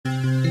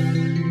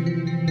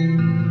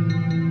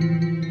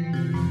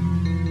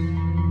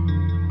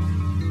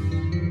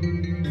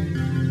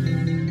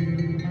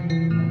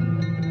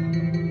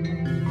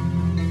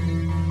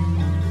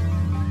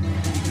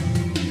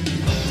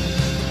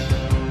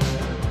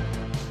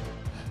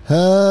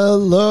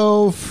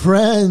Hello,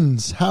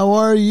 friends. How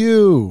are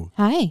you?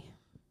 Hi.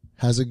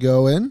 How's it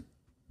going?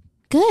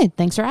 Good.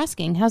 Thanks for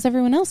asking. How's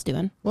everyone else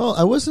doing? Well,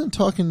 I wasn't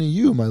talking to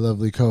you, my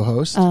lovely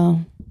co-host.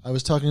 Oh. I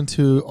was talking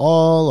to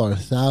all our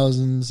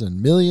thousands and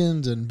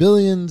millions and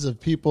billions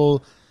of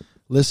people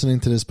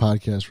listening to this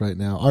podcast right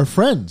now. Our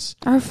friends.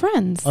 Our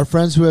friends. Our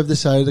friends who have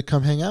decided to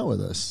come hang out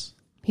with us.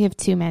 We have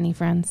too many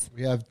friends.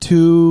 We have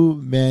too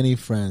many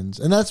friends.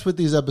 And that's what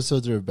these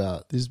episodes are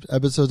about. These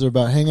episodes are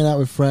about hanging out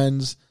with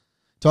friends,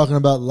 talking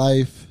about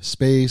life,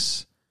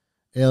 space,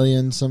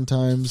 aliens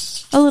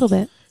sometimes. A little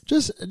bit.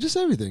 Just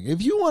everything.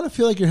 If you want to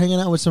feel like you're hanging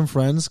out with some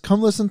friends,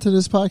 come listen to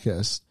this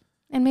podcast.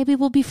 And maybe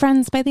we'll be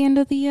friends by the end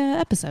of the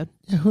episode.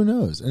 Yeah, who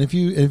knows? And if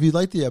you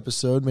like the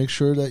episode, make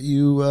sure that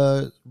you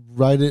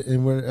write it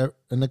in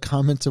the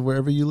comments of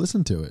wherever you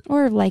listen to it.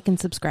 Or like and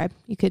subscribe.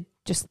 You could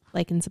just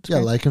like and subscribe.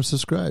 Yeah, like and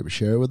subscribe.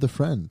 Share it with a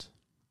friend.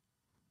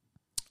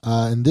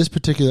 In this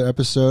particular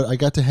episode, I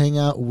got to hang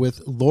out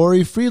with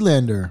Lori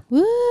Friedlander.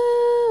 Woo,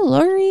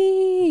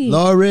 Lori.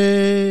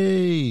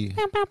 Lori.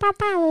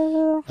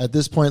 At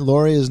this point,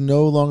 Lori is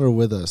no longer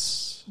with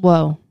us.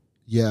 Whoa.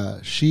 Yeah,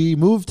 she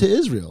moved to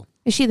Israel.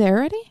 Is she there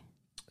already?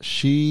 I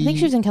think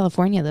she was in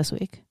California this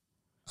week.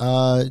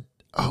 I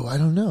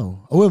don't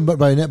know. Oh, but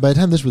by the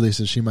time this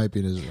releases, she might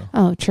be in Israel.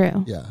 Oh,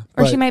 true. Yeah.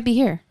 Or she might be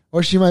here.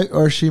 Or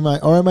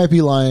I might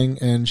be lying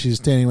and she's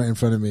standing right in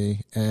front of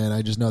me and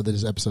I just know that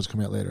this episode's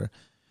coming out later.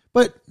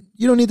 But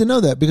you don't need to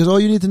know that because all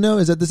you need to know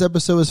is that this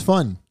episode was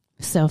fun.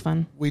 So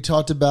fun. We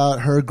talked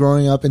about her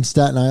growing up in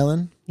Staten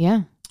Island.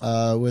 Yeah.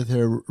 With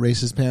her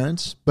racist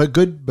parents, but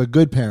good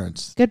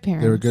parents. Good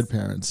parents. They were good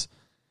parents.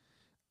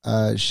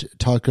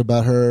 Talk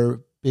about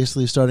her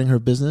basically starting her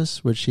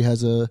business, which she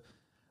has a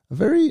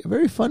very,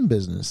 very fun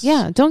business.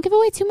 Yeah, don't give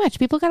away too much.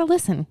 People got to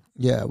listen.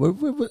 Yeah,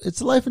 it's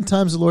the life and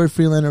times of Lori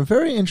Friedlander. A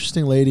very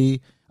interesting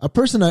lady, a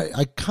person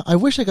I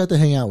wish I got to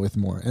hang out with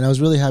more, and I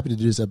was really happy to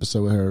do this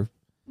episode with her.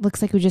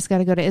 Looks like we just got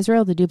to go to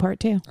Israel to do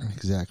part 2.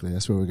 Exactly,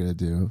 that's what we're gonna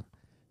do.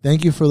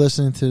 Thank you for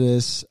listening to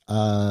this.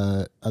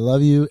 I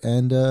love you,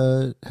 and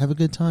have a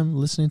good time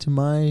listening to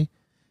my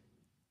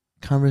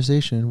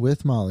conversation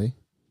with Molly.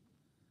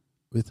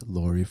 With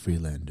Lori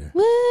Friedlander.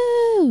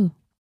 Woo!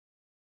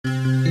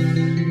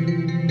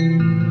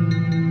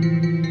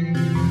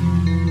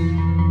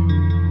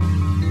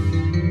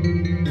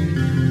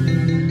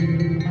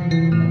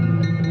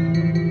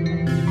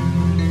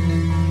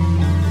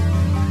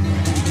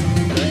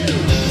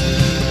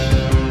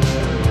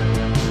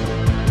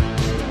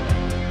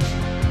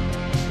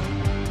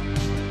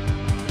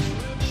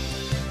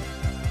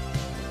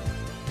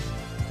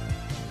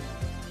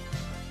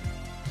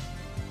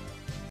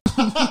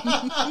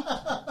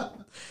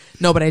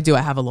 No, but I do.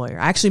 I have a lawyer.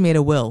 I actually made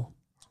a will.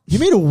 You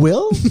made a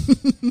will?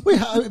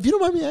 Wait, if you don't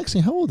mind me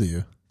asking, how old are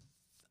you?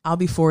 I'll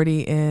be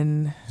 40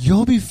 in...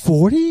 You'll be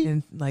 40?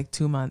 In like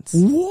 2 months.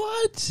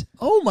 What?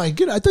 Oh my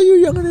goodness. I thought you were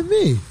younger than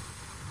me.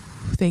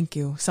 Thank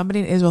you. Somebody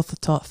in Israel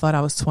thought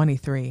I was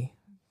 23.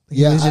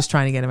 Yeah, he was just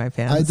trying to get in my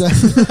pants.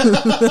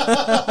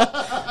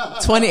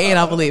 28,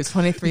 I believe.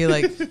 23,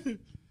 like...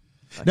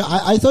 No,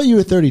 I thought you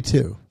were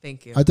 32.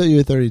 Thank you. I thought you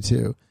were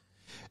 32.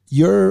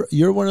 You're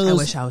one of those. I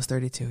wish I was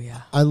 32. Yeah.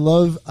 I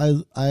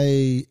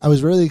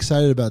was really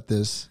excited about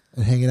this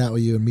and hanging out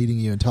with you and meeting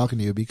you and talking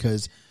to you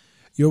because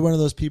you're one of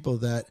those people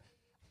that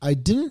I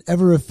didn't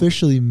ever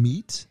officially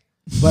meet,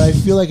 but I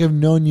feel like I've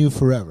known you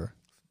forever.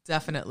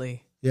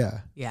 Definitely. Yeah.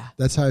 Yeah.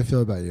 That's how I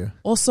feel about you.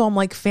 Also, I'm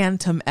like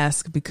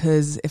Phantom-esque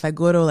because if I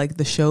go to like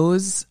the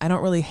shows, I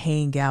don't really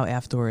hang out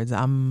afterwards.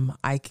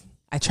 I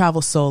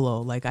travel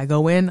solo. Like I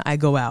go in, I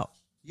go out.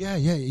 Yeah,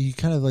 yeah. You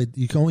kind of like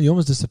you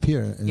almost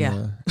disappear.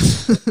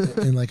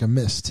 In like a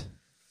mist.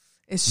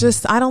 It's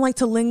just I don't like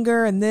to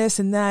linger and this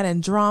and that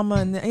and drama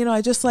and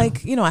I just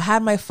like I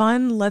had my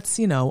fun. Let's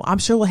I'm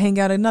sure we'll hang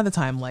out another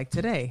time like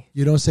today.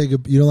 You don't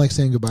like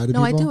saying goodbye to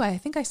people? No, I do. I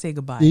think I say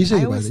goodbye. Yeah, you say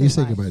goodbye. You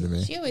say goodbye to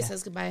me. She always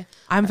says goodbye.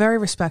 I'm very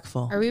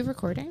respectful. Are we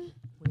recording?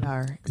 We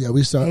are. Yeah,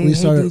 we started. Hey,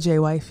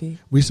 DJ Wifey.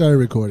 We started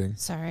recording.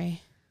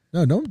 Sorry.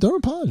 No, don't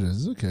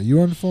apologize. It's okay. You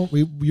were on the phone.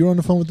 You were on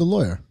the phone with the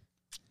lawyer.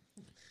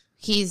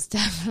 He's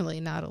definitely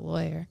not a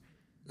lawyer.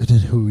 And then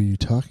who were you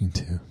talking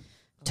to?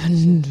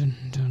 Dun, dun,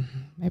 dun.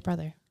 My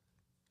brother.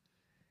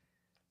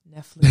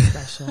 Netflix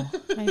special.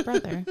 My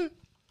brother.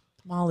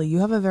 Molly, you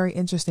have a very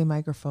interesting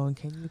microphone.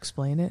 Can you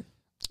explain it?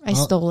 I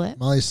stole it.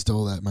 Molly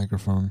stole that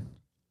microphone.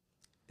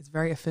 It's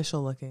very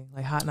official looking,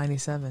 like Hot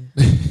 97.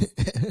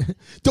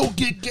 Don't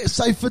get gas,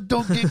 Cypher.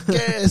 Don't get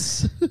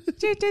gas.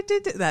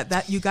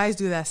 that you guys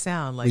do that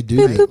sound like we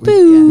do. Boo,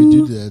 boo, We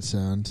boo. do that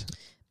sound.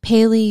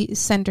 Paley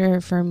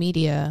Center for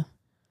Media.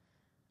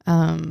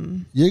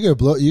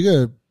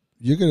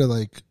 You're gonna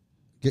like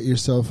get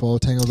yourself all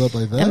tangled up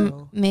like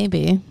that.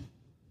 Maybe.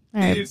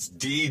 All right. It's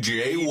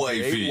DJ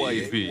Wifey.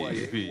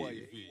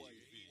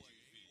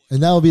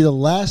 And that will be the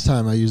last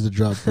time I use the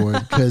drop board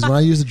because when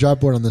I use the drop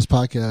board on this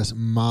podcast,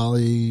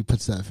 Molly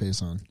puts that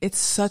face on. It's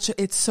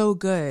so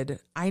good.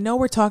 I know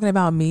we're talking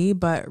about me,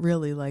 but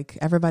really, like,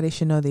 everybody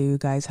should know that you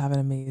guys have an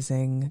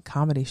amazing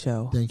comedy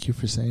show. Thank you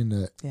for saying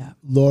that. Yeah.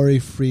 Lori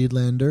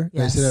Friedlander.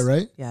 Did I say that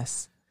right?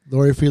 Yes.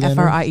 Lori Freelander,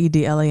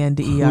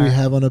 Friedlander. who we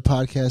have on a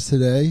podcast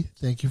today.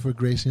 Thank you for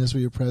gracing us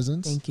with your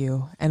presence. Thank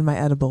you. And my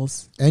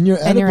edibles. And your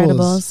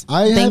edibles.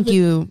 Thank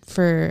you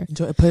for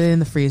Put it in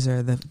the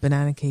freezer. The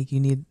banana cake, you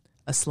need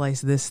a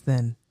slice this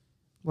thin.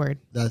 word.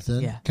 That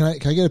thin? Yeah. Can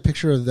I get a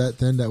picture of that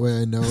thin? That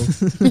way I know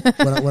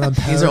when I'm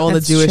These are all the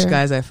That's Jewish true.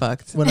 guys I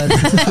fucked. When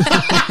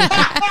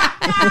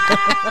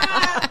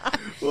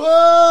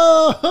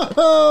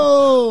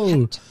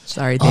Whoa!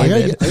 Sorry, Oh,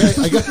 David.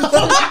 I got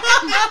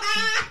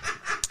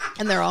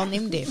And they're all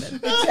named David.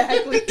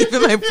 Exactly.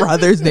 Even my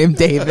brother's named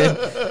David.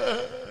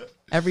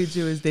 Every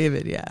Jew is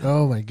David, yeah.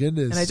 Oh my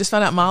goodness! And I just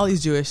found out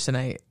Molly's Jewish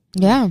tonight.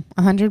 Yeah,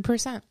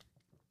 100%.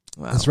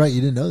 Wow. That's right.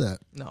 You didn't know that.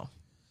 No.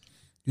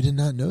 You did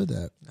not know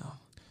that. No.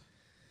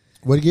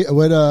 What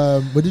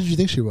did you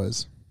think she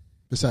was?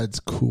 Besides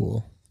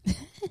cool.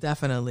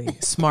 Definitely.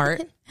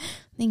 Smart.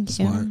 Thank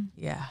Smart. you.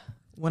 Yeah.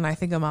 When I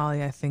think of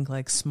Molly, I think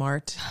like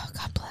smart, Oh,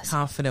 God bless.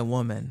 confident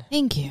woman.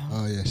 Thank you.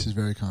 Oh yeah, she's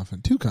very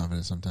confident. Too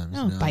confident sometimes.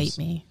 Don't bite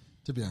me.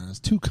 To be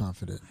honest, too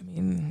confident. I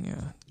mean,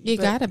 yeah. You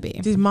But- gotta be.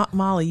 Dude,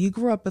 Molly, you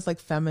grew up with like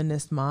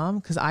feminist mom?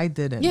 Because I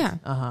didn't. Yeah.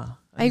 Uh-huh.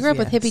 I grew up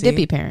with hippy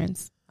dippy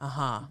parents.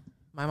 Uh-huh.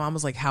 My mom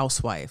was like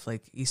housewife,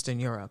 like Eastern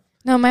Europe.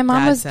 No, my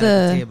mom Dad was sat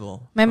at the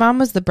table. my mom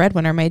was the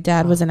breadwinner. My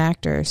dad was an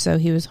actor, so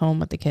he was home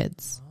with the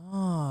kids.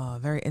 Oh,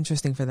 very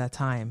interesting for that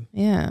time.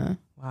 Yeah.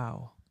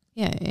 Wow.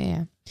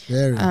 Yeah.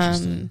 Very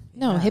interesting.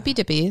 No, Yeah. hippie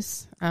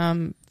dippies.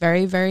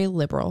 Very, very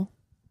liberal.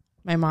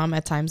 My mom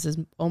at times is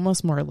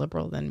almost more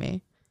liberal than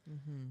me.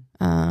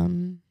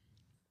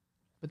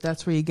 But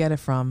that's where you get it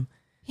from.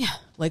 Yeah.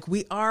 Like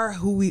we are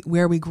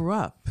where we grew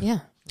up, Yeah.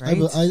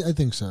 right? I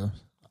think so.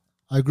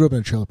 I grew up in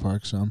a trailer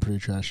park, so I'm pretty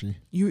trashy.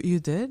 You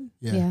did?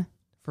 Yeah.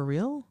 For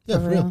real? Yeah,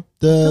 For for real. real.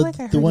 I feel like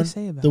I heard the one you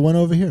say about the one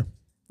over here.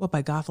 What,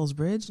 by Gothel's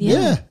Bridge?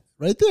 Yeah.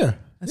 Right there.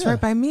 That's Yeah.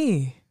 right by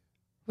me.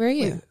 Where are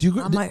you? Do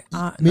you I'm like,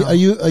 me- no. Are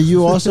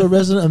you also a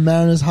resident of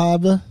Mariners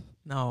Harbor?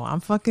 No,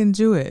 I'm fucking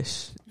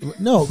Jewish.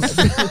 No. What does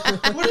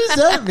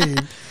that mean?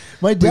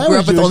 My We dad grew was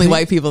up with Jewish. only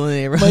white people in the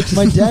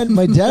neighborhood.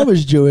 My dad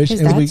was Jewish,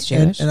 His and dad's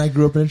Jewish. and I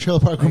grew up in a trailer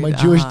park with my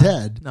Jewish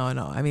dad. No.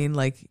 I mean,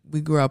 like,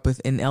 we grew up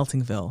in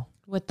Eltingville.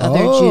 With other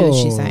Jews,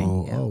 she's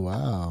saying. Yeah. Oh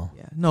wow.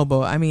 Yeah. No, but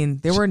I mean,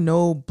 there were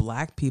no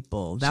black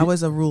people. That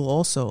was a rule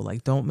also.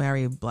 Like, don't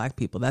marry black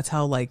people. That's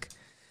how, like,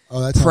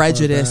 That's how far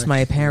prejudiced back.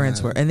 my parents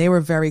Yeah. were. And they were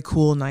very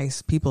cool,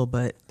 nice people,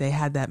 but they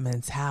had that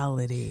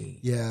mentality.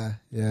 Yeah.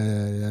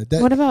 That,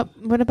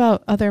 What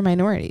about other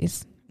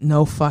minorities?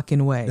 No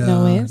fucking way.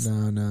 No ways?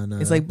 No.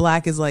 It's like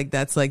black is like,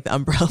 that's like the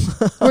umbrella.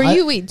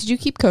 Did you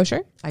keep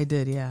kosher? I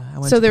did, yeah. I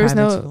went So to there was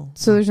private no school.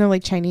 so there's no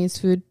like Chinese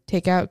food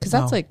takeout because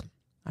that's No. like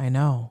I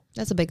know.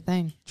 that's a big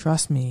thing.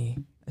 Trust me.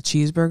 A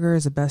cheeseburger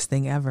is the best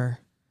thing ever.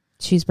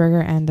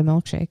 Cheeseburger and a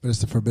milkshake but it's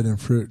the forbidden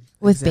fruit.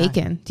 with Exactly.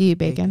 bacon. Do you eat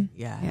bacon?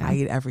 Yeah, Yeah. I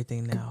eat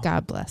everything now.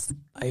 God bless.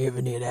 I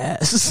even eat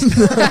ass.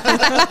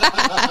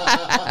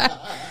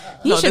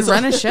 You No, should there's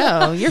run a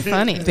show. You're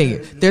funny.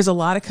 There's a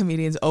lot of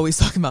comedians always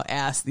talking about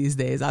ass these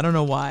days. I don't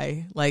know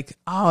why. Like,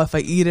 oh, if I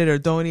eat it or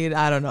don't eat it,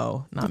 I don't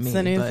know. Not It's me.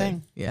 the new but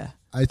thing. Yeah.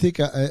 I think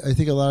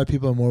a lot of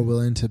people are more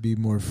willing to be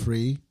more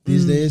free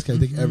these days. 'Cause I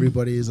think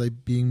everybody is like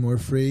being more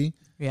free.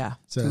 Yeah.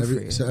 So Too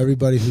free. so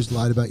everybody who's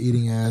lied about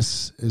eating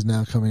ass is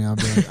now coming out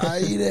being like, I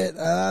eat it.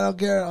 I don't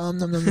care. Nom,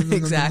 nom, nom, nom, nom,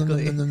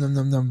 Exactly. nom, nom, nom,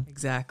 nom, nom.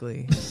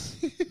 Exactly.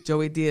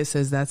 Joey Diaz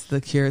says that's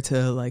the cure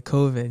to like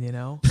COVID, you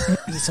know?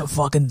 Eat some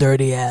fucking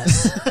dirty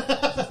ass.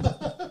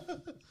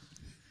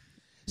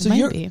 It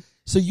might be.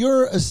 So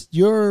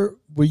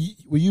were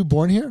you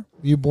born here?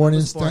 Were you born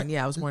in Staten?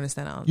 I was born in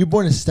Staten Island. You were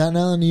born in Staten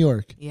Island, New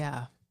York.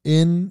 Yeah.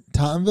 In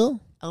Tottenville,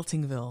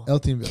 Eltingville.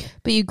 Eltingville.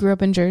 But you grew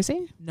up in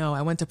Jersey? No,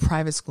 I went to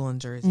private school in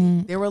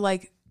Jersey. They were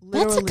like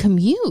literally. That's a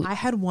commute. I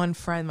had one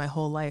friend my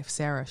whole life,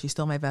 Sarah. She's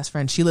still my best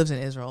friend. She lives in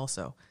Israel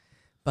also.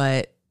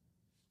 But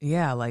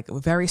yeah, like a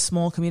very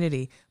small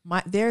community.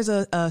 There's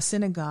a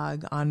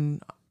synagogue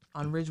on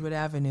Ridgewood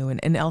Avenue in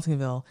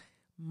Eltingville.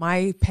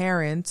 My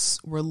parents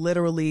were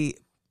literally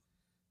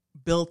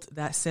built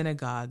that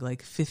synagogue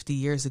like 50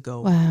 years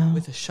ago Wow.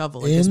 with a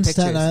shovel. Like, In there's pictures.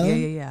 Staten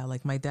Island? Yeah.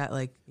 Like my dad,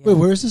 like yeah. Wait,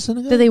 where is the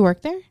synagogue? Did they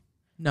work there?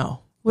 No.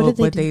 What did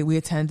they but do? we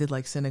attended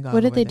like synagogue. What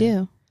did over they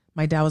there. do?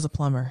 My dad was a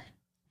plumber.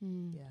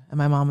 Yeah. And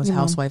my mom was Your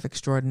mom. housewife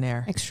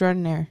extraordinaire.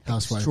 Extraordinaire.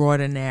 Housewife.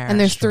 Extraordinaire. And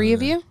there's three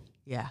of you?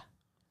 yeah.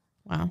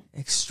 Wow.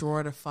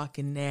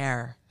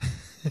 Extraordinaire.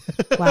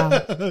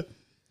 Wow.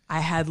 I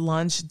had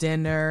lunch,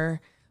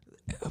 dinner,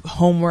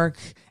 homework,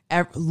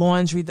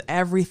 laundry.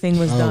 Everything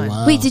was Oh, done.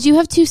 wow. Wait, did you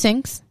have two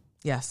sinks?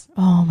 Yes.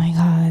 Oh my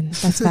God.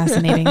 That's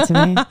fascinating to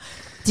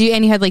me.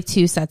 And you had like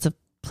two sets of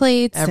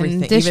plates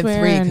Everything. and dishware? Even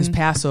three because and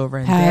Passover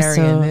and dairy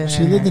and this.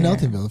 She lived in Yeah.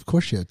 Eltingville. Of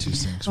course, she had two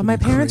sinks. But Were my you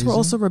parents were crazy?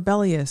 also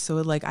rebellious, so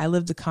like I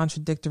lived a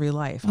contradictory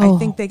life. Oh. I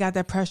think they got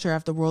that pressure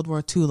after World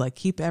War II, like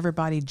keep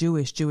everybody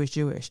Jewish.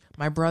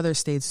 My brother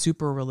stayed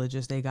super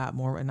religious. They got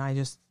more, and I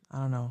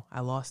don't know.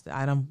 I lost it.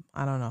 I don't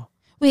know.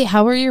 Wait,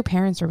 how were your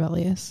parents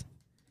rebellious?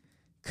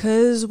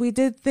 Because we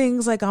did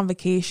things like on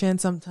vacation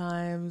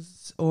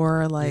sometimes,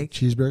 or like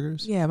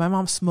cheeseburgers. Yeah, my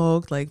mom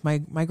smoked. Like my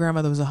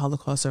grandmother was a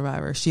Holocaust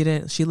survivor. She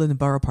lived in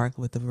Borough Park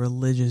with the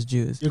religious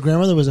Jews. Your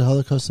grandmother was a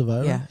Holocaust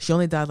survivor? Yeah, she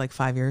only died like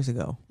 5 years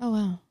ago. Oh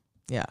wow.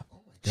 Yeah,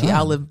 God. she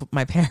outlived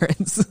my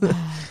parents.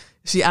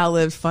 She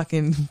outlived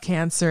fucking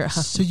cancer.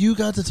 So you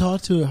got to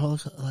talk to a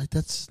Holocaust, like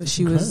that's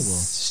She incredible.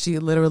 she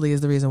literally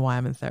is the reason why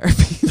I'm in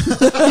therapy.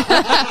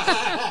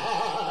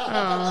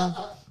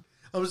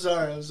 I'm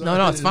sorry.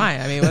 No, it's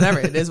fine. I mean, whatever.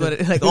 It is what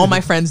it, like all my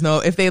friends know.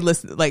 If they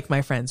listen, like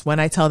my friends, when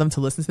I tell them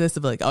to listen to this,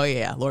 they'll be like, oh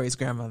yeah, Lori's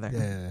grandmother.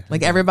 Yeah.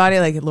 Like everybody,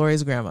 like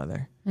Lori's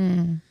grandmother.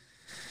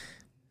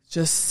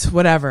 Just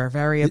whatever.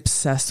 Very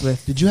obsessed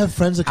with. Did you have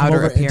friends that come outer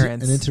over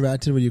appearance. and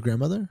interacted with your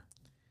grandmother?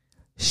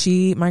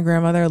 My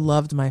grandmother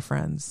loved my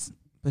friends,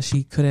 but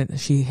she couldn't.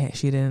 She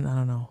didn't. I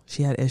don't know.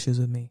 She had issues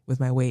with me, with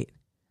my weight.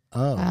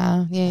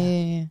 Oh.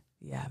 Yeah.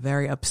 Yeah,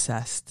 very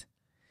obsessed.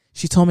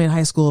 She told me in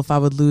high school if I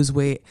would lose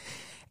weight,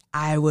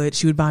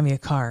 she would buy me a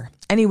car.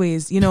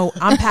 Anyways,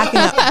 I'm packing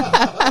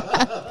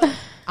up.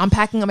 I'm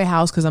packing up my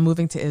house because I'm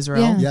moving to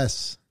Israel. Yeah.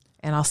 Yes.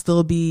 And I'll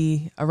still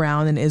be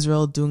around in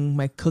Israel doing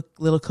my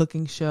little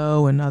cooking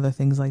show and other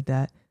things like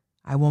that.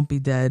 I won't be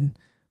dead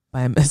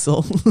by a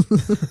missile.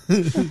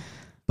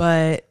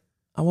 But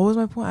what was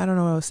my point? I don't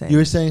know what I was saying. You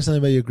were saying something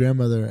about your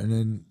grandmother,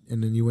 and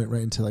then you went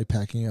right into like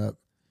packing up.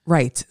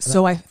 Right.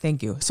 So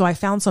thank you. So I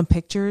found some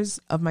pictures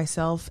of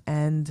myself,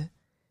 and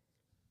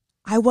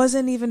I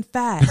wasn't even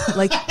fat.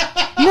 Like,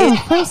 No, of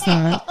course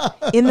not.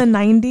 in the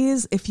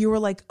 90s, if you were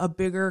like a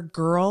bigger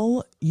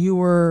girl,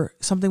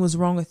 something was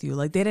wrong with you.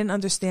 Like they didn't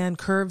understand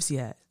curves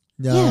yet.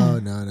 No.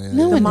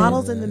 The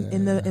models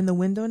in the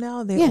window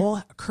now, they're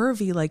all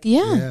curvy. Like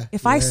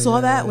if I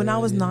saw that when I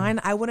was 9,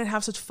 I wouldn't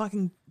have such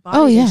fucking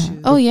body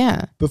issues. Oh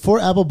yeah. Before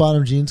apple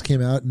bottom jeans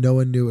came out, no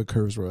one knew what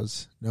curves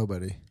was.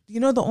 Nobody.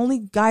 The only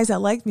guys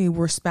that liked me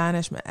were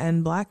Spanish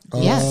and black.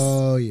 Yes.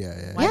 Oh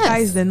yeah. White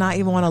guys did not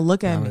even want to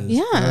look at me.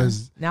 Yeah.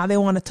 Now they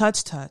want to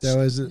touch. That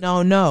was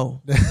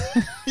No.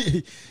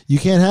 You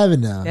can't have it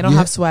now. They don't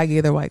have swag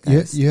either, white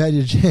guys. You had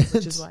your chance.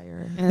 Which is why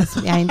you're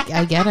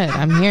I get it.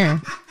 I'm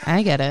here.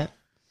 I get it.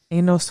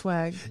 ain't no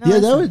swag. Yeah,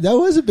 that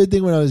was a big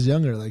thing when I was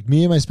younger. Like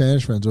me and my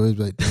Spanish friends would always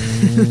be like,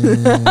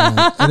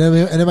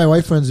 and then my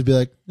white friends would be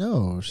like,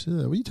 "No, shit,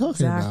 what are you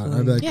talking about?" And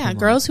I'd be like, Yeah, "Come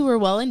girls who were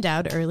well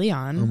endowed early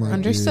on on." I'm like,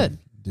 understood.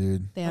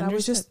 dude. They And I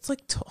was understood. just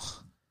like,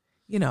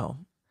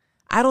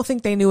 I don't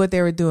think they knew what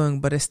they were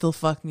doing, but it still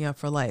fucked me up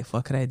for life.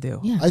 What could I do?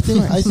 Yeah, I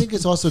think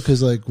it's also because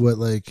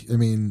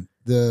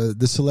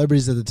the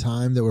celebrities at the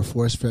time that were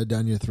force fed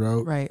down your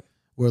throat Right.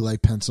 were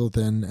like pencil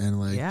thin, and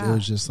like it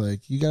was just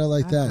like you gotta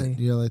like that,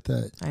 Exactly. you gotta like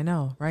that. I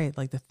know, right?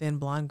 Like the thin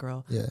blonde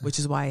girl. Yeah. Which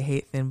is why I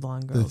hate thin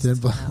blonde The girls. thin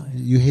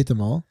you hate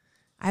them all.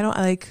 I don't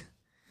like.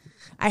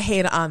 I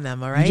hate on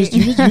them. All right.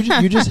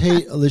 You just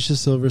hate Alicia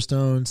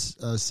Silverstone,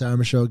 Sarah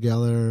Michelle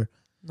Gellar.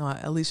 No,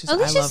 Alicia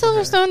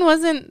Silverstone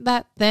wasn't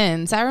that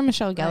thin. Sarah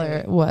Michelle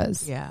Gellar Right.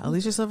 was. Yeah,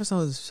 Alicia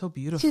Silverstone is so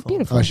beautiful. She's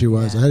beautiful. Oh, she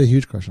was. Yeah. I had a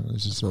huge crush on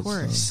Alicia Silverstone. Of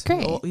course,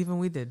 Great. Well, even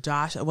we did.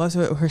 Josh was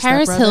her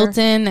Paris stepbrother?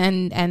 Hilton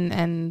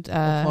and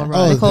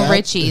Nicole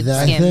Richie,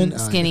 that thin?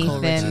 skinny, Nicole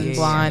thin, Richie,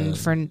 blonde,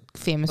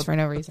 famous for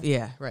no reason.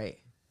 Yeah, right.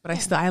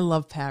 But I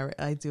love Paris.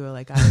 I do.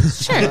 Like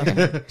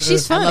Sure,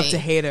 she's funny. I love to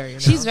hate her.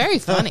 She's very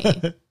funny.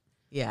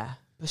 Yeah,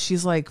 but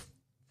she's like,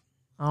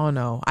 I don't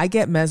know. I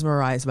get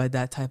mesmerized by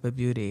that type of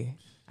beauty.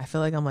 I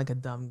feel like I'm like a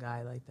dumb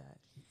guy like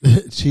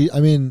that.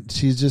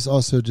 She's just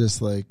also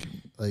just like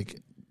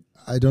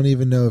I don't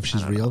even know if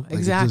she's real. Like,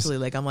 exactly.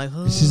 Like I'm like,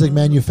 she's like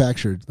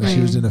manufactured. Like she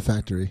was in a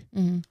factory,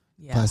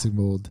 yeah. plastic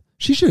mold.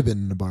 She should have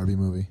been in a Barbie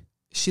movie.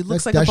 She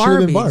looks that like a should have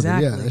Barbie. been Barbie.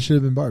 Exactly. Yeah, that should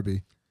have been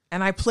Barbie.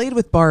 And I played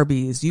with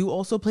Barbies. You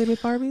also played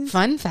with Barbies?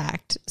 Fun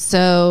fact.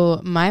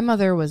 So my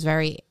mother was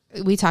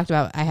we talked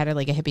about, I had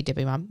a hippy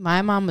dippy mom.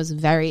 My mom was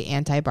very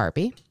anti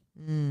Barbie.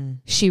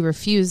 She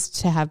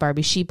refused to have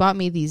Barbie. She bought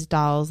me these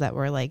dolls that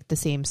were like the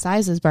same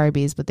size as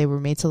Barbies, but they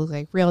were made to look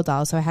like real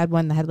dolls. So I had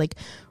one that had like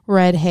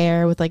red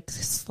hair with like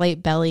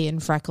slight belly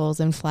and freckles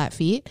and flat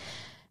feet.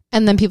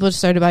 And then people just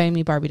started buying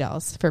me Barbie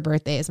dolls for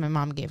birthdays. My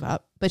mom gave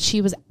up, but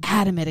she was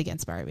adamant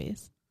against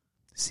Barbies.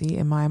 See,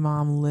 and my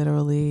mom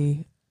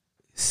literally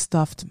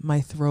stuffed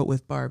my throat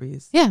with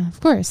Barbies. Yeah, of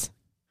course.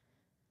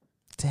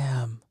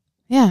 Damn.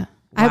 Yeah.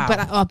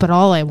 Wow. But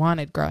all I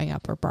wanted growing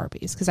up were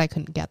Barbies because I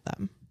couldn't get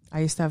them. I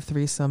used to have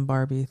threesome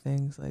Barbie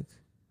things. Like,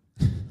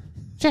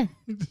 Sure.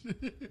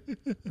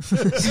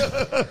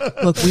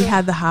 look, we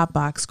had the hot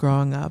box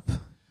growing up.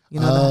 You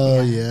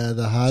know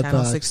the hot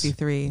Channel box.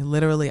 63,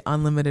 literally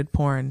unlimited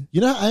porn.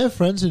 You know, I have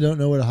friends who don't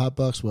know what a hot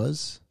box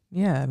was.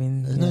 Yeah, I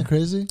mean, Isn't that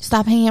crazy?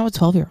 Stop hanging out with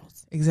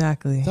 12-year-olds.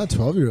 exactly. It's not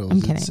 12-year-olds.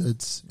 I'm kidding.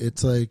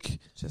 It's like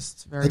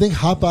Just very. I think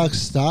Hotbox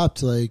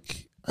stopped.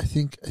 Like I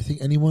think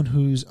anyone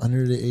who's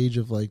under the age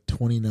of like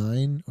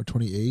 29 or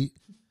 28,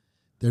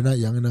 they're not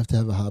young enough to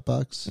have a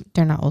Hotbox.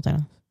 They're not old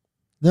enough.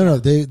 No,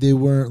 they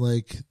weren't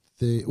like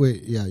they.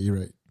 Wait, yeah, you're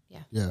right. Yeah.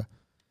 Yeah.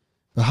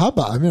 The hot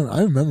box. I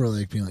remember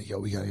like being like, "Yo,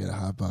 we gotta get a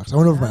hot box." I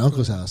went over to my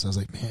uncle's house. I was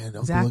like, "Man,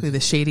 Exactly, look, the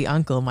shady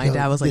uncle. My Yo,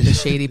 dad was like the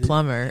shady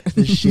plumber.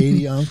 the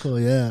shady uncle."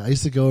 Yeah, I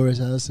used to go over his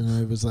house, and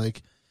I was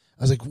like,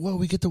 "Whoa,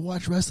 we get to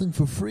watch wrestling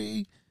for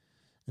free."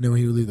 And then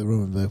when he would leave the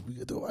room, I'd be like, "We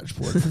get to watch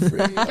porn for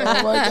free." Oh my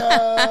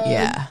god!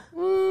 Yeah.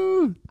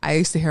 Woo. I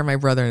used to hear my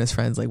brother and his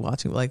friends like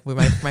watching, like with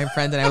my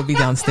friend and I would be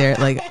downstairs,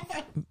 like,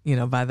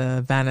 by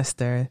the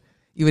banister.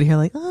 You would hear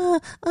like,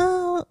 like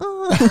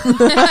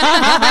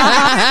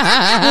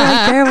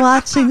they're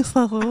watching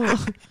so.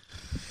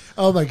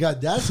 Oh my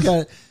god, that's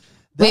got.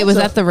 Wait, was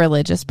that the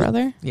religious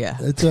brother? Yeah.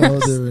 That's a whole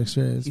different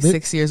experience. He's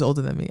 6 years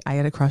older than me. I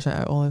had a crush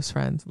on all his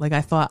friends. Like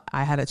I thought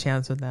I had a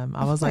chance with them.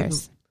 I was like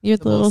You're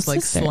the the little most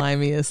like sister.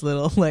 slimiest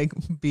little like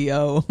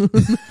BO. Like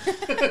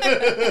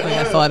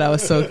I thought I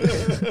was so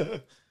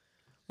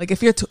like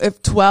if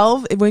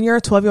when you're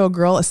a 12-year-old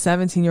girl, a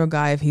 17-year-old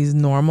guy, if he's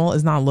normal,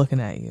 is not looking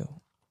at you.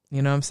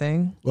 You know what I'm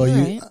saying? Well,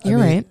 You're right. You're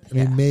right. I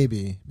mean, Yeah.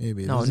 maybe.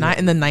 No, not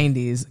in the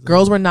 90s.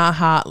 Girls were not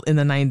hot in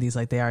the 90s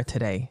like they are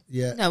today.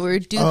 Yeah. No, we were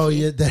doofy. Oh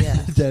yeah,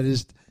 that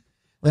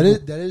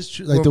is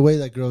true. Like the way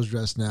that girls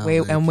dress now, Way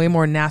like, and way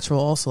more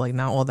natural also, like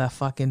not all that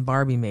fucking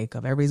Barbie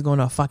makeup. Everybody's going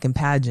to a fucking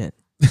pageant.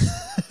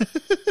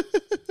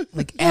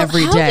 Like Well,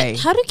 every how day.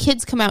 how do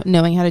kids come out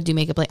knowing how to do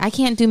makeup? Like I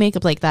can't do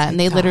makeup like that, and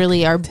they TikTok.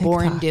 literally are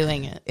born TikTok.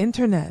 doing it.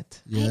 Internet.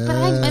 Yeah. But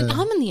I'm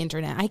on the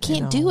internet. I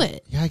can't do know.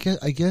 it. Yeah,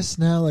 I guess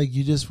now like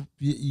you just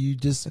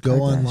The go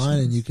online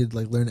and Kardashians. you could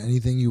like learn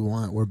anything you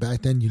want. Where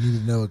back then you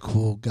needed to know a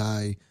cool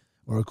guy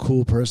or a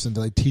cool person to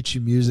like teach you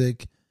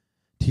music,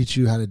 teach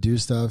you how to do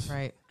stuff.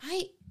 Right.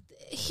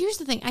 Here's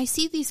the thing. I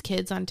see these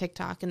kids on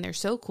TikTok and they're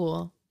so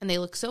cool and they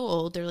look so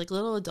old. They're like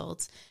little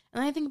adults.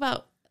 And I think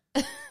about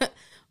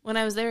when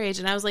I was their age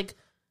and I was like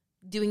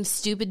doing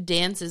stupid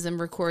dances and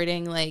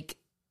recording like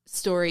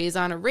stories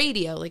on a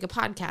radio, like a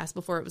podcast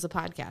before it was a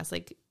podcast,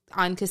 like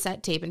on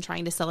cassette tape and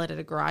trying to sell it at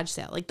a garage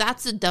sale. Like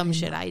that's the dumb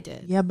shit I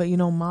did. Yeah, but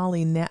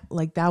Molly,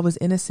 like that was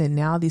innocent.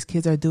 Now these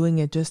kids are doing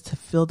it just to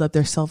build up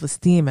their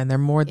self-esteem and they're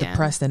more Yeah.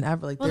 depressed than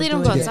ever. Like Well, they're they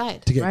don't doing go it-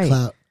 outside. To get Right.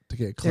 clout. To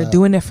get clout. They're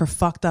doing it for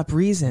fucked up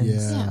reasons.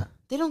 Yeah. Yeah.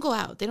 They don't go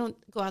out. They don't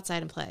go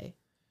outside and play.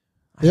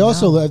 I They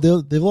also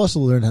know. they've also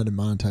learned how to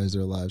monetize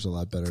their lives a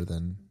lot better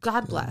than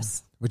God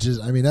bless. which is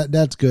I mean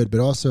that's good, but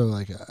also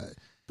like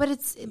But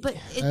it's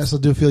I also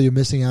do feel you're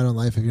missing out on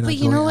life if you're not But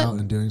you going know what? out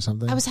and doing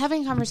something. I was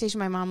having a conversation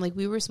with my mom. Like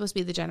we were supposed to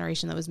be the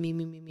generation that was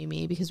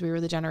me, because we were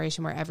the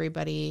generation where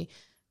everybody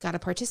got a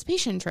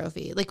participation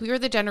trophy. Like we were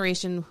the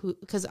generation who,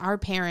 because our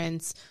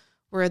parents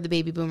were the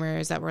baby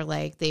boomers that were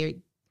like,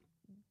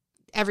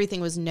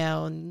 everything was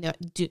known,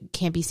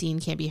 can't be seen,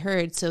 can't be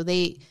heard. So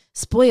they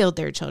spoiled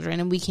their children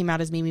and we came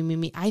out as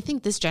me. I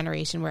think this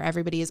generation where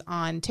everybody is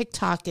on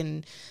TikTok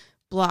and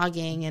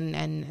blogging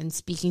and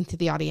speaking to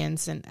the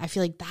audience. And I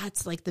feel like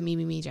that's like the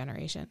me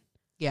generation.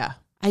 Yeah.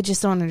 I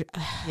just don't,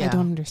 I Yeah. don't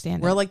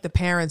understand We're it. like the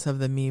parents of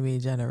the Mimi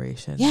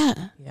generation.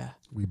 Yeah. Yeah.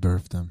 we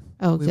birthed them.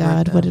 Oh We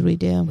God, were what them. did we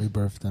do? We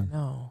birthed them.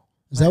 No.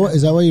 Is that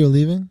why you're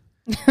leaving?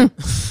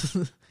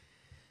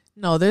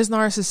 No, there's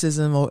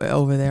narcissism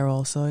over there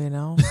also, you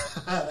know.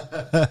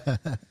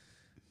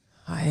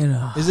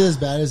 Is it as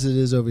bad as it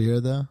is over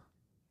here though?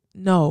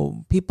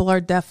 No, people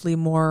are definitely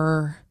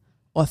more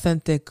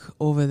authentic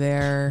over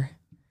there.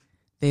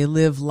 They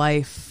live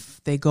life.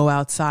 They go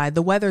outside.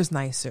 The weather's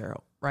nicer,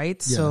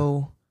 right? Yeah.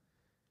 So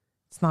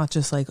it's not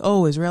just like,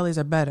 oh, Israelis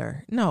are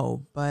better.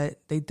 No, but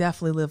they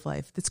definitely live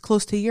life. It's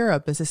close to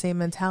Europe. It's the same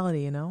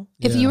mentality, you know?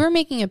 If Yeah. you were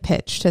making a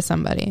pitch to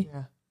somebody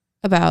Yeah.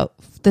 about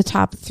the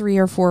top 3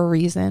 or 4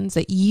 reasons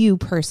that you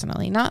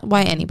personally, not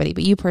why anybody,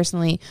 but you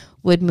personally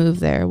would move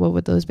there, what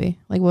would those be?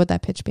 Like, what would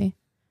that pitch be?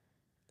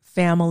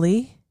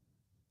 Family,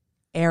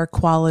 air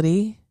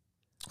quality,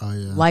 Oh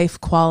yeah.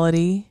 life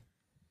quality,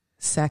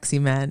 sexy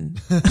men.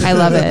 I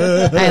love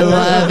it. I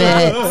love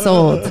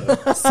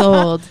it.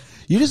 Sold.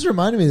 You just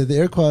reminded me that the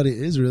air quality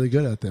is really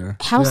good out there.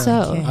 How Yeah.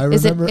 so? Okay. I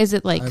Is remember,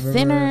 it like I remember-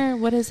 thinner?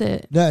 What is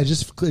it? No, it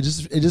just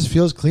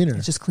feels cleaner.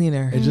 It's just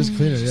cleaner. It's just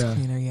cleaner. Just Yeah.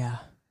 cleaner, yeah.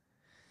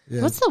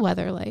 Yeah. What's the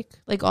weather like?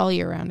 Like all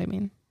year round, I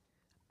mean.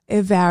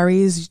 It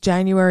varies.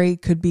 January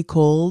could be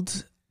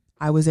cold.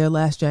 I was there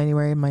last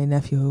January. My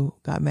nephew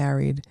got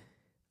married.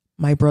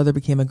 My brother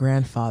became a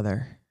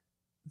grandfather.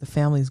 The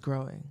family's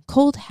growing.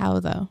 Cold how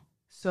though?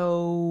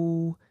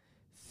 So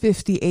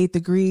 58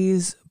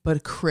 degrees,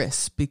 but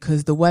crisp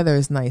because the weather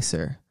is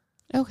nicer.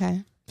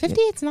 Okay.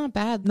 58's not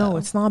bad though. No,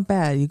 it's not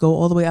bad. You go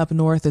all the way up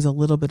north. There's a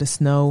little bit of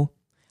snow.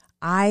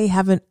 I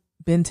haven't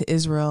been to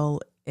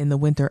Israel in the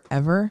winter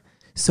ever.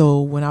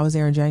 So when I was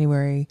there in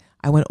January,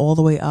 I went all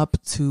the way up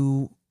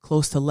to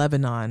close to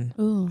Lebanon.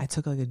 Ooh. I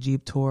took like a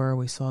Jeep tour.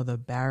 We saw the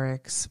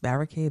barracks.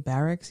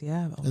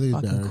 Yeah. Oh, think it's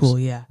fucking barracks. cool.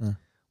 Yeah. Yeah.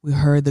 We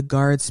heard the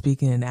guards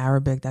speaking in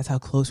Arabic. That's how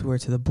close we were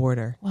to the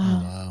border.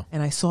 Wow. Wow.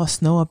 And I saw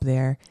snow up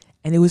there.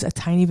 and it was a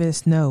tiny bit of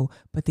snow,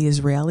 but the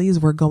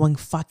Israelis were going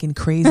fucking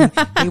crazy.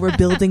 They were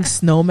building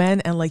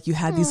snowmen, and like you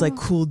had these like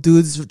cool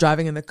dudes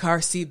driving in the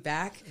car seat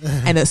back,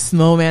 and a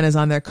snowman is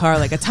on their car,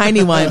 like a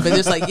tiny one, but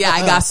just like, yeah,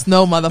 I got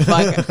snow,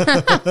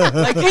 motherfucker.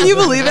 Like, can you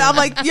believe it? I'm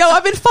like, yo,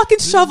 I've been fucking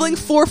shoveling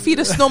 4 feet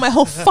of snow my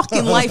whole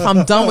fucking life.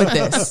 I'm done with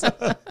this.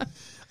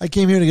 I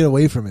came here to get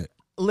away from it.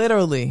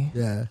 Literally.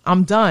 Yeah.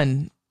 I'm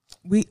done.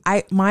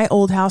 My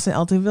old house in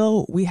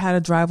Eltonville, we had a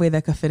driveway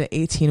that could fit an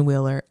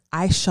 18-wheeler.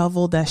 I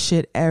shoveled that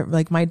shit.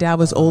 Like, my dad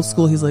was old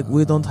school. He's like,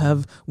 we no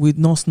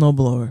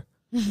snowblower.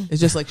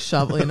 It's just like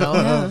shovel, you know?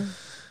 Yeah.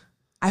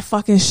 I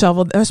fucking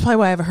shoveled. That's probably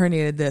why I have a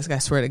herniated disc, I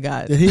swear to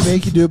God. Did he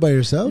make you do it by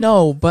yourself?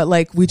 No, but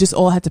like we just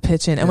all had to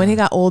pitch in. And when he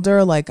got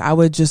older, like I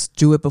would just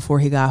do it before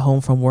he got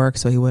home from work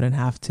so he wouldn't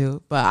have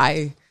to. But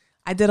I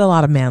did a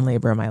lot of man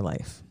labor in my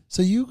life.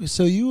 So you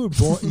were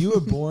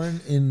born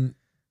in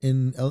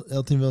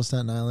Eltonville,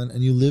 Staten Island,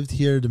 and you lived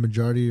here the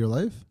majority of your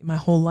life? My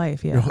whole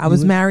life, yeah. I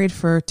was married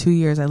for 2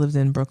 years. I lived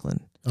in Brooklyn.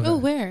 Okay. Oh,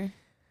 where?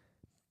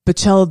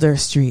 Batchelder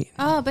Street.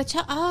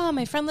 Oh,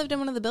 my friend lived in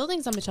one of the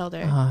buildings on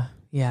Batchelder.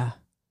 Yeah.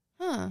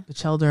 Huh.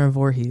 Batchelder and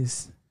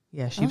Voorhees.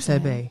 Yeah,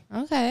 Sheepshead Bay.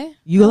 Okay.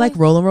 You like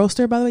Rollin'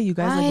 Roaster, by the way? You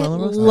guys like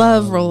Rollin' Roaster?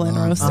 Love Rollin'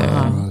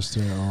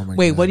 Roaster. Oh my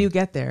Wait, God. what do you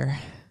get there?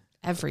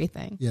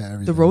 Everything. Yeah,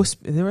 everything. The roast.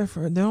 They're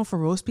known for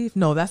roast beef?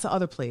 No, that's the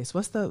other place.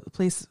 What's the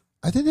place?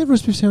 I think they have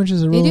roast beef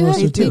sandwiches at They Rollin' do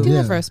Roaster have, too. they do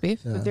have roast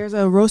beef. Yeah. But there's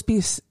a roast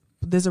beef.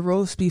 There's a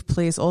roast beef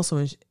place also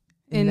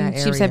in that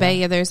area. Sheepshead Bay.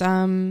 Yeah, there's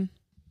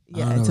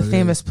Yeah, it's a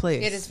famous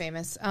place. It is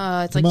famous.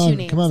 It's like two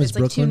names. Come on, it's like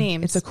Brooklyn. two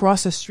names. It's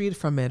across the street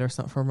from it or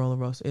something from Roller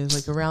Roast. It's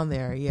like around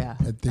there. Yeah.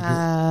 I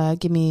think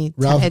give me.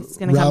 Ralph, it's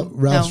gonna come.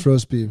 Ralph's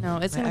roast beef. No,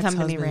 it's My gonna come to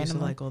me ex-husband used to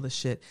randomly. like all this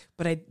shit,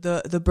 but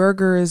the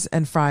burgers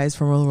and fries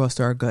from Roller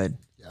Roaster are good.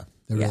 Yeah,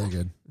 they're really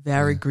good.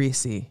 Very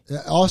greasy.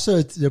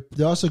 Also,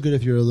 they're also good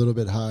if you're a little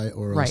bit high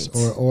or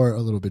or a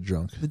little bit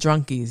drunk. The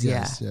drunkies,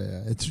 Yes,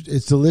 yeah.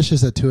 It's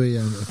delicious at 2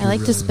 a.m. I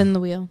like to spin the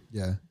wheel.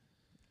 Yeah.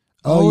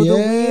 Oh,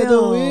 yeah, the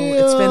wheel.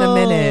 It's been a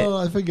minute.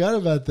 I forgot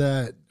about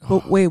that.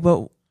 But wait,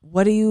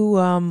 what do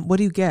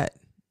you get?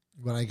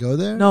 When I go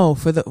there, No,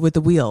 with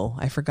the wheel.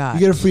 I forgot.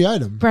 you get a free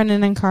item.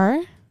 Brennan and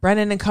Carr.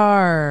 Brennan and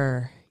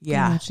Carr.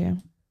 Yeah. Got you.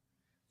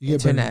 You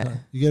get Internet.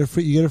 You get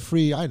a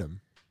free item.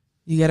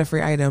 You get a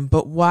free item.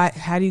 But why?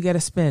 How do you get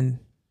a spin?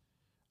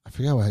 I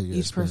forgot how you get.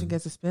 Each person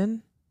gets a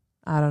spin?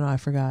 I don't know. I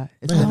forgot.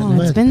 It's Man, been a you Oh, might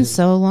minute. it's have to been pay-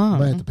 so You might have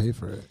long. to pay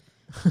for it.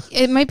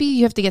 It might be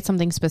you have to get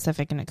something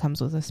specific and it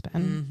comes with a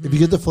spin. If you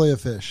get the fillet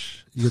of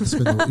fish, you get to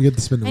spin. You get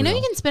to spin the I know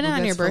wheel. you can spin it Who on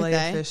your gets filet of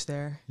birthday. fish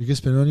there. You can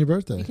spin it on your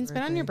birthday. You can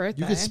spin on your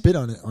birthday. You can spit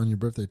on it on your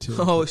birthday too.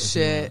 Oh if you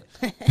shit!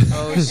 want.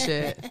 Oh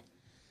shit!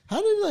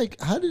 How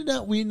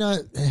did we not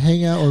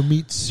hang out or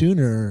meet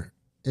sooner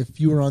if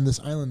you were on this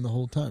island the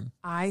whole time?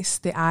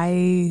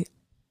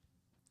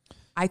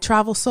 I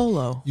travel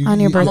solo. You, on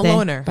your you- I'm a birthday,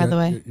 loner. by the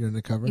way. You're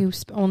undercover. You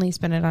only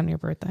spin it on your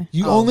birthday.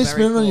 You Oh, only very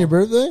spin it on your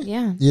cool. birthday?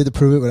 Yeah. You had to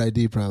prove it with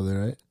ID, probably,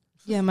 right?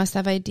 Yeah, must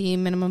have ID,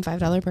 minimum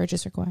 $5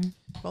 purchase required.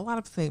 A lot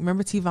of things.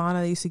 Remember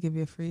Tivana? They used to give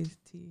you a free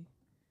tea.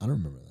 I don't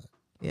remember that.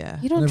 Yeah,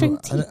 You don't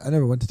drink tea. I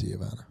never went to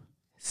Tijuana.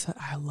 So,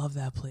 I love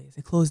that place.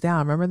 It closed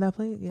down. Remember that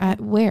place? Yeah.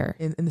 At where?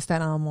 In the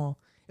Staten Island Mall.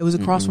 It was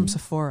across from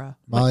Sephora.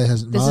 Molly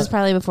has. This is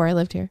probably before I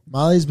lived here.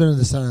 Molly's been to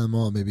the Staten Island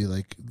Mall maybe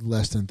like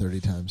less than 30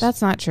 times.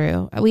 That's not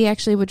true. We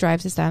actually would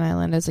drive to Staten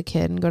Island as a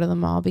kid and go to the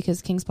mall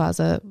because Kings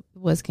Plaza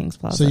was Kings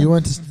Plaza. So you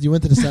went to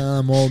the Staten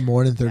Island Mall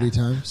more than 30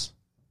 times?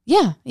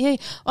 Yeah.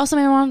 Also,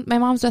 my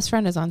mom's best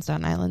friend is on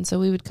Staten Island, so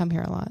we would come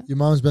here a lot. Your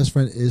mom's best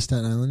friend is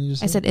Staten Island, you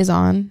just I said is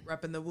on.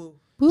 Repping the woo.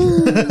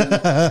 Woo.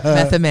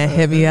 Method Man,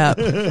 hit me up.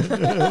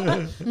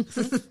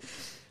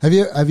 Have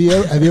you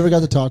ever got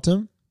to talk to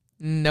him?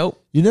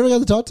 Nope. You never got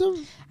to talk to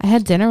him? I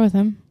had dinner with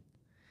him.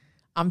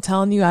 I'm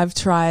telling you, I've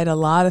tried a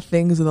lot of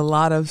things with a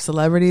lot of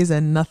celebrities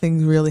and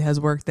nothing really has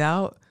worked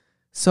out.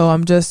 So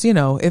I'm just,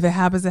 if it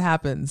happens, it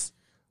happens.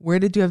 Where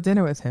did you have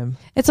dinner with him?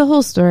 It's a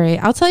whole story.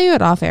 I'll tell you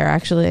it off air,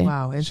 actually.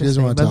 Wow, doesn't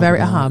interesting. wanna But talk very,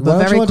 about it. Why but don't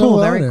you very wanna talk cool.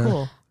 about Very it?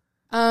 cool.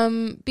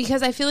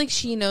 Because I feel like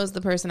she knows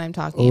the person I'm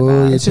talking Oh,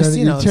 about. you're It's just,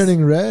 you're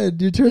turning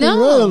red. You're turning No.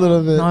 red a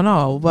little bit.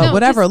 No, but No,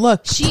 whatever. 'cause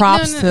Look,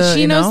 props to,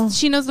 she knows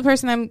she knows the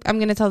person I'm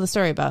going to tell the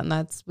story about, and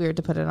that's weird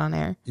to put it on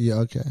air. Yeah,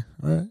 okay.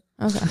 All right.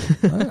 Okay.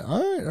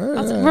 All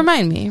right.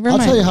 Remind me. I'll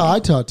tell you how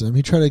I talked to him.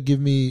 He tried to give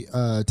me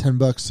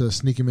 $10 to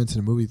sneak him into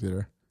the movie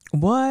theater.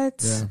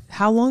 What? Yeah.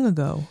 How long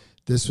ago?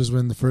 This was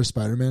when the first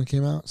Spider-Man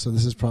came out, so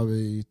this is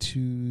probably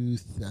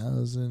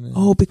 2000.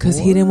 Oh, because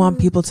he didn't want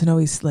people to know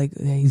he's there.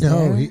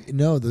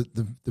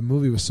 The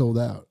movie was sold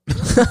out.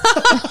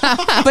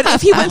 But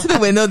if he went to the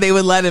window, they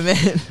would let him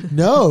in.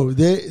 No,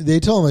 they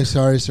told him like,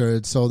 sorry, sir,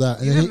 it's sold out.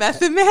 And He's then a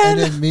method man.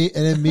 And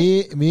then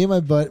me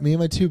and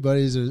my two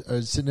buddies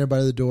are sitting there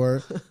by the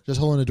door, just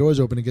holding the doors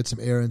open to get some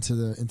air into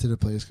the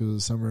place because it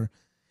was summer.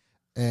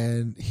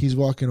 And he's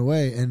walking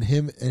away, and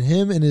him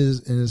and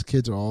his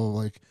kids are all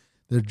like,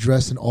 they're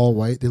dressed in all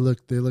white. They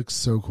look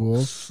so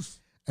cool.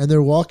 And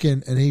they're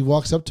walking, and he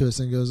walks up to us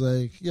and goes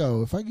like,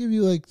 "Yo, if I give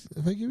you like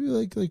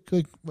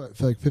what,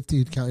 for like 15,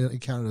 he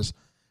counted us.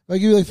 If I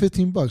give you like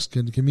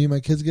 $15, can me and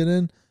my kids get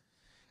in?"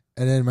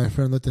 And then my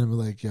friend looked at him and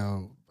was like,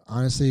 yo,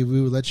 honestly,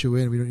 we would let you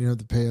in. You don't have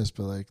to pay us,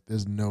 but like,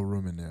 there's no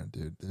room in there,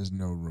 dude. There's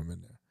no room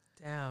in there.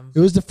 Damn. It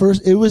was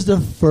the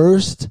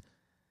first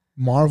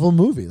Marvel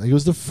movie. Like, it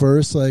was the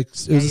first, like,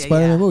 it was a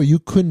Spider-Man movie. You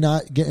could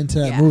not get into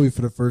that movie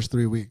for the first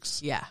 3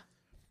 weeks. Yeah.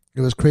 It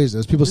was crazy. There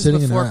was people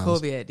sitting in their house. Before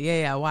COVID.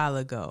 Yeah, a while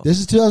ago. This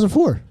is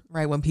 2004.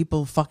 Right, when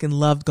people fucking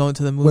loved going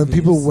to the movies. When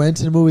people went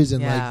to the movies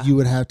and, like, you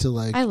would have to,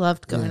 like... I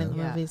loved going to the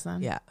movies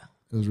then. Yeah.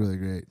 It was really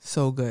great.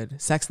 So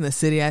good. Sex in the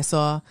City I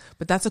saw.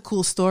 But that's a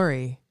cool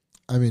story.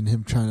 I mean,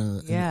 him trying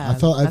to... Yeah, I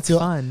feel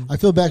fun. I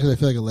feel bad because I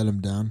feel like I let him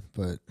down,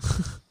 but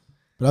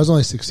I was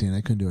only 16.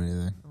 I couldn't do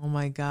anything. Oh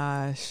my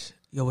gosh.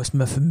 Yo, it's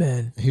Method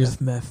Man. He was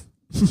meth.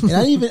 And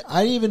I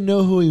didn't even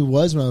know who he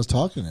was when I was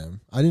talking to him.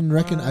 I didn't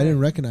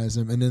recognize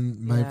him. And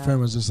then my friend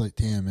was just like,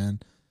 "Damn, man,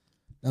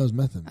 that was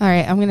Method." All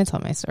right, I'm gonna tell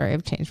my story.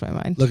 I've changed my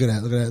mind. Look at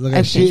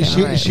that.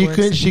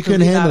 She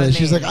couldn't handle it.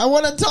 She's like, "I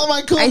want to tell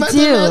my cool Method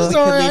do. Man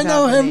story. I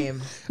know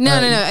him." No.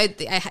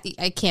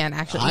 I can't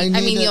actually.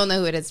 I mean, you'll know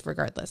who it is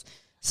regardless.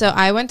 So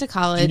I went to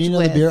college. Do you need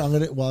another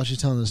beer? While she's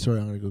telling the story,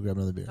 I'm gonna go grab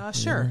another beer.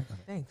 Sure.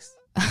 Thanks.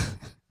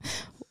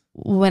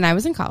 When I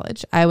was in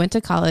college, I went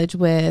to college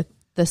with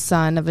the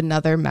son of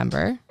another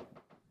member.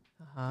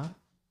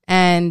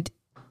 And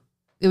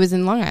it was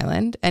in Long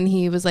Island, and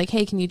he was like,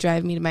 "Hey, can you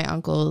drive me to my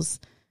uncle's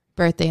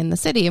birthday in the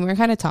city?" And we were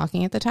kind of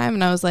talking at the time,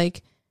 and I was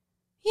like,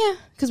 "Yeah,"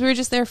 because we were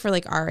just there for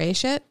like RA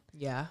shit.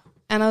 Yeah.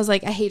 And I was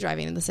like, "I hate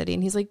driving in the city,"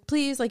 and he's like,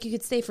 "Please, like, you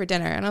could stay for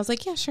dinner." And I was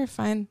like, "Yeah, sure,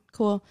 fine,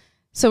 cool."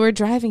 So we're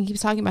driving. He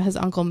was talking about his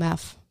Uncle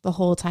Meth the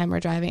whole time we're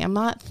driving. I'm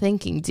not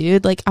thinking,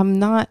 dude. Like, I'm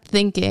not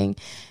thinking.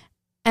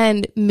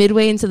 And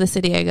midway into the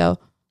city, I go,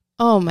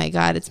 "Oh my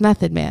God, it's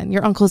Method Man.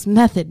 Your uncle's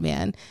Method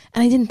Man."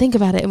 And I didn't think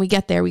about it. And we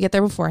get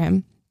there before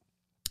him.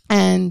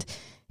 And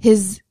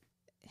his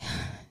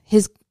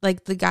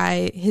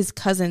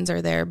cousins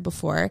are there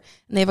before, and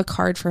they have a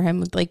card for him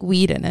with like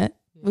weed in it,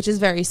 which is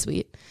very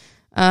sweet.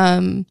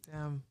 And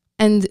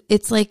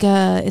it's like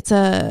a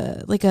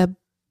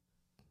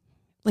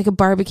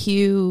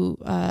barbecue,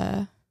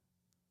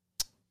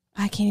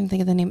 I can't even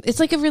think of the name. It's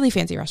like a really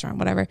fancy restaurant,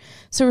 whatever.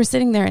 So we're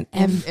sitting there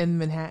in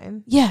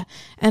Manhattan. Yeah.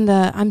 And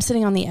I'm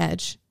sitting on the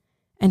edge,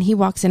 and he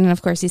walks in, and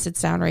of course he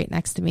sits down right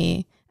next to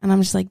me. And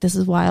I'm just like, this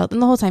is wild.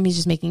 And the whole time he's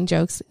just making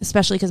jokes,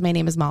 especially because my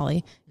name is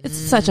Molly. It's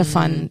such a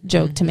fun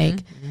joke to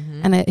make.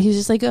 And he was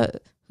just like,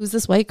 "Who's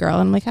this white girl?"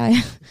 And I'm like, "Hi."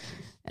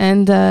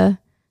 And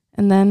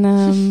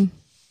then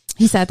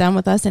he sat down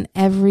with us, and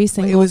every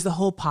single... It was the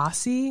whole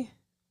posse?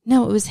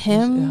 No, it was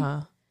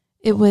him.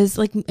 It was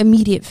like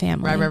immediate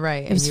family.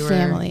 Right. It was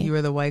family. You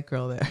were the white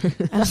girl there.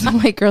 I was the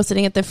white girl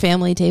sitting at the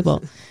family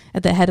table,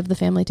 at the head of the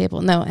family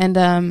table. No,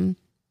 and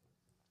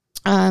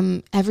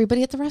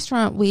everybody at the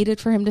restaurant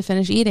waited for him to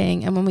finish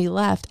eating, and when we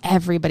left,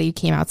 everybody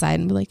came outside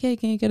and be like, "Hey,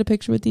 can I get a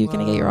picture with you?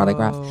 Can I get your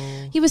autograph?"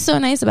 He was so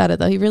nice about it,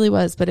 though. He really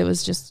was, but it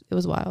was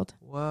wild.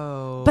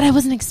 Whoa! But I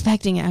wasn't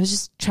expecting it. I was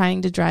just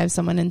trying to drive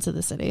someone into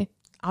the city.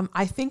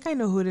 I think I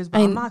know who it is,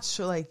 but I'm not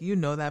sure. Like, you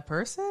know that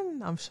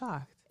person? I'm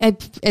shocked.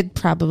 It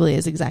probably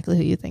is exactly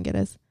who you think it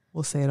is.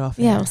 We'll say it off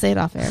air. Yeah, we'll say it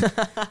off air.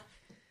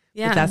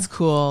 Yeah, but that's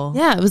cool.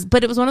 Yeah, it was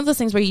one of those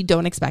things where you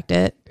don't expect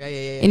it. Yeah.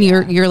 And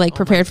you're like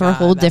prepared for a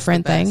whole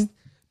different thing.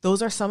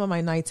 Those are some of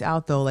my nights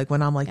out though. Like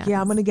when I'm like,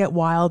 I'm gonna get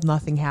wild,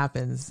 nothing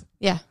happens.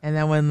 Yeah. And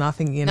then when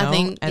nothing,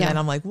 then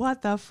I'm like,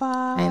 what the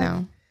fuck? I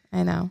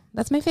know.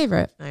 That's my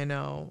favorite. I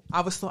know.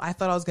 I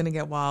thought I was gonna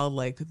get wild.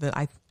 Like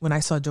when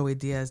I saw Joey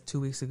Diaz 2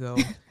 weeks ago,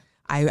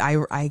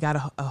 I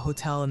got a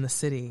hotel in the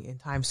city in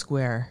Times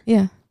Square.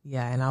 Yeah.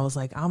 Yeah, and I was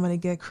like, I'm gonna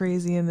get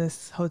crazy in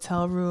this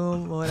hotel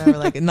room or whatever.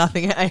 Like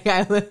nothing.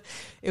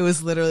 It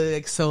was literally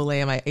like so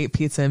lame. I ate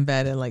pizza in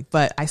bed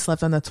but I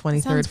slept on the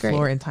 23rd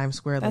floor in Times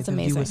Square. Like, that's the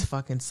amazing. view was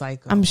fucking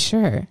psycho. I'm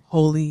sure.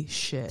 Holy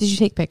shit! Did you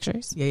take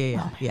pictures?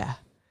 Yeah.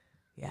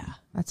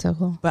 That's so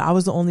cool. But I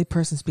was the only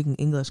person speaking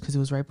English because it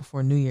was right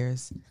before New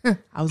Year's.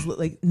 I was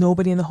like,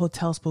 nobody in the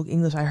hotel spoke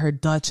English. I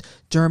heard Dutch,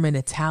 German,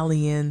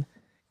 Italian.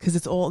 Because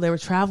they were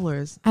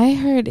travelers. I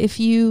heard if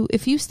you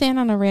stand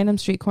on a random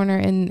street corner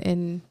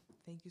in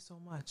thank you so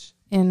much.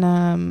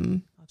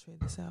 I'll trade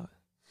this out.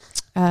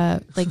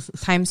 Like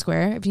Times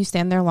Square, if you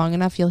stand there long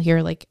enough, you'll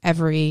hear like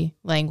every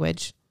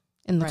language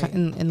in the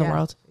in the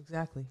world.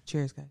 Exactly.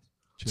 Cheers, guys.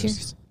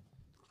 Cheers.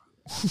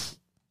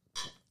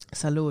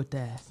 Salute.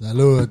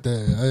 Salute.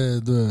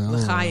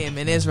 L'chaim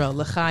in Israel.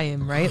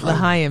 L'chaim, right?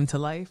 L'chaim to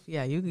life.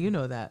 Yeah, you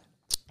know that.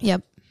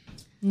 Yep.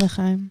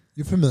 L'chaim.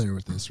 You're familiar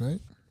with this,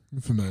 right?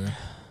 You're familiar.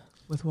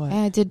 With what?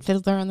 Yeah, I did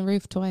Fiddler on the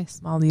Roof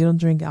twice. Molly, you don't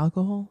drink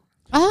alcohol?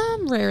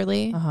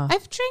 Rarely.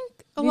 I've drank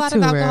a lot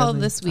of alcohol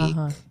this week.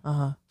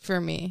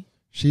 For me.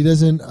 She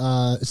doesn't.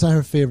 It's not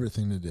her favorite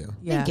thing to do.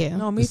 Yeah. Thank you.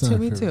 No, me It's too. not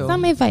Me her too. It's not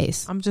my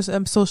vice. I'm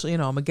social.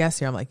 I'm a guest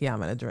here. I'm like, yeah, I'm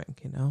gonna drink.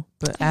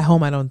 But at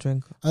home, I don't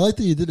drink. I like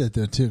that you did it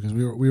though too, because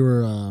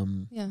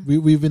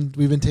we've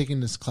been taking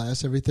this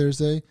class every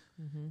Thursday,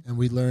 and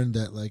we learned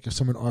that like if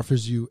someone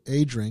offers you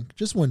a drink,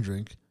 just one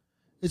drink,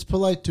 it's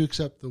polite to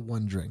accept the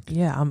one drink.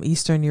 Yeah, I'm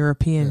Eastern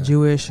European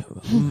Jewish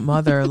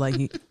mother.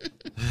 Like,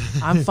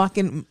 I'm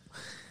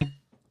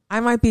I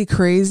might be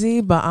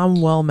crazy, but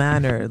I'm well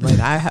mannered. Like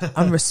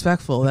I'm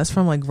respectful. That's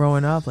from like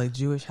growing up, like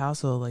Jewish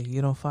household. Like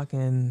you don't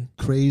fucking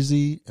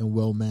Crazy and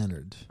well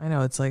mannered. I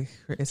know it's like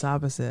it's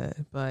opposite,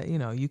 but you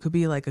know you could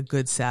be like a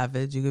good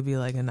savage. You could be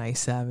like a nice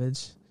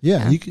savage.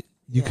 Yeah, you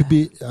could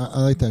be. I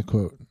like that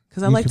quote.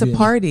 Because I like to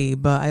party,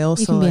 but I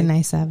also You can be like, a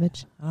nice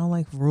savage. I don't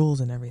like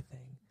rules and everything.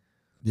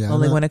 Yeah, But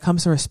like when it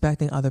comes to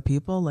respecting other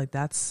people, like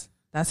that's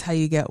how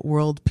you get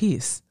world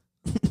peace.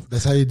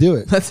 that's how you do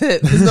it. That's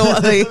it. There's no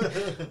other.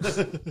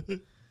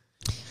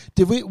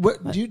 Did we?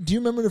 What do you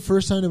remember the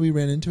first time that we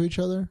ran into each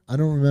other? I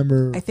don't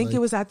remember. I think it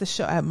was at the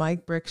show at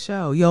Mike Brick's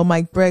show. Yo,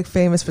 Mike Brick,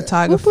 famous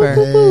photographer.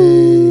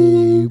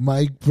 Hey,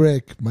 Mike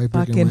Brick.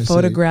 Fucking NYC.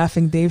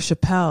 photographing Dave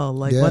Chappelle.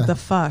 Like, what the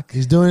fuck?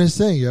 He's doing his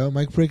thing, yo.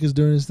 Mike Brick is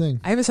doing his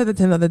thing. I even said that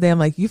to him the other day. I'm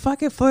like, you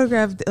fucking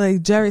photographed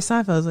like Jerry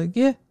Seinfeld. I was like,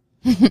 yeah.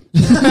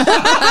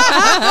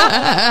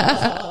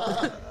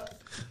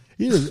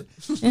 He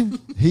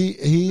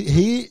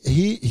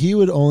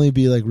would only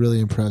be like really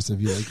impressed if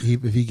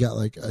he got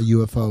like a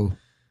UFO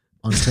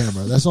on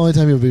camera. That's the only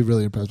time he would be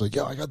really impressed. Like,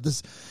 yo, I got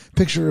this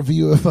picture of a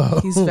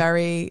UFO. He's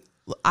very.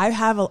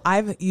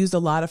 I've used a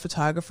lot of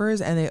photographers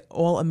and they're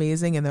all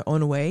amazing in their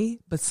own way.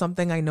 But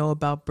something I know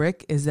about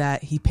Brick is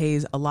that he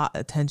pays a lot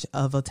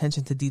of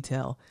attention to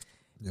detail,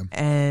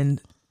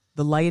 and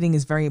the lighting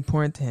is very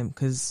important to him.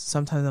 Because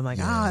sometimes I'm like,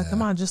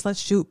 come on, just let's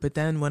shoot. But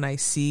then when I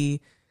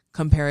see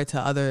compare it to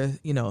other,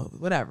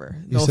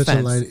 whatever. He's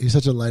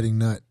such a lighting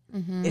nut.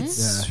 Mm-hmm.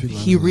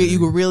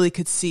 You really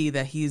could see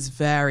that he's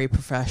very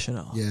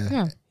professional.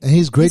 Yeah. And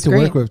he's great to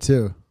work with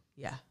too.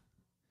 Yeah,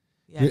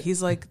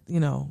 he's like,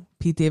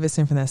 Pete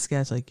Davidson from that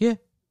sketch. Like,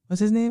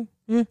 what's his name?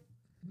 Yeah,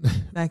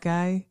 that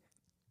guy.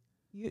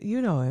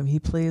 You know him. He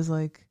plays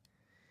that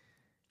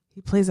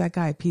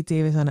guy, Pete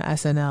Davis on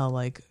SNL.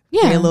 Like,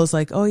 J-Lo's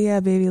like, oh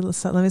yeah, baby,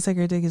 let me suck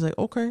your dick. He's like,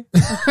 okay.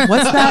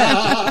 What's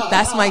that?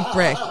 That's Mike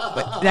Brick.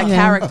 But that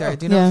character.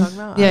 Do you know what I'm talking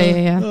about?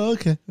 Yeah. Oh,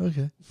 okay.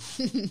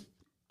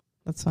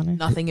 That's funny.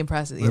 Nothing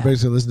impressive.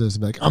 Everybody's gonna listen to this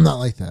and be like, I'm not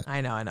like that.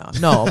 I know.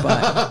 No,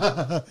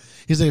 but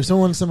he's like, if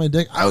someone sucked my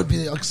dick, I would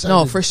be excited.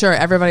 No, for sure.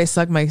 Everybody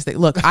sucked my dick.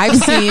 Look, I've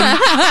seen.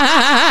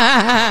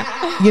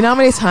 You know how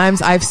many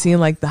times I've seen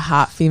like the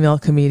hot female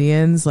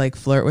comedians like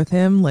flirt with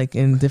him, like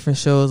in different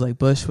shows, like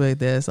Bushwick.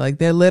 This, like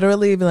they're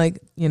literally like,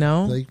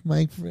 like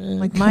Mike, friend,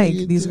 like Mike.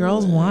 These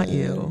girls want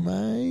you,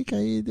 Mike. How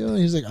you doing?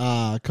 He's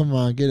like, come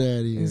on, get out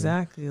of here.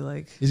 Exactly.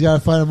 Like he's got to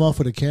fight him off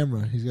with a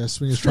camera. He's got to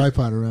swing his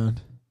tripod around.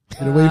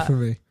 Get away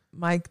from me.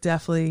 Mike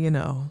definitely,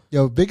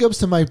 Yo, big ups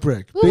to Mike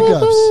Brick. Big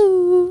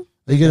ups.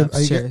 Are you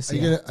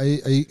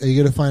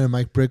gonna find a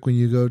Mike Brick when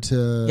you go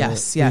to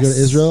Yes. You go to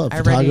Israel? A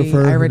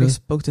photographer. I already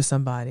spoke to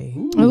somebody.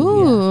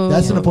 Ooh.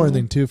 That's an important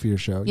thing too for your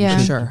show. Yeah.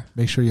 Sure.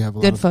 Make sure you have a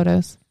lot Good of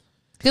photos,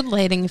 good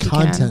lighting, if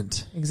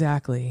content.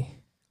 Exactly.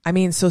 I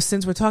mean, so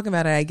since we're talking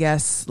about it, I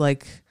guess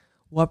like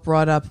what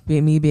brought up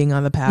me being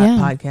on the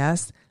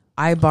podcast.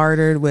 I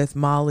bartered with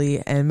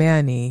Molly and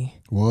Manny.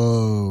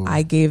 Whoa.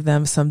 I gave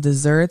them some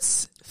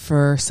desserts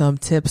for some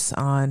tips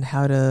on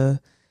how to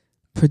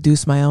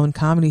produce my own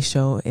comedy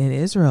show in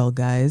Israel,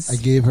 guys. I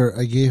gave her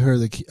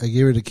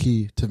the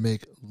key to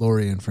make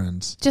Lori and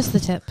Friends. Just the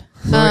tip.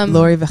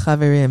 Lori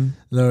v'chaverim.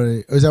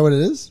 Lori, is that what it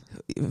is?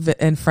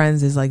 And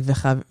Friends is like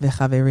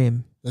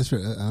v'chaverim. That's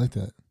right. I like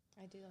that.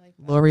 I do like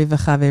that. Lori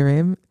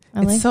v'chaverim.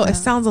 It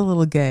sounds a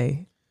little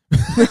gay.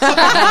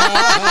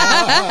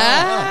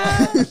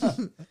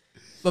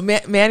 But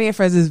Manny and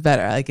Friends is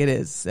better. Like it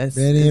is.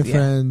 Manny and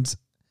Friends.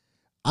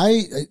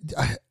 I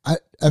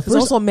at first,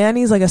 also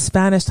Manny's like a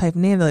Spanish type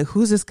name. They're like,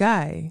 who's this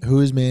guy? Who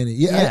is Manny?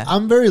 Yeah.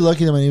 I'm very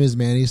lucky that my name is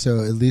Manny. So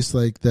at least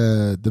like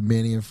the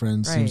Manny and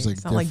Friends seems like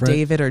it's not different. like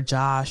David or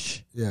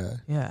Josh. Yeah.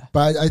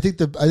 But I think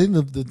the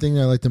thing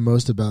I like the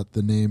most about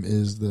the name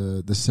is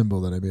the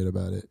symbol that I made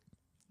about it.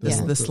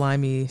 The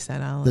slimy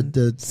Staten Island.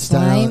 The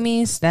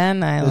slimy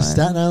Staten Island. The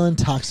Staten Island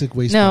toxic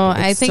waste. No,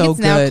 bubble. I think so it's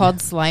now good. called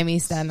slimy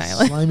Staten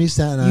Island. Slimy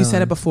Staten Island. You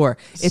said it before.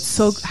 It's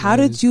so. How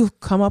did you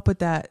come up with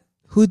that?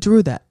 Who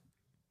drew that?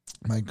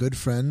 My good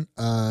friend,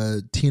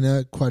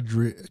 Tina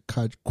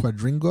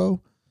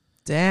Quadringo.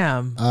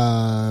 Damn.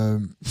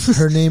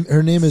 Her name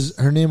on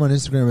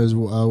Instagram is.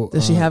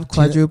 Does she have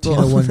quadruple?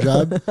 Tina One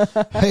Job.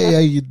 Hey, how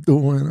you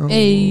doing? Oh,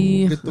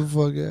 Hey. Get the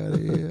fuck out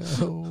of here!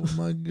 Oh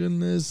my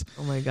goodness!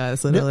 Oh my god,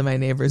 it's literally my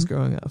neighbors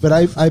growing up. But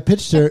I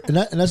pitched her, and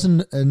that's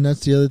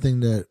the other thing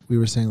that we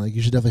were saying. Like,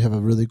 you should definitely have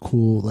a really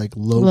cool like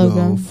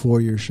logo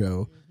for your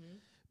show,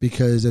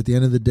 because at the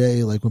end of the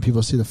day, like when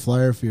people see the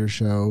flyer for your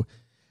show,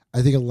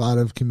 I think a lot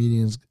of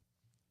comedians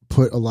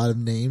put a lot of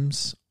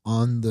names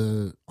on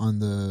the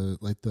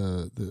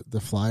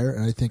flyer,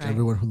 and I think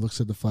everyone who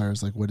looks at the flyer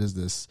is like, what is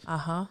this?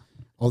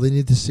 All they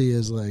need to see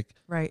is like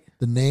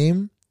the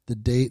name, the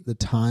date, the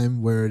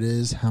time, where it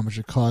is, how much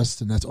it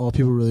costs, and that's all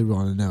people really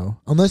want to know.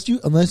 Unless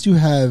you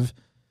have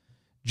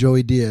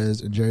Joey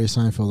Diaz and Jerry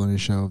Seinfeld on your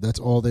show, that's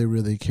all they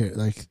really care.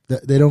 Like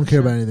they don't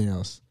care about anything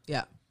else.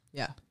 Yeah.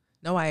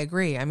 No, I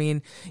agree. I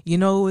mean, you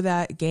know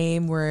that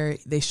game where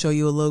they show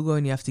you a logo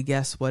and you have to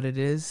guess what it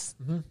is?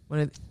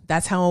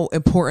 That's how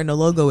important a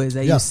logo is,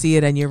 that you see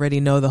it and you already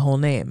know the whole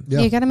name. Yeah.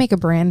 You got to make a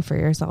brand for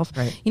yourself.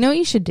 Right. You know what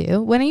you should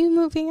do? When are you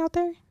moving out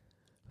there?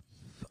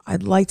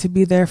 I'd like to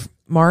be there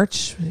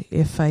March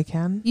if I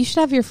can. You should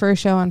have your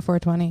first show on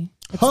 420.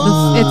 It's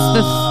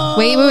the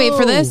wait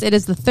for this. It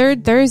is the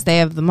third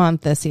Thursday of the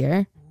month this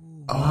year.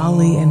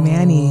 Molly and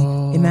Manny.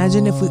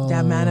 Imagine if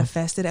that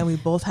manifested and we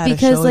both had a show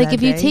because like that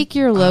if you day. take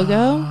your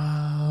logo,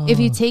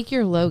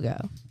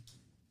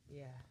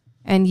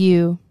 and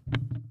you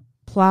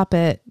plop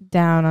it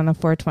down on a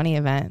 420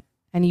 event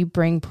and you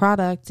bring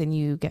product and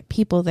you get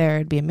people there,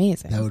 it'd be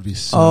amazing. That would be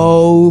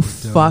so dope.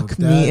 Fuck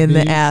me in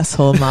the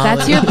asshole, Molly.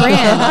 That's your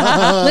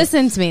brand.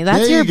 Listen to me.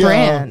 That's your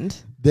brand.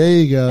 There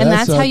you go. And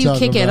that's how you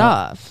kick it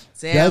off.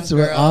 Damn, that's what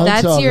girl.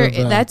 I'm talking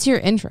about. That's your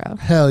intro.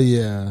 Hell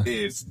yeah.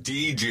 It's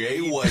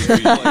DJ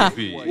Wifey.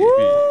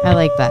 I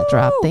like that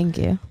drop. Thank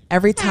you.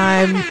 Every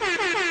time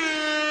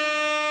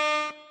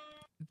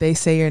they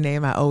say your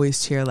name, I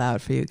always cheer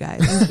loud for you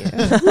guys.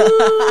 Thank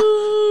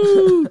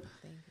you.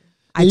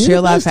 I cheer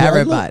loud for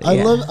everybody.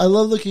 I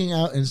love looking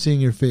out and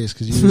seeing your face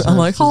because you. I'm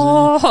like,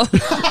 Oh.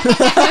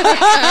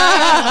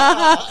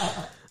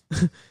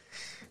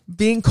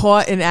 being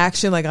caught in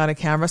action, like on a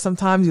camera,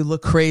 sometimes you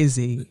look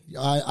crazy.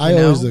 I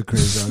always look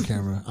crazy on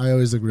camera. I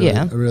always look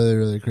really,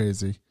 really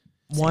crazy.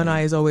 One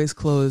eye is always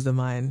closed of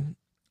mine.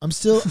 I'm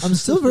still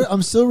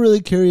really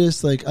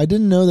curious. Like, I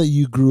didn't know that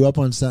you grew up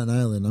on Staten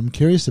Island. I'm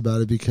curious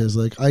about it because,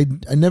 like, I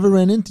never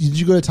ran into. Did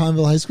you go to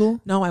Townville High School?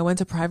 No, I went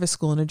to private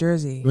school in New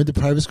Jersey. You went to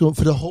private school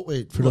for the whole.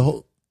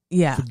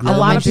 Yeah, for a lot of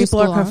elementary people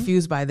are school on?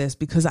 confused by this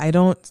because I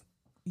don't.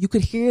 You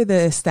could hear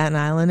the Staten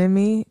Island in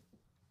me,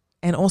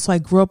 and also I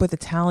grew up with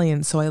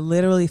Italian, so I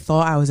literally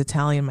thought I was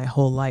Italian my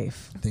whole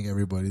life. I think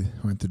everybody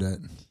went through that,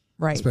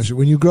 right? Especially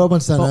when you grow up on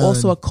Staten Island. But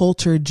also a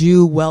cultured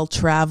Jew, well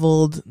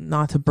traveled.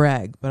 Not to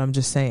brag, but I'm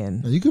just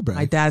saying. No, you could brag.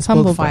 My dad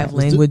Humble spoke 5 brag.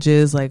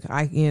 languages. Like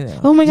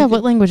Oh my God,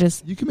 what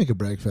languages? You can make a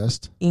brag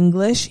fest.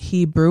 English,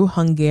 Hebrew,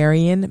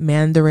 Hungarian,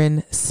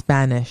 Mandarin,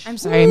 Spanish. I'm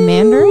sorry,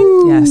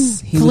 Mandarin? Yes,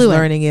 he was Fluent.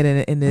 learning it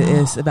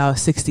it's about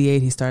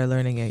 68. He started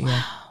learning it.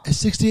 Yeah, At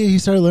 68, he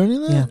started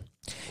learning that. yeah.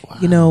 Wow.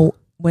 You know,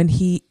 when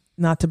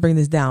not to bring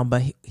this down,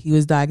 but he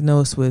was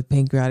diagnosed with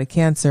pancreatic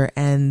cancer,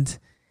 and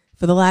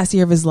for the last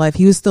year of his life,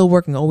 he was still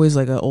working, always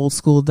like an old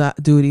school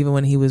dude, even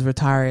when he was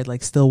retired,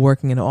 like still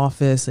working in an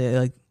office,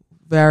 like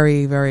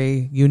very,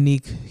 very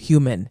unique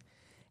human.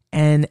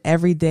 And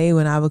every day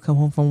when I would come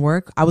home from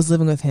work, I was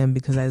living with him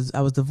because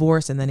I was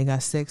divorced, and then he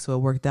got sick, so it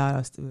worked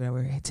out. We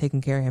were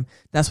taking care of him.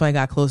 That's why I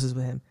got closest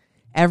with him.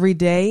 Every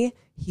day,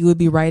 he would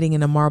be writing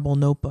in a marble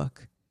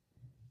notebook.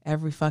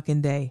 Every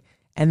fucking day.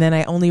 And then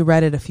I only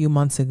read it a few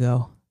months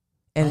ago.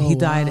 And he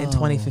died in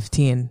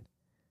 2015.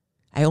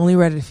 I only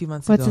read it a few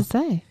months ago. What's it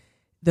say?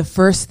 The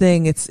first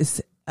thing,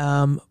 it's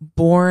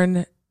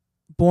born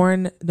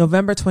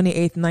November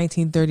 28th,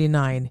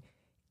 1939.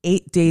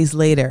 8 days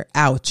later,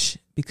 ouch,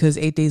 because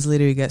 8 days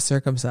later you get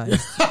circumcised.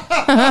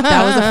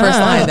 That was the first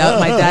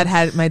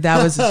line. My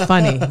dad was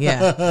funny.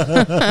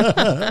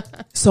 Yeah.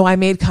 So I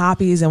made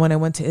copies, and when I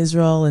went to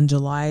Israel in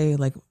July,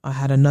 like I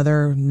had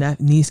another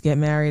niece get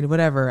married,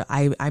 whatever.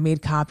 I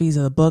made copies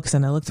of the books,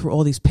 and I looked through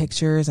all these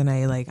pictures, and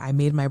I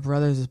made my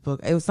brother's book.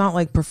 It was not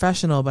like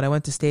professional, but I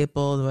went to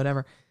Staples or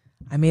whatever.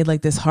 I made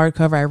like this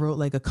hardcover. I wrote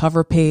like a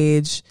cover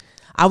page.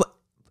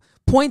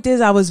 Point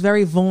is, I was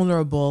very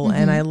vulnerable,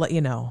 and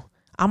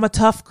I'm a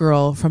tough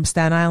girl from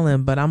Staten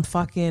Island, but I'm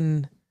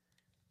fucking,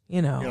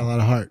 You got a lot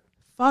of heart.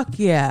 fuck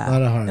yeah. A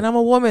lot of heart. And I'm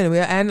a woman,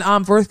 and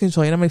I'm birth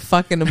control. You know how many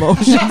fucking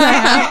emotions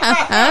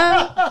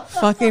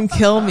fucking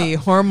kill me.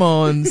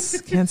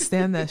 Hormones. Can't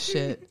stand that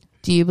shit.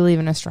 Do you believe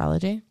in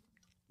astrology?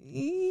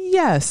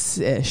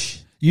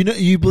 Yes-ish.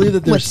 You believe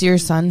that there's. What's your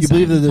sun You sign?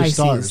 believe that there's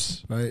Pisces.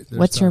 stars, right? There's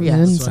What's your stars.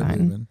 moon That's what I believe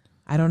sign? in.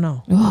 I don't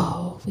know.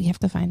 Oh, we have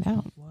to find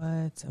out.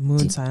 What? A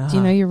moon sign. Do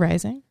you know your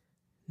rising?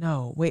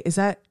 No. Wait, is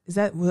that,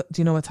 do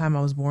you know what time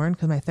I was born?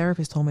 Because my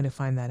therapist told me to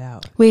find that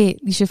out.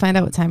 Wait, you should find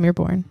out what time you're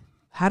born.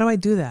 How do I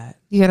do that?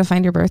 You got to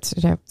find your birth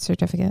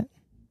certificate.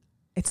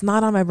 It's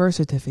not on my birth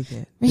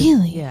certificate.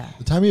 Really? Yeah.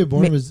 The time you were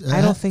born was.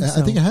 I don't think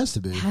so. I think it has to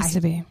be. It has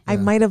to be. I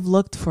might have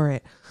looked for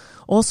it.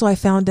 Also, I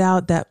found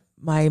out that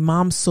my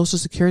mom's social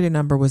security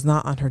number was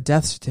not on her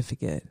death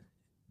certificate.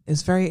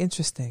 It's very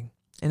interesting.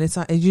 And it's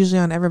usually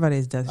on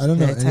everybody's death I don't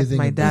know certificate. I text anything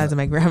my about dad's and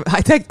my grandma. I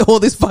text all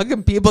these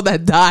fucking people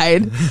that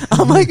died.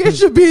 I'm like, it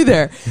should be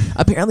there.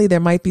 Apparently, there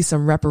might be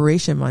some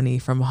reparation money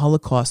from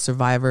Holocaust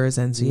survivors.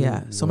 And so,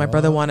 yeah. So my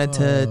brother wanted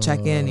to check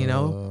in,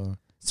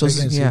 So,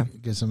 Check in, see- yeah.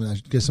 Get some of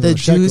that. Get some The of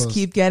those Jews shekels.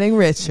 keep getting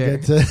richer.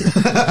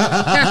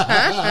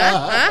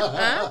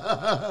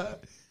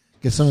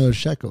 Get some of those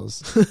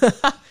shekels.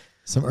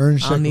 Some earned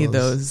shekels. I'll need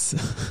those.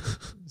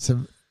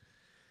 Some.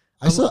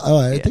 I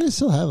think I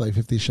still have like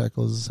 50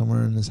 shekels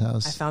somewhere in this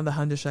house. I found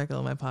 100 shekel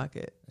in my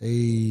pocket.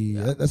 Hey,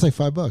 that's like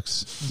 $5.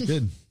 That's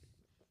good.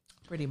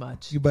 Pretty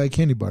much. You buy a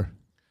candy bar.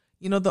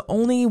 The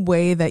only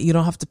way that you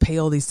don't have to pay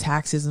all these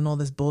taxes and all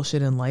this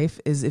bullshit in life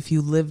is if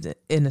you lived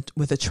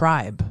with a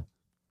tribe.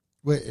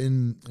 Wait,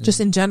 just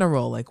in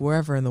general, like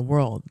wherever in the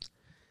world.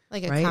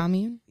 Like a Right?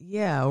 commune.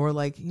 Yeah, or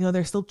like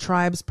there's still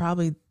tribes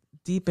probably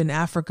deep in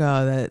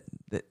Africa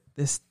that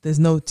there's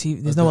no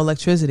there's no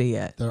electricity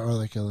yet. there are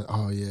like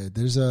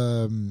there's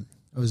I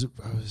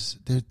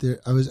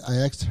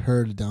asked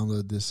her to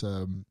download this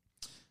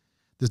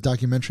this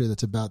documentary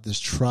that's about this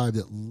tribe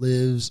that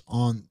lives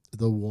on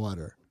the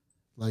water,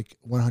 like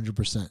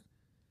 100%.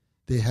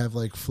 They have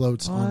like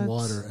floats on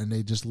water, and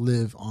they just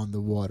live on the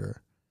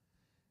water.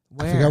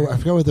 Where? I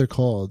forgot what they're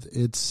called.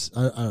 It's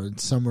I don't know,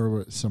 it's somewhere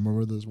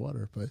where there's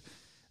water, but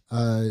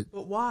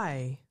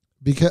why?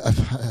 because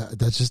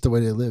that's just the way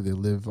they live.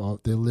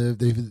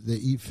 They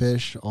eat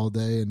fish all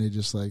day, and they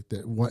just like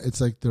that. It's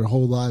like their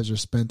whole lives are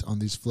spent on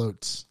these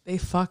floats. They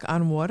fuck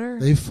on water?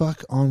 They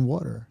fuck on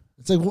water.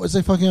 It's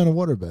like fucking on a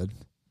waterbed.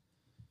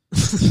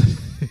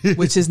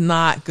 Which is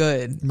not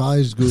good.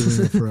 Molly's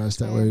googling it for us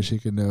that way she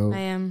can know. I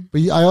am.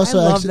 But I also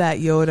I love actually, that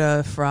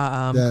Yoda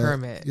from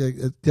Kermit.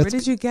 Where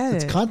did you get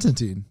it's it?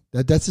 Constantine.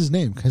 That's his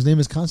name. His name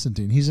is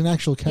Constantine. He's an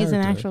actual character. He's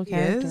an actual He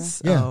character.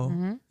 is? Yeah. Oh.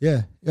 Mm-hmm.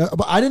 Yeah,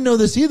 but I didn't know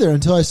this either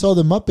until I saw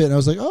the Muppet, and I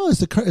was like, "Oh, it's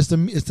the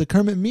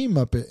Kermit meme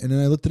Muppet." And then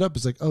I looked it up.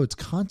 It's like, "Oh, it's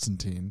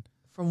Constantine."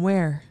 From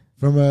where?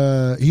 From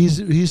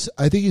he's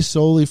I think he's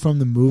solely from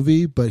the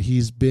movie, but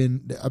he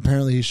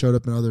showed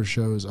up in other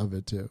shows of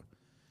it too.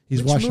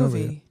 He's Which watching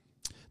movie? over it.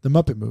 The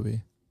Muppet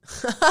movie.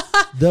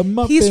 The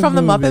Muppet. He's from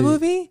the Muppet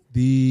movie?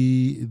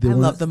 I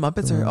love the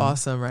Muppets are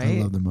awesome, right?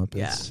 I love the Muppets.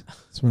 Yeah.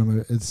 It's one of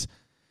my.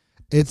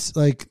 It's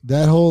like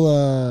that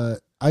whole.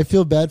 I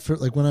feel bad for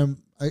like when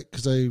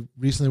because I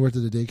recently worked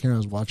at a daycare and I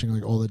was watching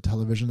like all the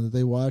television that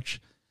they watch,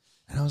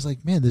 and I was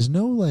like, man, there's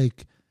no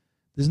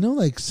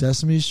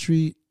Sesame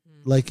Street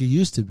like it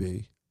used to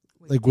be,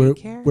 Wait, like where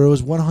daycare? it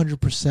was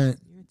 100%.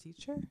 You're a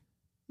teacher?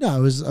 No,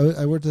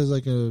 I worked as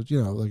like a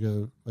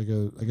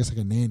I guess like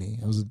a nanny.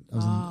 I was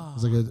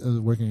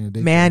working in a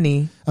daycare.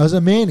 Manny. I was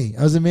a manny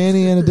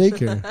in a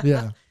daycare.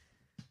 Yeah.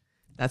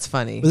 That's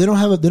funny. But they don't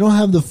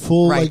have the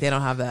full Right, like, they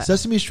don't have that.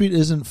 Sesame Street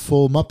isn't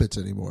full Muppets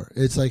anymore.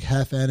 It's like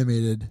half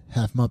animated,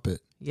 half Muppet.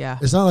 Yeah.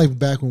 It's not like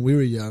back when we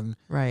were young.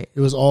 Right. It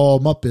was all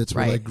Muppets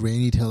Right. with like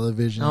grainy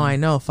television. Oh, I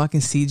know.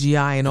 Fucking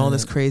CGI and all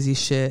this crazy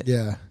shit.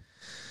 Yeah.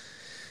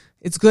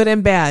 It's good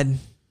and bad.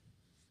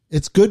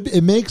 It's good.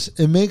 It makes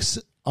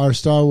our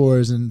Star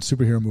Wars and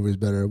superhero movies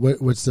better.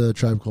 What's the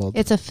tribe called?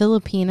 It's a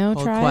Filipino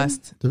Old tribe.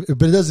 Quest. But it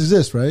does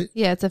exist, right?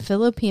 Yeah, it's a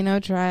Filipino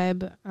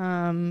tribe.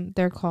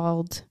 They're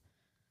called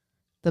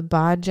the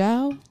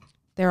Bajau.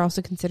 They're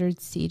also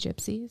considered sea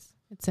gypsies.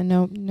 It's a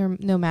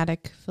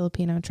nomadic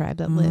Filipino tribe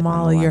that live.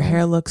 Molly, your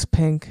hair looks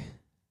pink.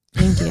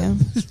 Thank you.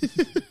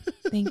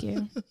 Thank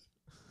you.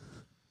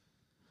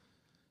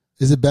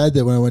 Is it bad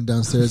that when I went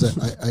downstairs,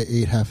 I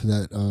ate half of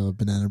that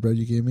banana bread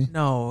you gave me?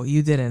 No,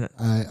 you didn't.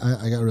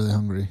 I got really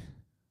hungry.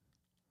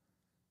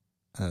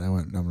 And I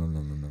went,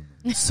 nom.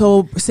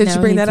 So since No,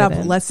 you bring he that up,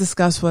 didn't. let's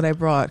discuss what I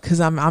brought because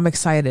I'm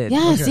excited.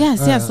 Yes, Okay.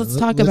 yes, All yes. right. Let's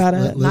talk about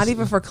it. Not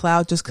even for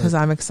clout, just because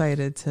I'm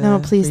excited to. No,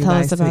 please for you tell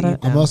guys us to about eat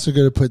it. them. I'm also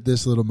going to put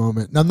this little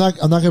moment. Now, I'm not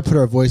going to put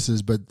our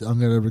voices, but I'm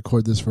going to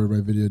record this for my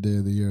video day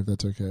of the year, if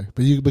that's okay.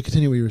 But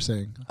continue what you were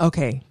saying.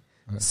 Okay,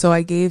 All right. so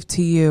I gave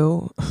to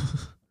you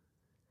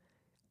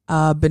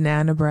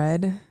banana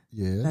bread.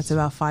 Yes. That's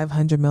about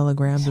 500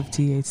 milligrams of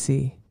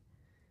THC.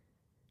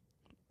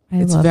 I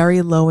It's love,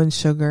 very low in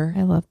sugar.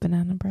 I love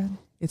banana bread.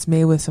 It's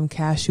made with some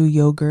cashew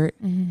yogurt,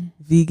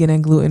 vegan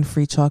and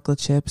gluten-free chocolate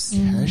chips,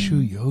 Cashew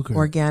yogurt.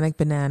 organic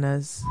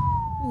bananas.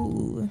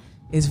 Ooh.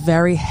 It's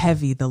very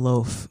heavy, the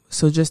loaf.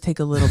 So just take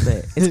a little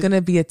bit. It's going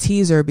to be a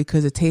teaser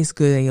because it tastes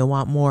good and you'll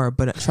want more.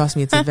 But trust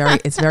me, it's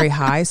very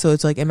high. So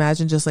it's like,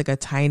 imagine just like a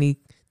tiny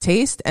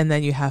taste and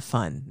then you have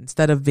fun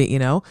instead of,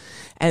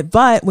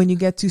 but when you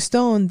get too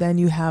stoned, then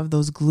you have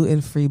those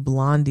gluten-free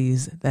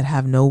blondies that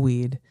have no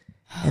weed.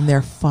 And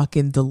they're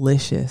fucking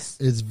delicious.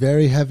 It's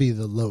very heavy,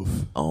 the loaf.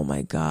 Oh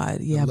my God.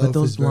 Yeah, loaf but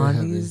those is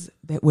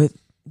very blondies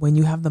when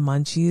you have the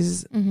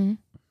munchies,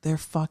 they're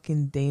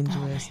fucking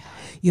dangerous.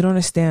 You don't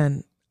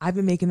understand. I've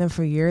been making them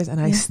for years and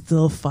I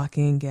still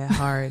fucking get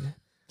hard.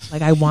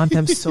 Like I want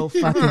them so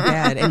fucking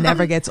bad. It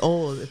never gets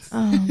old.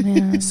 Oh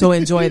man. So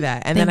enjoy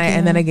that. And Thank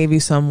then I you. gave you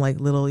some like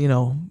little,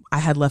 I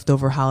had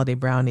leftover holiday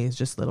brownies,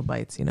 just little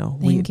bites, Thank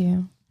weed.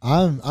 you.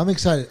 I'm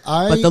excited.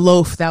 But the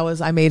loaf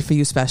I made for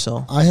you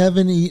special. I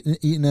haven't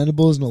eaten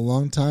edibles in a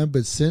long time,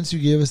 but since you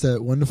gave us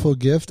that wonderful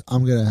gift,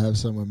 I'm gonna have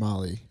some with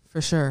Molly.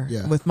 For sure.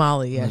 Yeah. With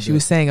Molly. Yeah. Okay. She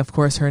was saying, of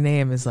course, her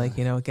name is like,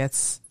 it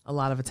gets a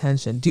lot of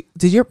attention.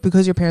 Because your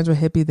parents were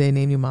hippie, they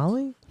named you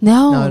Molly?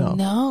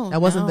 No.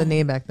 That wasn't the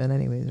name back then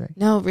anyways, right?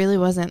 No, it really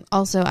wasn't.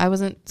 Also, I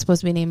wasn't supposed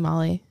to be named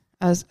Molly.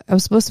 I was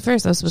supposed to be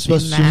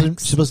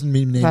Max. She's supposed to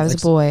be named. If I was a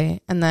boy.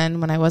 And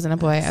then when I wasn't a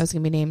boy, I was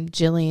going to be named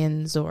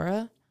Jillian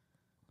Zora.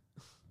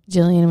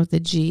 Jillian with a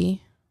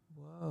G.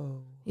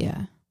 Whoa.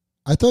 Yeah.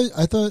 I thought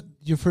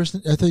they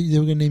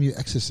were gonna name you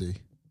Ecstasy.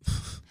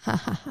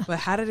 But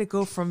how did it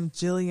go from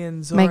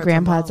Jillian Zora My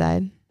grandpa to Molly?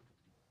 died.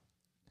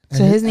 And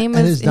So his name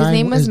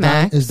was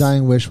Max. His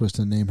dying wish was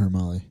to name her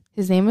Molly.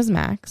 His name was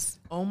Max.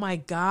 Oh my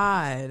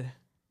God.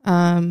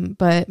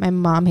 But my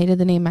mom hated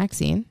the name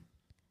Maxine.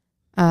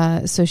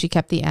 So she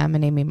kept the M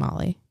and named me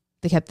Molly.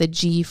 They kept the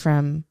G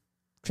from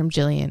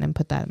Jillian and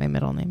put that in my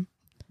middle name.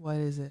 What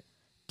is it?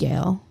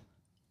 Gail.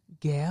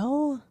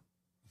 Gail?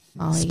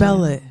 Molly Spell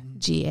Gail. it.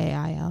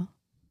 Gail.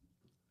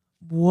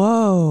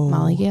 Whoa.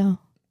 Molly Gail.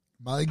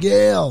 My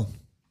Gail.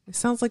 It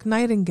sounds like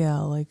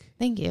Nightingale. Like,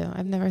 Thank you.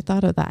 I've never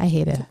thought of that. I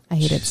hate it. I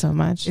hate it so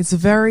much. it's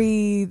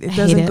very, it I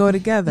doesn't hate it. go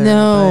together.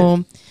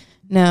 No.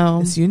 No.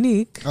 but it's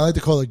unique. I like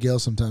to call it Gail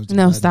sometimes.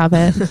 No, Dad. stop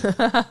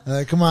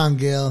it. Come on,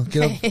 Gail.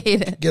 I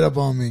hate it. Get up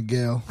on me,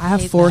 Gail. I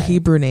have hate 4 that.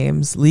 Hebrew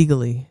names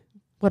legally.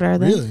 What are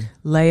they? Really?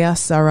 Leah,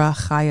 Sarah,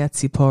 Chaya,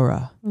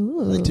 Tzipora.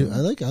 Ooh. I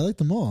like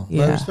them all.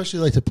 Yeah. But I especially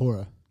like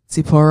Tipporah.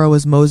 Tzipora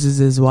was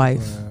Moses'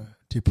 wife.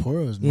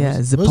 Tipporah was Yeah,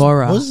 Moses.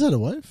 Zipporah. Moses had a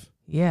wife?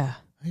 Yeah.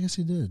 I guess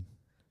he did.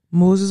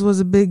 Moses was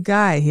a big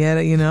guy. He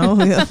had, Yeah,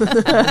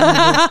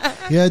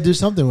 do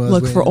something with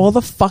Look, for all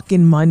the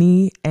fucking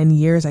money and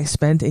years I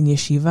spent in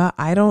yeshiva,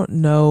 I don't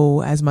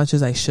know as much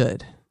as I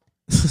should.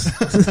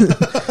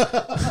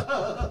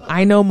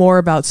 I know more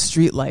about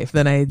street life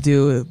than I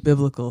do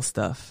biblical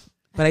stuff.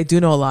 But I do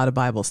know a lot of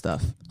Bible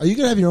stuff. Are you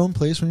going to have your own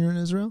place when you're in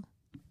Israel?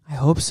 I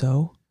hope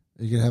so.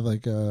 Are you going to have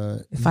like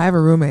If I have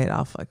a roommate,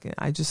 I'll fucking,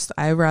 I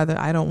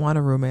don't want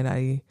a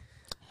roommate.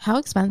 How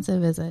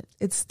expensive is it?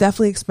 It's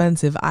definitely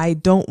expensive. I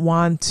don't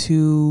want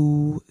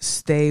to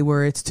stay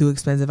where it's too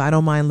expensive. I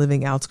don't mind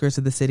living outskirts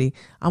of the city.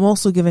 I'm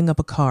also giving up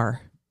a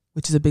car,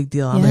 which is a big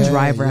deal. I'm Yeah. a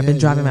driver. I've been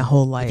driving my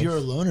whole life. If you're a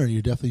loner,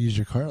 you definitely use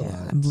your car a lot.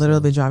 I've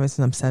literally been driving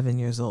since I'm 7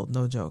 years old.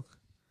 No joke.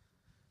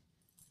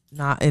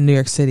 Not in New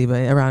York City,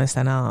 but around in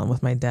Staten Island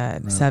with my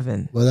dad. Right.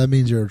 7. Well, that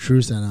means you're a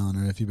true Staten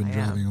Islander if you've been I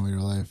am. driving all your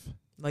life.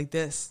 Like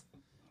this.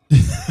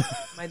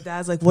 My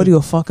dad's like, "What are you,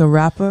 a fucking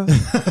rapper?"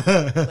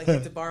 Like, he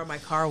had to borrow my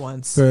car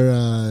once.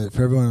 For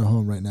everyone at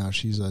home right now,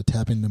 she's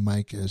tapping the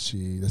mic as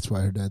that's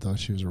why her dad thought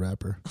she was a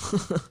rapper.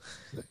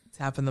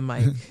 Tapping the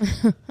mic.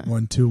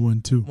 1 2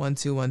 1 2. 1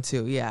 2 1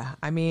 2. Yeah.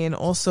 I mean,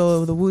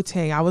 also the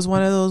Wu-Tang. I was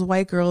one of those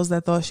white girls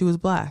that thought she was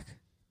black.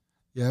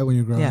 Yeah, when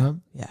you're growing Yeah. up.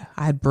 Yeah.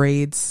 I had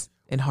braids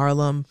in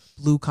Harlem,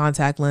 blue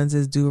contact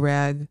lenses,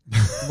 do-rag,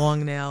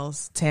 long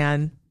nails,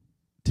 tan.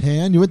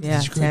 Tan? You went Yeah,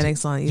 to tanning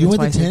salon. You went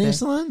to twice a tanning day.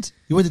 salons?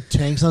 You went to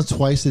tanning salons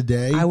twice a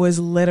day? I was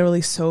literally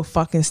so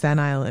fucking Staten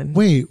Island.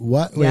 Wait,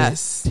 what? Wait,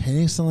 Yes.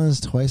 tanning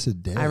salons twice a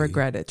day? I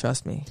regret it.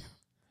 Trust me.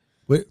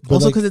 Wait, but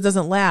Also, like, because it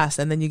doesn't last,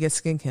 and then you get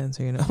skin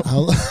cancer. You know,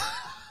 how,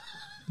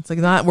 it's like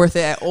not worth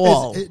it at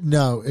all.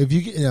 no, if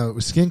you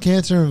get skin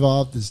cancer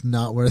involved, it's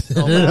not worth it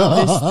Oh, at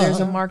all. there's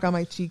a mark on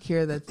my cheek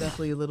here that's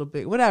definitely a little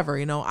big. Whatever,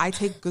 I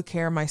take good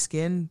care of my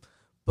skin,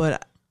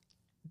 but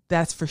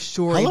that's for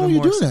sure. How long are even you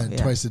more doing so, that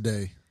yeah. twice a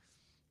day?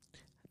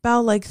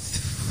 About like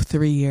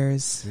 3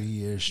 years. 3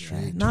 years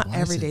straight. Yeah, not twice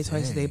every day,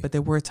 twice a day, but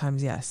there were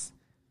times, yes.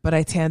 But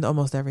I tanned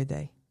almost every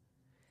day.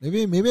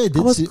 maybe I did.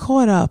 I was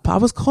caught up. I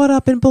was caught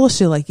up in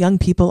bullshit like young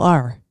people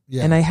are.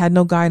 Yeah. And I had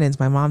no guidance.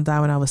 My mom died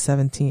when I was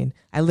 17.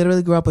 I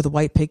literally grew up with a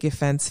white picket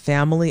fence,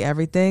 family,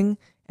 everything.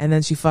 And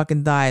then she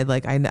fucking died.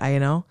 Like,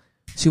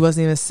 she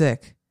wasn't even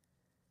sick.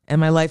 And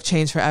my life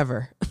changed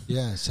forever.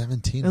 Yeah,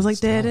 17. It was like,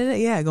 that's tough.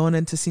 yeah, going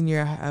into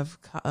senior year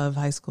of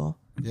high school.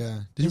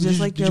 Yeah. It's just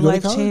like did your you go to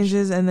life college?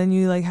 changes and then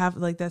you like have,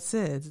 like, that's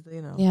it. It's,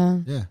 Yeah.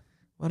 Yeah.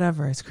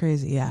 whatever. It's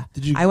crazy. Yeah.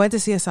 Did you? I went to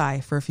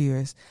CSI for a few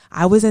years.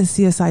 I was in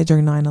CSI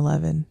during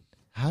 9/11.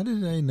 How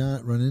did I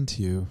not run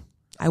into you?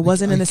 I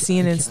wasn't in I a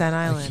scene in Staten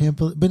I Island. can't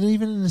believe, but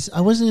even in this,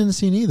 I wasn't in the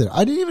scene either.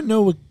 I didn't even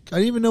know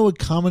what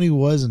comedy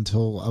was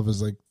until I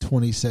was like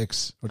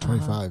 26 or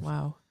 25.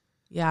 Wow.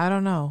 Yeah, I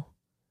don't know.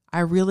 I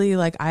really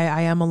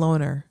I am a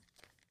loner.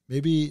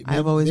 Maybe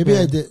I've always maybe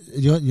I been. did.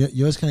 You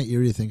know what's kind of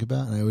eerie to think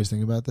about, and I always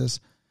think about this.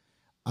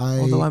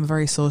 Although I'm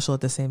very social at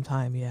the same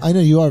time. Yeah. I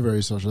know you are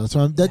very social. That's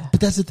why Yeah. but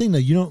that's the thing though.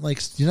 You're not like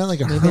a Maybe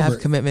I hermit. have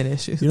commitment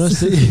issues. You don't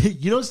stay.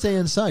 You don't stay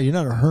inside. You're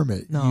not a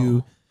hermit.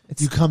 No.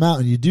 You come out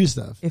and you do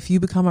stuff. If you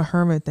become a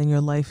hermit, then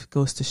your life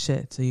goes to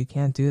shit. So you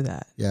can't do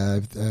that. Yeah,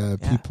 Yeah.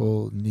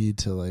 people need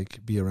to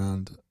like be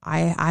around.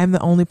 I'm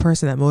the only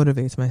person that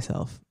motivates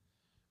myself.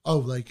 Oh,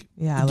 like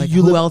Yeah. Do Like you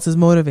who live- else is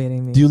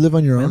motivating me? do you live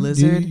on your My own?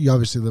 lizard? You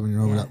obviously live on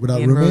your own Yeah. without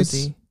Me and roommates.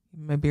 Rosie,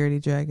 my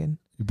bearded dragon.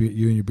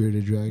 You and your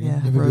bearded dragon. Yeah, You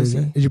have a bearded Rosie.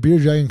 dragon? Is your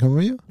bearded dragon coming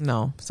with you?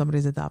 No,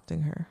 somebody's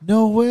adopting her.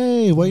 No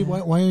way. Why? Yeah.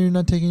 Why are you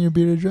not taking your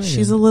bearded dragon?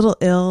 She's a little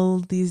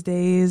ill these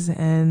days,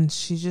 and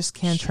she just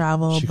can't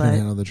travel. She but couldn't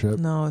handle the trip.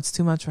 no, it's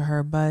too much for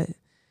her. But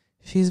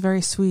she's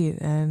very sweet,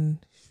 and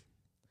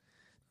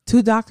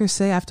 2 doctors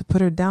say I have to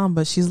put her down.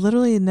 But she's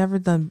literally never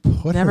been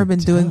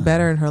doing down.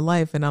 better in her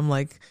life, and I'm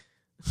like,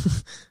 you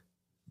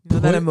know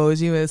that Put-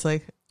 emoji where it's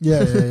like, Yeah.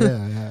 I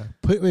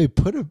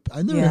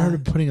never Yeah. heard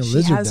of putting a she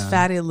lizard has down.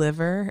 fatty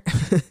liver.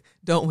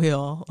 Don't we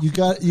all? You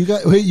got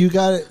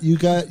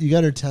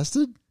her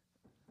tested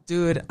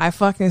Dude, I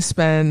fucking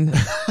spend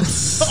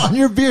on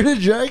your bearded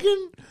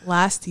dragon.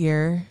 last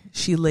year.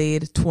 She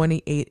laid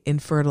 28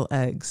 infertile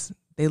eggs.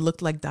 They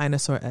looked like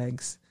dinosaur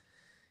eggs.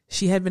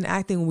 She had been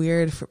acting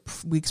weird for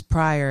weeks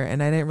prior,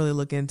 and I didn't really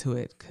look into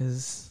it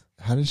because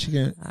How did she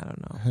get? I don't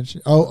know. How did she?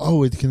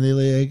 Oh! Can they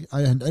lay egg?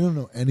 I don't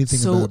know anything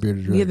about a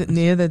bearded dragon.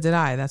 Neither did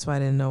I. That's why I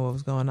didn't know what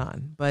was going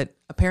on. But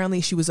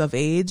apparently, she was of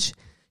age.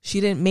 She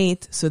didn't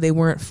mate, so they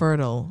weren't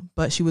fertile,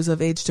 but she was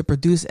of age to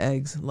produce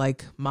eggs,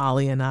 like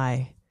Molly and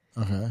I.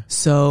 Okay.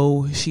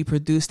 So she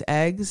produced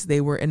eggs. They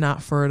were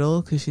not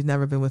fertile because she'd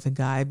never been with a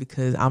guy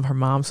because I'm her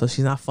mom, so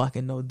she's not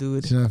fucking no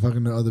dude. She's not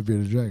fucking the other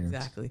bearded dragons.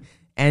 Exactly.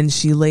 And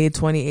she laid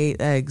 28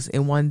 eggs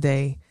in one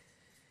day.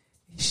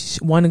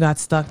 One got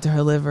stuck to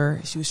her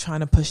liver. She was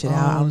trying to push it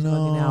out. I was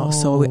bugging out.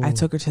 So I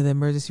took her to the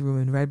emergency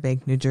room in Red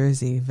Bank, New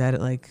Jersey.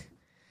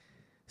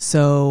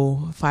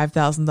 So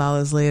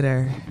 $5,000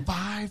 later.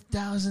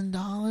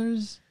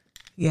 $5,000?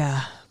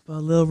 Yeah. But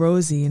little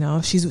Rosie, you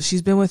know,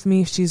 she's been with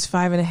me. She's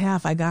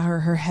 5.5. I got her.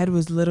 Her head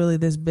was literally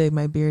this big.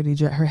 My beardy,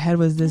 her head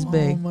was this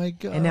big. Oh my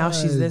God. And now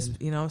she's this,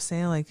 you know what I'm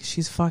saying? Like,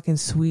 she's fucking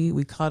sweet.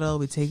 We cuddle.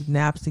 We take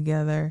naps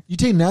together. You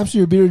take naps with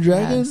your bearded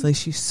dragon? Yes, like,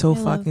 she's so I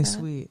fucking love that.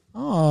 sweet.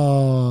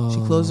 Oh. She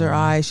closed her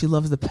eyes. She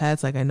loves the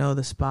pets. Like, I know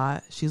the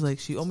spot. She's like,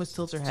 she almost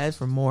tilts her head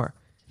for more.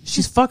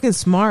 She's fucking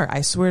smart. I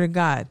swear to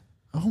God.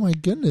 Oh my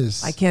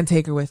goodness. I can't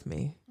take her with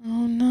me.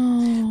 Oh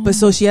no. But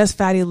so she has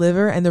fatty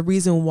liver, and the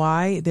reason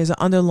why, there's an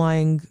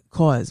underlying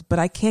cause. But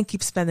I can't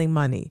keep spending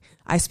money.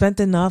 I spent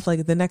enough.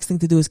 Like, the next thing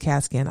to do is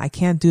CAT scan. I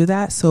can't do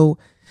that. So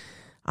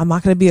I'm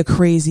not going to be a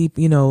crazy,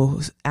 you know,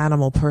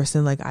 animal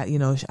person. Like,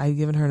 I've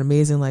given her an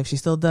amazing life. She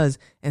still does.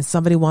 And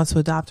somebody wants to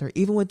adopt her,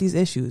 even with these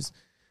issues.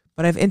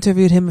 But I've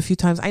interviewed him a few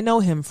times. I know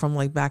him from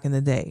like back in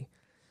the day.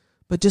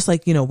 But just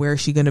like, you know, where is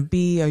she going to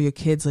be? Are your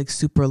kids like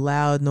super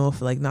loud? No,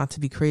 like, not to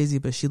be crazy,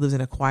 but she lives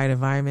in a quiet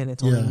environment.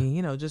 It's only me,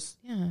 you know, just.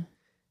 Yeah.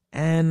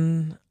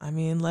 And I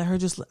mean, let her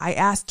just, I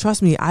asked,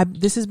 trust me,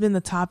 this has been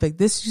the topic.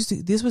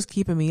 This was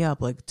keeping me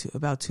up like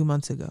about 2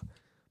 months ago,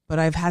 but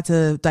I've had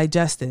to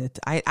digest it.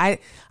 I've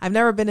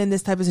never been in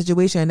this type of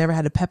situation. I never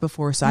had a pet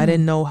before. So I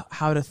didn't know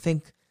how to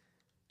think,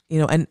 you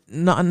know, and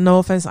no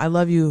offense. I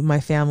love you,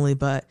 my family,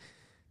 but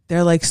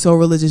they're like so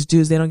religious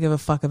Jews. They don't give a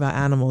fuck about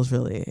animals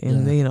really.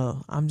 And you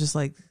know, I'm just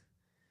like,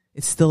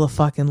 it's still a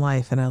fucking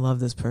life. And I love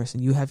this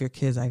person. You have your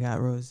kids. I got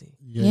Rosie.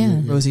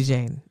 Yeah. Rosie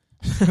Jane.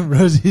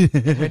 Rosie.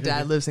 Her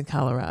dad lives in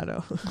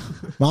Colorado.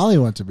 Molly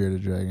wants a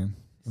bearded dragon.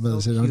 I'm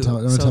about to say, don't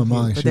tell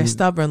Molly. But they're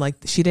stubborn. Like,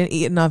 she didn't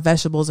eat enough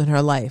vegetables in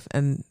her life.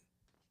 And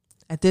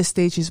at this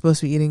stage, she's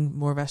supposed to be eating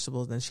more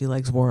vegetables than she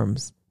likes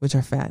worms, which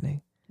are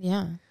fattening.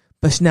 Yeah.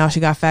 But now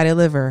she got fatty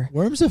liver.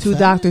 Worms are Two fattening?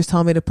 doctors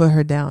tell me to put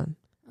her down.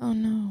 Oh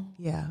no.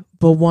 Yeah.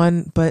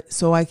 But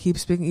so I keep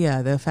speaking.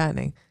 Yeah, they're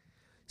fattening.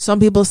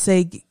 Some people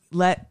say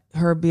let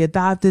her be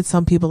adopted.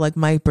 Some people, like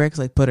Mike Bricks,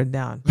 like put her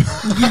down.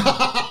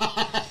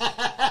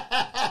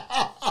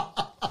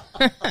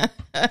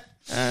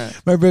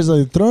 My brother's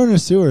like, throw her in a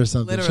sewer or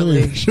something.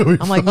 Literally. She'll be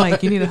I'm like, fine.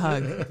 Mike, you need a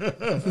hug.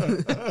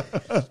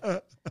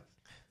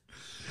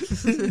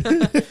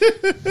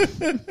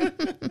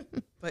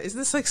 But is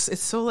this like,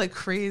 it's so like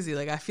crazy.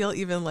 Like, I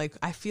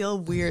feel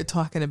weird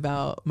talking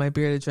about my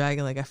bearded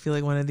dragon. Like, I feel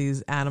like one of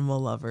these animal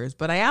lovers,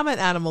 but I am an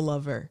animal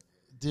lover.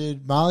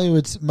 Dude, Molly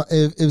would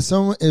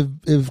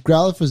if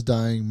Growlithe was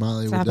dying,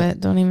 Molly Stop would it.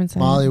 Don't even say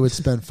Molly it. would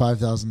spend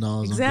 $5,000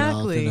 on Growlithe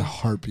Exactly. in a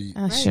heartbeat.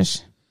 Oh,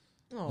 shush.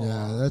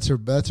 Yeah, that's her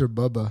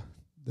Bubba.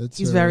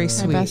 He's very My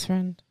sweet. best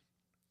friend.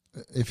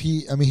 If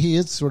he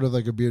is sort of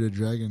like a bearded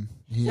dragon.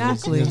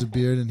 Exactly. He has a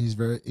beard and he's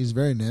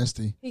very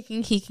nasty. He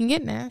can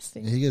get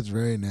nasty. He gets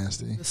very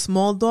nasty. The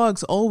small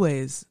dogs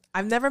always.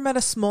 I've never met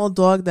a small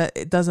dog that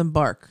it doesn't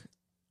bark.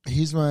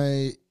 He's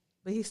my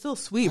But he's still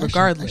sweet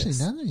regardless.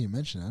 Actually, now that you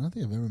mention it, I don't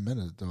think I've ever met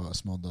a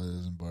small dog that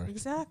doesn't bark.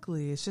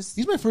 Exactly. It's just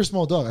He's my first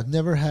small dog. I've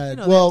never had. You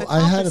know, well, they have to I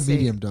had a compensate.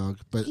 medium dog,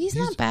 but He's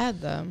not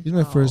bad though. He's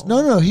my first.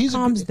 No, he's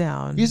calms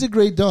down. He's a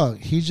great dog.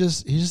 He's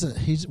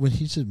when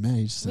he's just mad.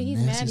 He's just When a he's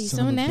nasty mad, he's son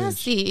so of a bitch.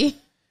 nasty.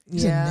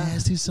 He's a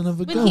nasty son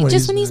of a gun. When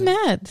he's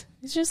mad.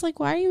 He's just like,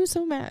 why are you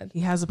so mad? He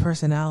has a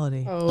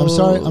personality. Oh.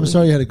 I'm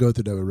sorry you had to go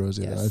through that with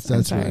Rosie. Yes, though.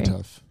 That's really sorry.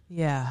 tough.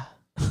 Yeah.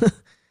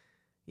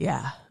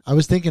 Yeah. I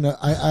was thinking.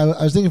 I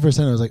was thinking for a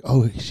second. I was like,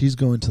 oh, she's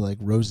going to like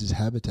Rosie's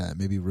habitat.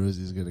 Maybe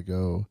Rosie's gonna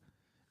go,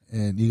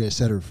 and you guys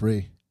set her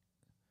free.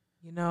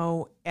 You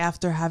know,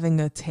 after having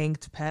a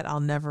tanked pet, I'll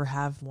never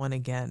have one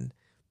again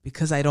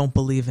because I don't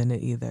believe in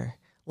it either.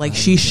 Like,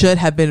 she should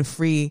have been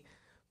free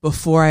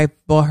before I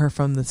bought her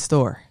from the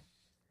store.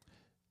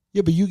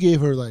 Yeah, but you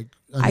gave her like.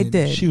 I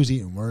did. She was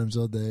eating worms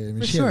all day. I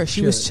mean, For sure,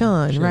 she was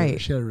chilling, right.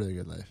 She had a really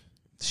good life.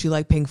 She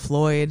liked Pink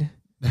Floyd.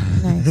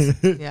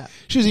 Nice. Yeah.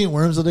 She was eating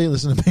worms all day,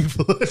 listening to Pink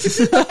Floyd.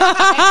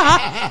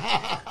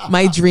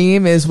 My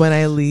dream is when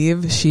I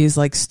leave, she's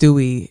like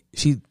Stewie.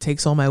 She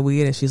takes all my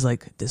weed and she's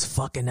like, this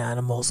fucking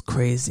animal's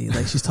crazy.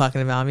 Like, she's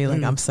talking about me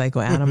like I'm psycho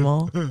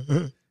animal.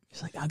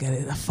 She's like, I'll get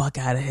it the fuck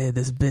out of here.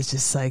 This bitch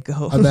is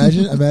psycho.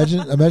 imagine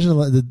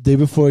the day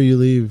before you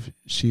leave,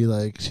 she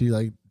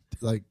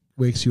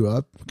wakes you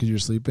up because you're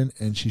sleeping,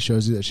 and she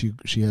shows you that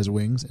she has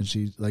wings, and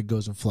she like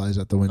goes and flies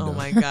out the window. Oh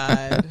my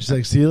God. She's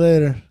like, see you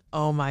later.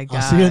 Oh my God.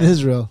 I'll see you in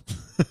Israel.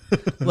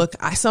 Look,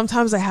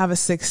 sometimes I have a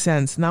sixth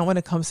sense. Not when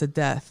it comes to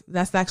death.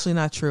 That's actually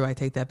not true. I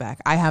take that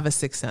back. I have a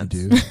sixth sense.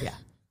 You do? Yeah.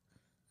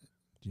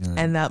 You know,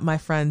 And that my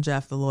friend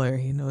Jeff, the lawyer,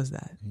 he knows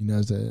that. he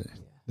knows that.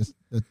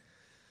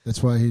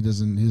 That's why he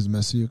doesn't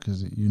mess with you,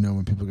 because you know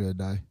when people are gonna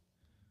die.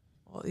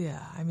 Well,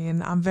 yeah. I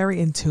mean, I'm very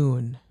in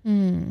tune.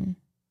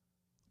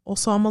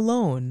 also I'm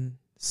alone.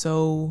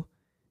 So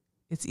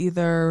it's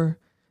either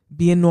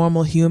be a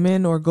normal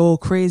human or go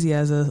crazy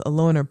as a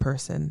loner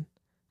person.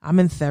 I'm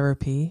in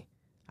therapy.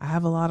 I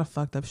have a lot of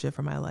fucked up shit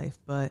from my life,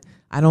 but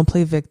I don't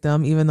play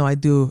victim, even though I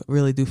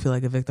really do feel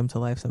like a victim to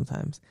life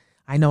sometimes.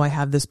 I know I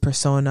have this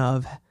persona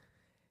of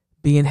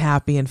being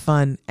happy and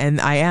fun, and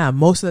I am.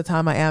 Most of the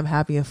time I am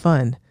happy and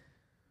fun,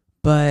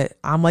 but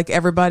I'm like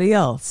everybody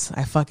else.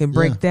 I fucking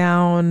break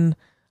down.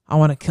 I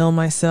want to kill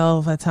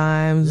myself at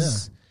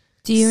times. Yeah.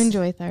 Do you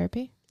enjoy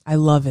therapy? I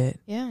love it.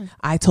 Yeah.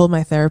 I told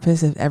my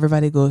therapist if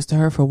everybody goes to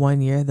her for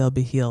 1 year, they'll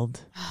be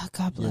healed. Oh,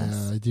 God bless.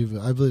 Yeah, I do.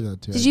 I believe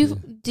that too.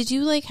 Did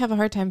you like have a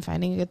hard time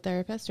finding a good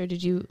therapist, or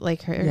did you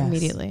like her Yes.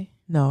 immediately?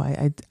 No,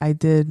 I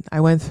did.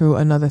 I went through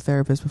another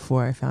therapist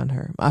before I found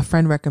her. A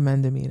friend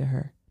recommended me to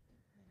her.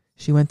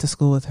 She went to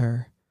school with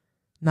her.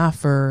 Not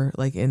for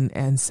like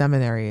in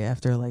seminary.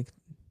 After like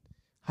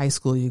high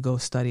school, you go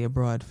study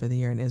abroad for the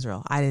year in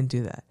Israel. I didn't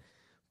do that.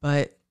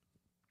 But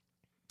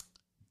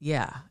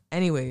yeah.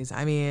 Anyways,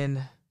 I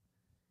mean,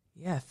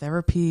 yeah,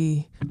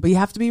 therapy. But you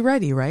have to be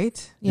ready,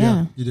 right?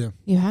 Yeah. You do.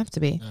 You have to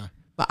be. Yeah.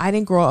 But I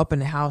didn't grow up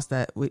in a house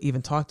that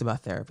even talked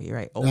about therapy,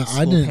 right? Old No, school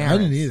I didn't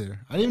parents. either.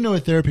 I didn't even know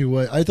what therapy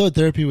was. I thought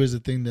therapy was a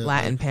thing that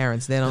Latin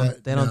parents, they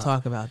don't no.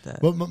 talk about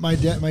that. Well, my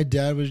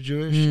dad was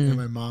Jewish and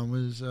my mom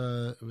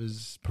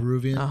was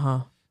Peruvian.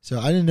 So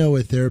I didn't know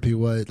what therapy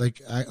was. Like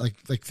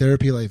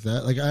therapy like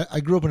that. Like I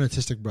grew up with an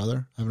autistic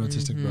brother. I have an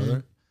autistic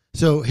brother.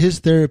 So his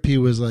therapy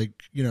was like,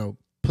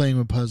 playing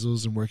with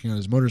puzzles and working on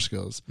his motor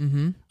skills.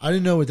 I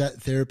didn't know what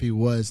that therapy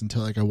was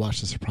until like I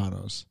watched The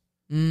Sopranos.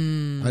 I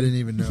didn't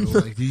even know.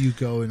 Like, do you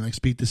go and like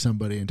speak to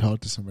somebody and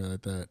talk to somebody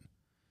like that?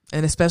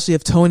 And especially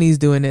if Tony's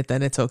doing it,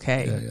 then it's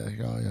okay. Yeah, like,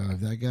 oh yeah,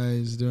 if that guy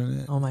is doing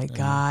it. Oh my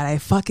God, I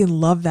fucking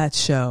love that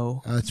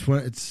show.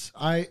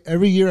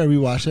 Every year I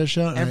rewatch that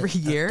show. Every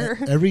year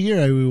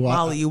I rewatch.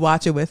 Molly, you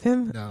watch it with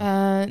him?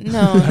 No.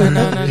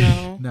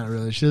 No. Not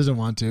really. She doesn't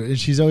want to, and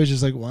she's always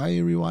just like, "Why are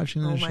you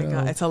rewatching that Oh show?" my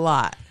God, it's a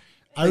lot.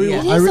 I It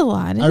is a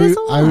lot. It is a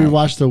lot. I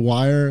rewatch The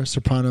Wire,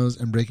 Sopranos,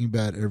 and Breaking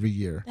Bad every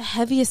year. The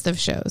heaviest of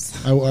shows.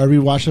 I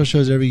rewatch those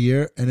shows every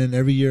year, and then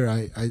every year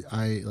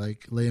I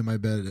like lay in my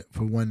bed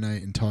for one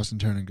night and toss and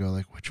turn and go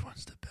like, which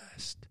one's the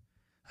best?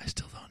 I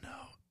still don't know,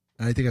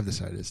 and I think I've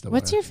decided it's The Wire.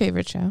 What's your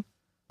favorite show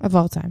of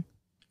all time?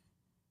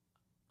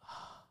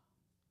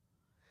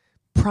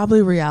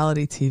 Probably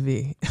reality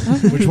TV.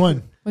 Which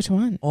one? Which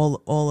one?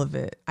 All of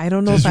it. I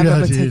don't know Just if I have a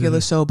reality particular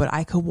TV. show, but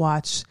I could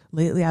watch.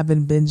 Lately, I've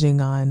been binging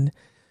on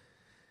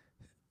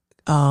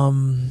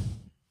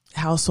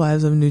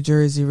Housewives of New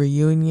Jersey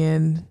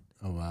reunion,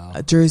 Oh wow.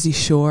 Jersey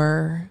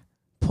Shore,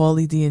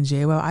 Paulie D and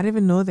J. Well, I didn't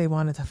even know they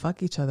wanted to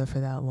fuck each other for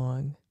that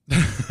long.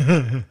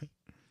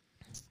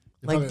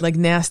 Like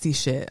nasty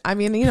shit. I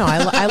mean,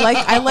 I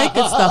like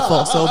good stuff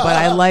also, but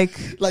I like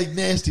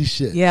nasty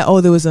shit. Yeah.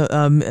 Oh, there was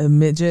a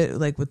midget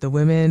like with the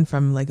women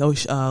from like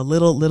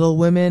Little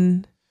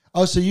Women.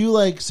 Oh, so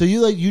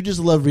you just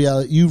love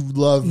reality. You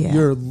love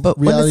your But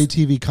when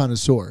reality TV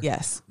connoisseur.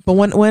 Yes, but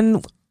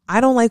when I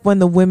don't like when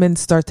the women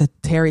start to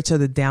tear each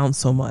other down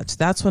so much.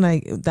 That's when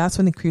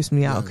it creeps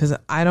me out because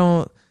I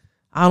don't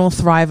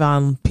thrive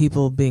on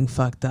people being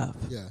fucked up.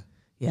 Yeah.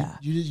 Yeah.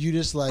 You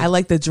just like. I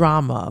like the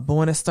drama, but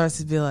when it starts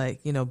to be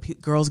like,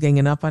 girls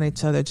ganging up on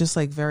each other, just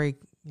like very,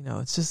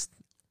 it's just.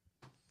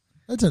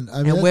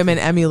 And women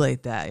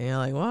emulate that.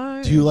 Like,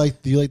 what? Do you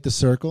like The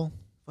Circle?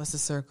 What's The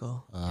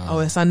Circle?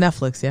 It's on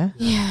Netflix, yeah?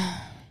 Yeah.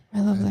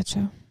 I love that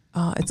show.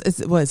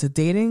 It's a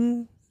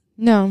dating?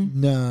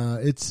 No,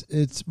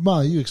 it's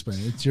Molly, you explain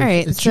it. It's your All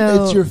right, it's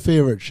your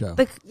favorite show.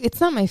 It's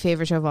not my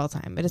favorite show of all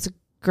time, but it's a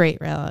great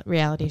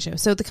reality show.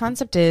 So the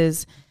concept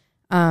is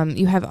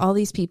you have all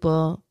these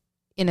people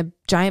in a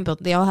giant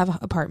building. They all have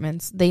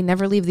apartments. They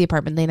never leave the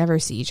apartment. They never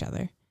see each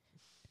other.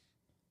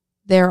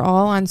 They're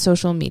all on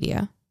social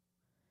media.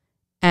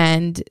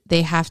 And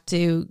they have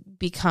to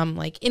become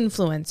like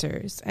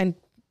influencers. And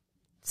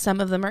some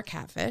of them are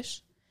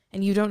catfish.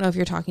 And you don't know if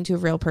you're talking to a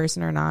real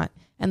person or not.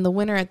 And the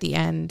winner at the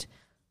end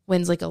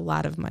wins like a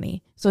lot of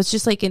money. So it's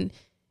just like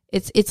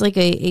it's like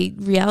a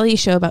reality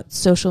show about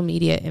social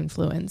media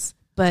influence.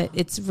 But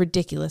it's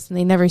ridiculous. And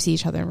they never see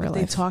each other in real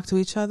life. They talk to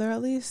each other at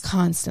least?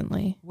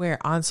 Constantly. Where?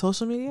 On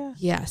social media?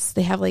 Yes.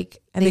 They have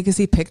like... And they can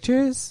see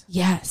pictures?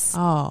 Yes.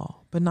 Oh,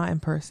 but not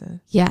in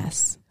person.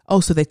 Yes. Oh,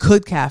 so they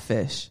could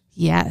catfish.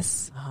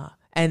 Yes.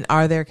 And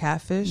are there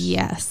catfish?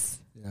 Yes.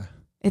 Yeah.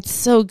 It's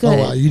so good.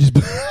 Oh wow, you just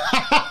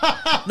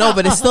No,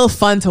 but it's still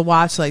fun to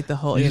watch like the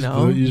whole, you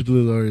just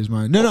blew Lori's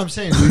mind. No, I'm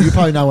saying you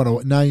probably not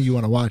want to. Now you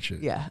want to watch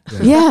it. Yeah.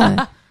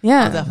 Yeah.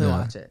 Yeah. I'll definitely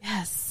watch it.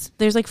 Yes.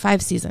 There's like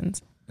 5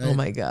 seasons. Oh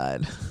my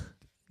God.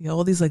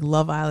 All these like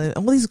Love Island,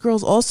 all these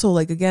girls also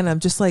like, again, I'm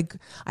just like,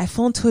 I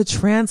fall into a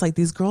trance. Like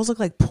these girls look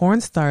like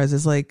porn stars.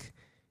 It's like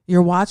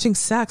you're watching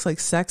sex, like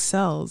sex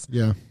sells.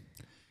 Yeah.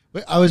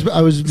 Wait, I was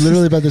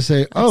literally about to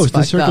say, it's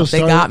The Circle.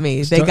 They got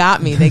me. They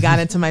got me. They got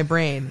into my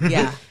brain.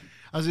 Yeah.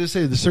 I was going to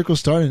say The Circle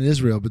started in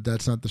Israel, but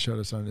that's not the show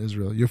that started in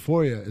Israel.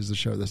 Euphoria is the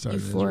show that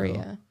started in Israel.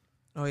 Euphoria.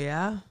 Oh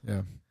yeah.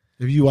 Yeah.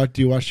 Do you watch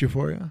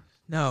Euphoria?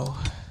 No.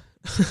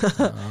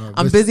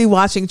 I'm busy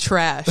watching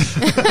trash.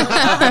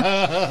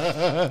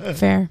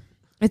 Fair.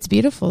 It's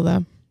beautiful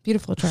though.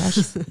 Beautiful trash.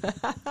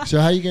 So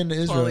how you getting to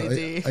Israel? Pauly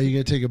D. Are you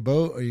gonna take a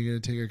boat? Or are you gonna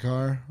take a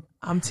car?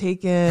 I'm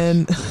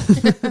taking.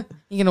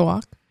 You gonna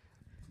walk?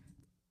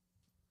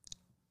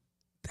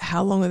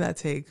 How long would that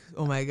take?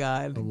 Oh my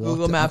God. A walk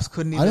Google to- Maps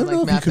couldn't I even don't know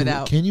like if you map could. it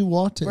out. Can you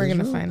walk to We're Israel?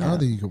 gonna find I don't out.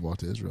 think you could walk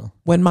to Israel.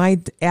 When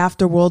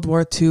after World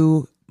War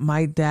II,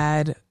 my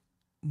dad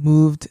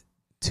moved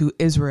to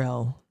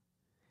Israel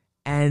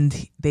and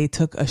they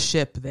took a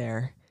ship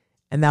there.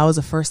 And that was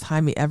the first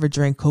time he ever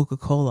drank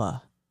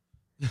Coca-Cola.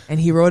 And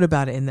he wrote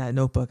about it in that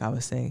notebook I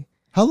was saying.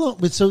 How long?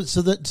 But so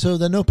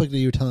that notebook that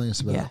you were telling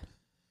us about. Yeah.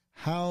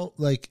 How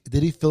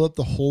did he fill up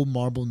the whole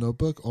marble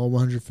notebook, all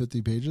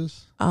 150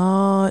 pages?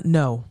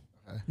 No.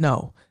 Okay.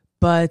 No.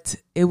 But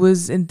it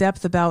was in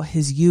depth about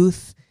his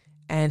youth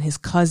and his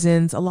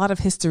cousins, a lot of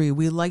history.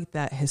 We like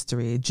that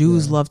history.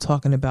 Jews love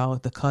talking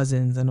about the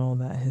cousins and all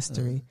that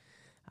history.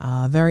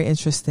 Very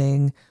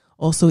interesting.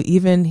 Also,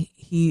 even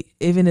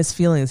his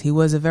feelings.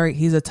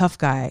 He's a tough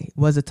guy.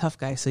 Was a tough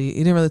guy. So you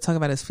didn't really talk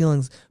about his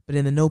feelings, but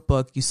in the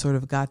notebook, you sort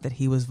of got that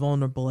he was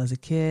vulnerable as a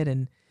kid,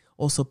 and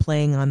also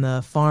playing on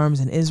the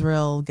farms in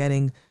Israel,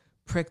 getting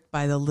pricked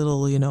by the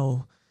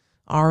little,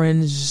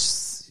 orange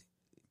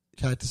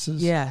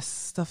Cactuses.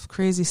 Yes,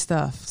 crazy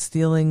stuff.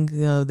 Stealing,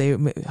 they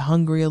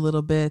hungry a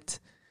little bit.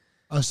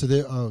 Oh, so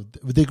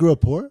they grew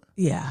up poor?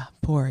 Yeah,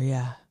 poor,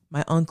 yeah.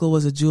 My uncle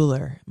was a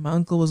jeweler. My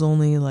uncle was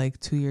only like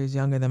 2 years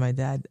younger than my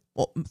dad.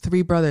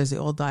 3 brothers, they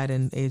all died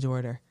in age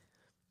order.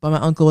 But my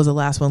uncle was the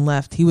last one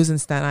left. He was in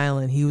Staten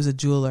Island. He was a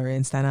jeweler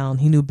in Staten Island.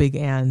 He knew Big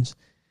Ange.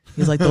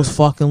 He's like, those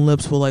fucking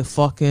lips were like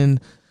fucking,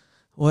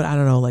 what, I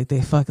don't know, like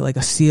they fuck like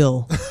a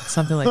seal.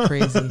 Something like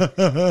crazy.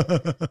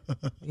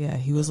 Yeah,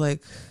 he was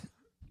like,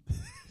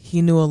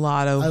 he knew a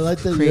lot of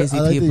crazy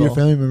I like people. that your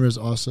family members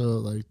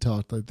also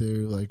talked like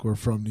they were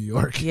from New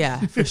York. Yeah,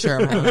 for sure.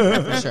 My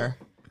uncle, for sure.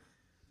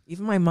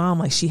 Even my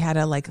mom, she had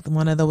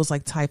one of those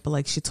type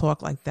of she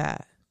talked like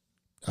that.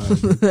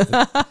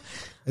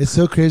 It's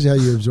so crazy how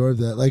you absorb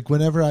that. Like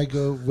whenever I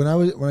go, when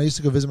I used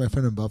to go visit my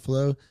friend in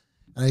Buffalo,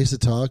 and I used to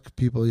talk,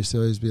 people used to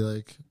always be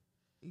like,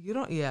 You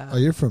don't, yeah. "Oh,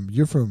 you're from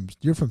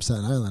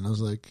Staten Island." I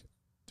was like,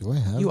 "Do I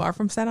have? You are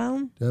from Staten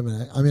Island? Do I have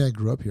an? I mean, I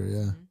grew up here.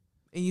 Yeah,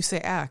 And you say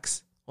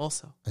axe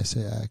also. I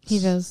say axe. He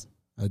does.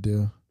 I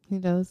do. He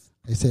does.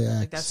 I say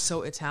axe. That's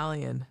so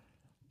Italian.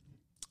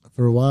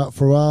 For a while,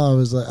 I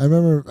was like, I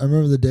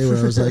remember the day where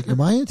I was like,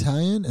 "Am I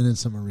Italian?" And then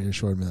someone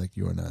reassured me, like,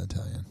 "You are not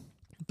Italian."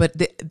 But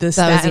the was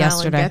Staten Island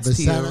yesterday. gets But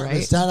to you, Staten-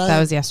 right? Staten Island- That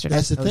was yesterday.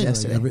 That's the That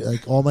was thing. yesterday.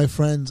 All my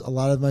friends, a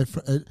lot of my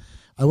friends.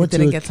 I went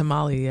Didn't to get to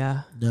Mali,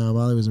 yeah. No,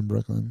 Molly was in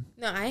Brooklyn.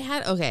 No, I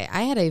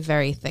had a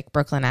very thick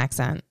Brooklyn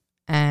accent,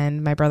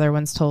 and my brother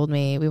once told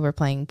me we were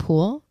playing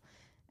pool,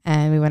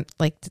 and we went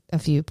a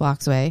few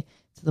blocks away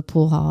to the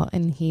pool hall,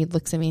 and he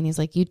looks at me and he's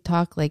like, "You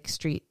talk like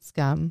street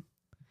scum,"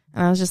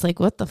 and I was just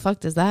like, "What the fuck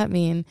does that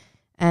mean?"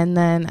 And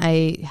then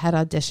I had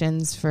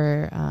auditions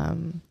for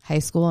high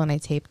school, and I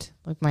taped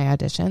my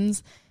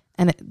auditions,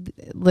 and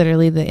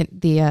literally the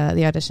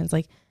auditions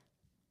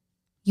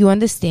you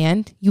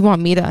understand? You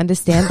want me to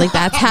understand?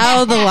 That's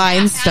how the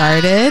line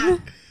started.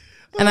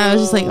 And I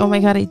was just like, oh my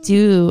God, I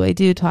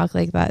do talk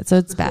like that. So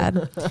it's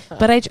bad.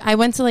 But I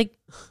went to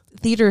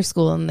theater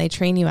school and they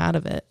train you out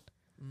of it.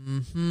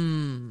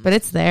 Mm-hmm. But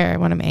it's there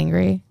when I'm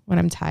angry, when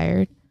I'm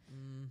tired.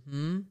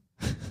 Mm-hmm.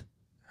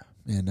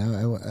 Man,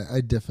 now I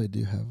definitely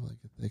do have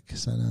a thick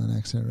Staten Island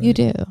accent. Right? You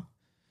do.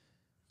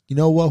 You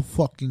know what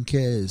fucking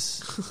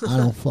cares? I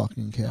don't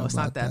fucking care. No, it's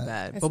not about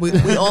that bad. But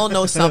we all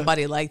know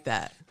somebody like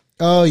that.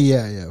 Oh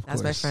yeah, of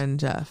That's course. my friend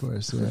Jeff. Of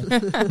course, yeah.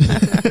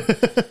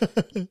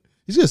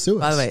 He's gonna sue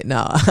us. By the way,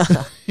 no.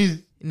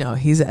 No,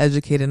 he's an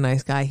educated,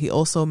 nice guy. He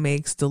also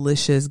makes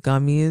delicious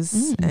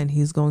gummies, and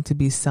he's going to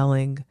be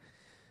selling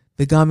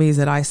the gummies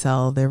that I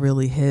sell. They're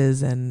really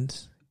his, and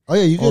Oh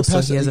yeah, you can also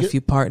pass. he has a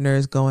few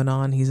partners going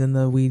on. He's in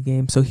the weed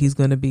game, so he's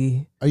going to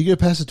be Are you gonna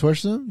pass the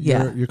torch to them? your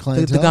your the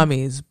clientele.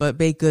 gummies, but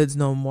baked goods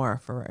no more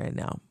for right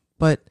now.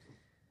 But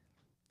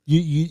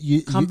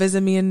You come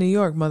visit me in New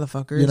York,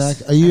 motherfuckers. You're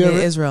not- are you I mean, ever-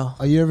 Israel?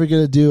 Are you ever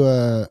gonna do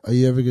a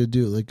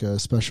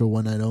special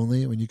one night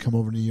only when you come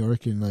over to New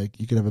York and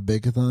you could have a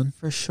bakeathon?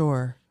 For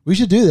sure, We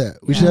should do that.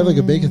 We should have a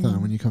bakeathon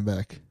when you come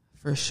back.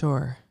 for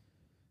sure.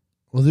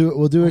 We'll do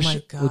Oh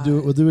my God.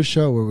 we'll do a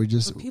show where we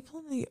just But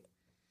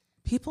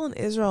people in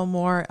Israel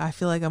I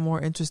feel like I'm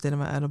more interested in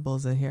my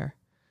edibles than here.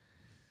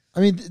 I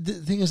mean the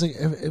thing is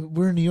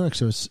we're in New York,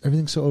 so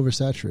everything's so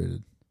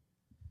oversaturated.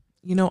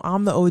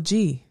 I'm the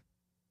OG.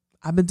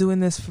 I've been doing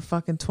this for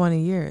fucking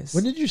 20 years.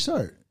 When did you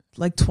start?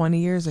 Like 20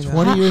 years ago.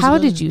 20 years How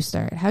ago? did you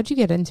start? How'd you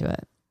get into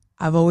it?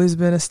 I've always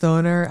been a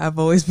stoner. I've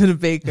always been a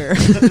baker.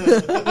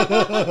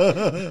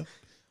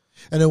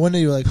 And then one day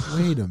you're like,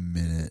 wait a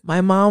minute.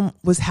 My mom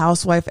was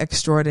housewife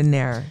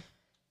extraordinaire.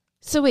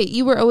 So wait,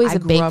 you were always I a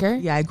grew up-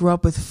 baker? I grew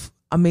up with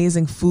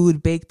amazing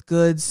food, baked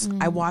goods.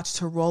 Mm. I watched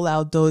her roll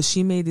out doughs.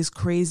 She made these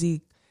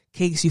crazy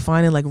cakes you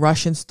find in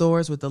Russian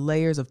stores with the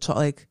layers of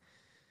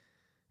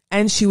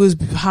and she was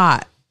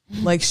hot.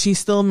 Like she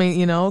still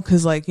made,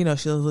 because like she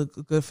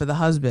looked good for the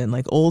husband,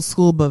 like old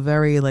school but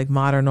very like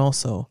modern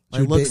also.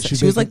 Like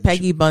she was like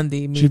Peggy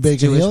Bundy meets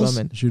Jewish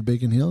woman. She would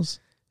bake in heels.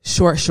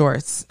 Short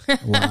shorts.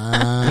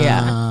 Wow.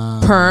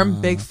 Yeah.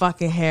 Perm, big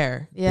fucking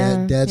hair.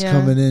 Yeah. Dad's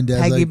coming in.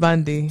 Dad's Peggy like,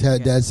 Bundy.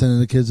 Dad's sending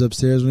the kids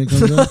upstairs when he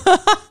comes in.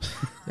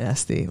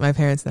 Nasty. My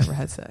parents never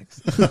had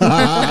sex.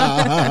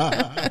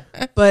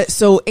 But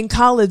so in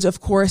college,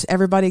 of course,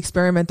 everybody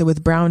experimented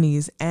with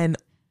brownies. And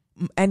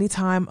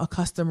anytime a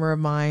customer of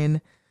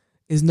mine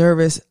is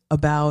nervous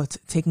about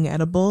taking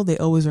edible, they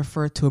always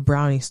refer to a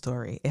brownie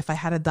story. If I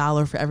had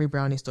 $1 for every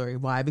brownie story,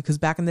 why? Because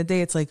back in the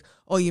day, it's like,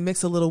 oh, you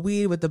mix a little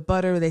weed with the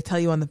butter. They tell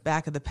you on the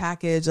back of the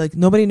package. Like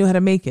nobody knew how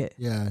to make it.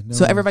 Yeah.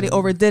 So everybody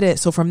overdid it.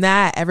 So from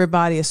that,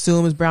 everybody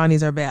assumes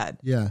brownies are bad.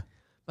 Yeah.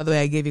 By the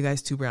way, I gave you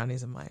guys 2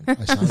 brownies of mine.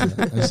 I saw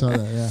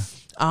that.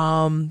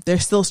 Yeah. They're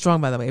still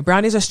strong, by the way.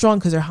 Brownies are strong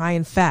because they're high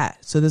in fat.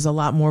 So there's a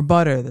lot more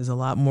butter. There's a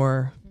lot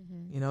more,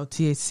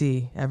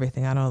 THC,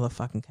 everything. I don't know the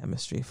fucking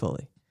chemistry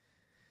fully.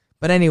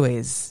 But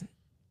anyways,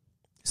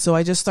 so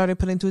I just started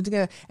putting 2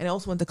 together. And I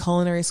also went to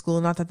culinary school.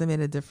 Not that they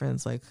made a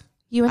difference. Like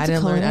You went I to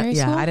didn't culinary learn.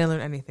 school? Yeah, I didn't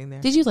learn anything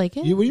there. Did you like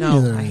it? What do you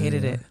No, mean? I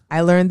hated it.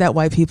 I learned that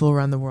white people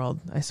run the world.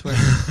 I swear.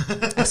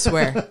 I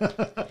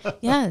swear.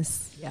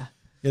 Yes. Yeah.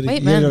 You Wait, had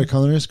to go man. to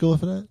culinary school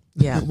for that?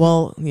 Yeah.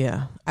 Well,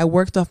 yeah. I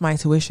worked off my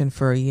tuition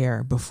for a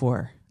year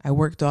before. I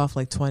worked off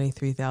like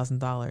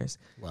 $23,000.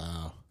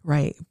 Wow.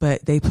 Right.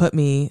 But they put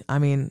me,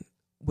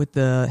 with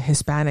the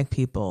Hispanic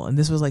people, and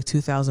this was like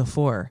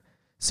 2004.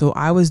 So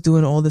I was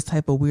doing all this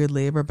type of weird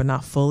labor, but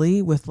not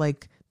fully, with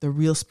like the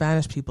real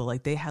Spanish people.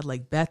 Like they had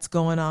like bets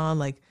going on,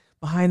 like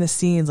behind the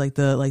scenes, like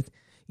the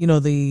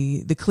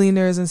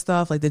cleaners and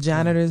stuff, like the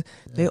janitors.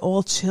 Yeah. They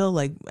all chill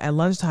like at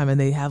lunchtime, and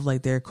they have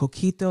like their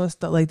coquito and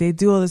stuff. Like they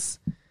do all this.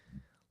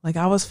 Like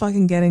I was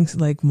fucking getting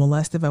like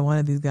molested by one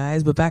of these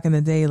guys, but back in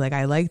the day, like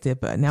I liked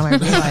it, but now I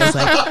realize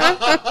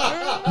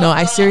like, no,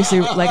 I seriously,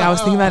 like I was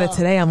thinking about it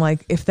today. I'm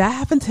like, if that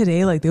happened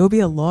today, like there would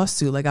be a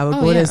lawsuit. Like I would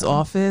go to his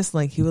office,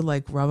 like he would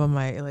like rub on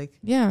my, like,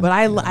 but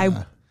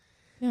I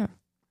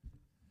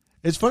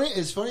It's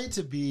funny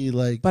to be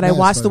like, but I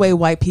watched the way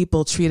white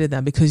people treated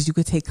them, because you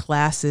could take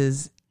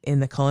classes in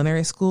the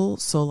culinary school.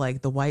 So like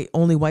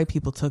only white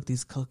people took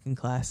these cooking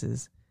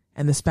classes,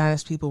 and the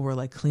Spanish people were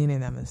like cleaning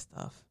them and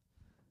stuff.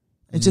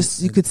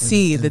 You could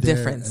see the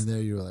difference. And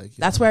there you were like,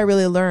 that's where I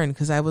really learned,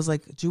 because I was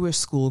like a Jewish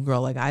school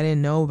girl. Like I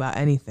didn't know about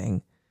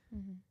anything,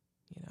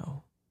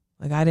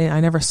 like I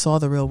never saw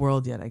the real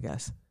world yet, I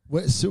guess.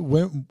 When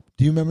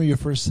do you remember your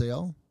first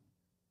sale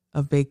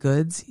of baked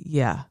goods?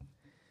 Yeah.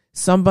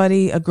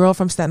 A girl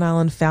from Staten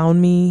Island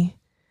found me.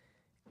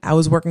 I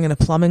was working in a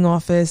plumbing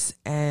office,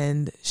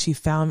 and she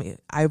found me.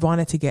 I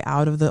wanted to get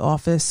out of the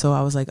office, so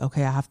I was like,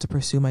 okay, I have to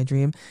pursue my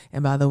dream.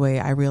 And by the way,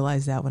 I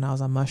realized that when I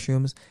was on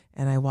mushrooms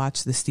and I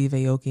watched the Steve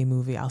Aoki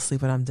movie, I'll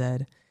Sleep When I'm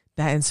Dead.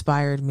 That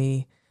inspired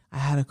me. I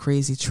had a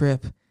crazy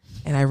trip,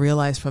 and I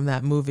realized from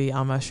that movie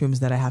on mushrooms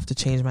that I have to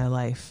change my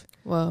life.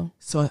 Whoa.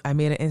 So I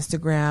made an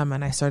Instagram,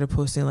 and I started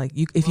posting, like,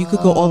 if you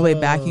could go all the way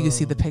back, you could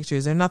see the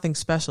pictures. They're nothing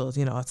special.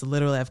 It's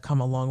literally, I've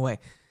come a long way.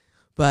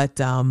 But,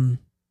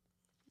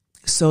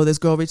 so this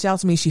girl reached out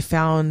to me. She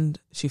found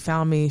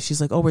me. She's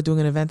like, oh, we're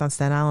doing an event on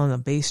Staten Island on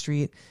Bay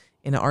Street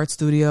in an art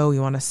studio. You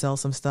want to sell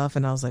some stuff?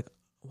 And I was like,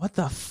 what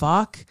the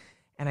fuck?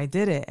 And I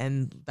did it,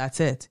 and that's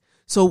it.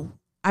 So,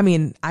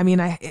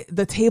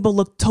 the table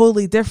looked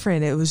totally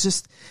different. It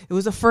was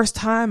the first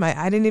time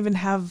I didn't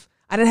have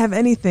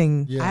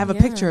anything. Yeah. I have a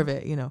picture of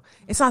it,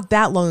 It's not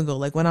that long ago.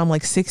 Like when I'm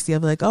like 60, I'll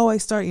be like, oh, I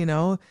start,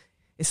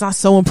 it's not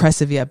so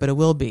impressive yet, but it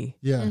will be.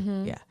 Yeah.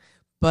 Mm-hmm. Yeah.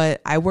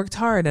 But I worked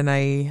hard, and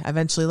I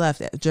eventually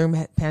left. During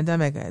the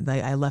pandemic,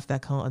 I left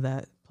that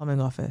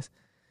plumbing office.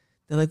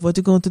 They're like, what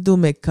you going to do,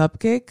 make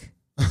cupcake?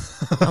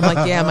 I'm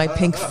like, yeah, my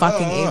pink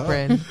fucking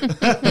apron.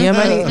 You know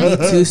how many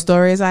Me Too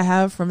stories I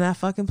have from that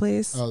fucking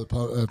place?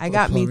 I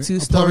got Me Too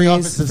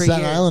stories for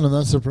Staten years. Island. I'm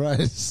not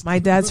surprised. My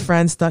dad's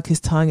friend stuck his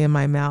tongue in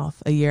my mouth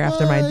a year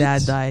after my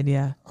dad died.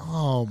 Yeah.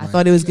 Oh my I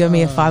thought he was giving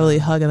me a fatherly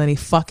hug, and then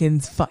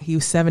he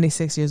was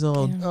 76 years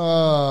old.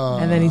 Oh.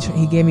 And then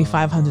he gave me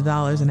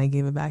 $500, and I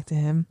gave it back to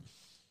him.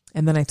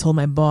 And then I told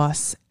my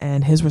boss,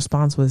 and his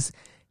response was,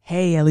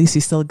 hey, at least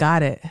you still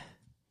got it.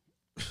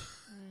 Oh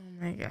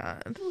my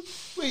God.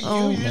 Wait,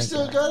 you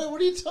still got it? What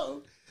are you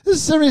talking? This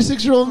is a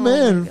 76-year-old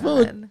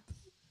man.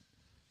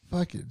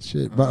 Fucking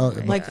shit.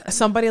 Like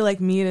somebody like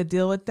me to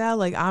deal with that.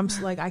 Like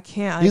I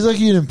can't. He's like,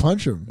 you didn't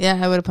punch him. Yeah,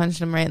 I would have punched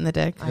him right in the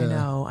dick. I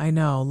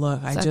know.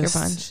 Look, Sucker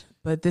punch.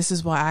 But this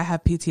is why I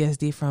have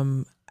PTSD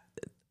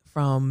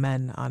from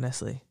men,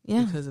 honestly.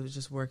 Yeah. Because it was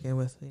just working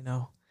with,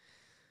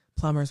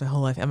 plumbers my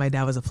whole life, and my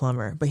dad was a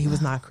plumber, but he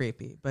was not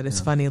creepy. But it's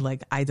funny,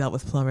 like I dealt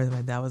with plumbers,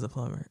 my dad was a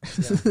plumber.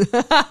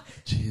 Yeah.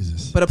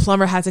 Jesus. But a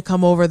plumber had to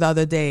come over the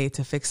other day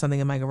to fix something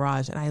in my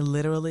garage, and I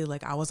literally,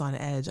 like, I was on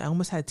edge. I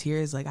almost had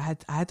tears. Like I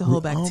had to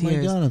hold back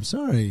tears. Oh my God, I'm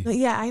sorry. But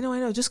yeah, I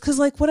know. Just because,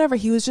 like, whatever,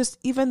 he was just,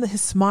 even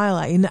his smile.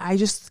 I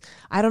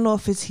don't know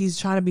if he's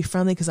trying to be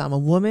friendly because I'm a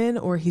woman,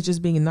 or he's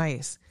just being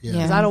nice. Yeah.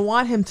 Because I don't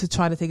want him to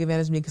try to take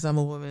advantage of me because I'm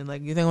a woman.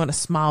 Like, you think I want to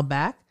smile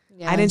back?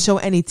 Yeah. I didn't show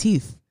any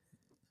teeth.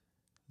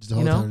 Just the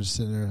whole time just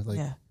sitting there like.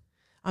 Yeah.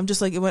 I'm just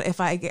like, if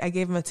I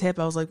gave him a tip,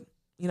 I was like,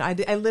 I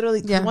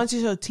literally, once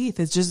you show teeth,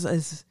 it's just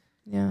as.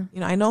 Yeah.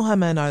 I know how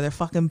men are. They're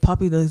fucking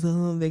puppy.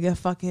 They get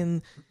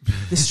fucking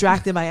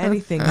distracted by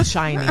anything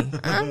shiny.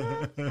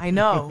 I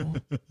know.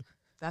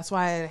 That's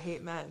why I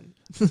hate men.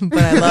 But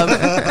I love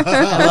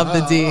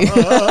the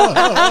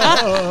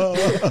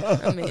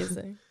D.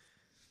 Amazing.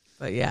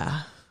 But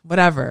yeah,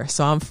 whatever.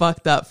 So I'm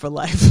fucked up for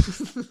life.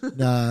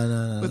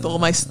 No. With all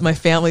my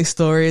family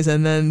stories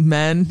and then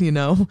men,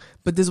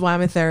 But this is why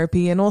I'm in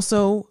therapy. And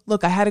also,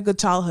 look, I had a good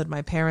childhood.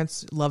 My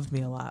parents loved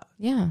me a lot.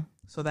 Yeah.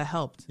 So that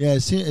helped. Yeah,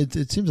 it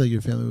seems like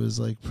your family was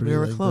like pretty. We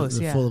were like, close.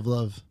 they're Yeah, full of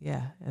love.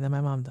 Yeah, and then my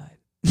mom died.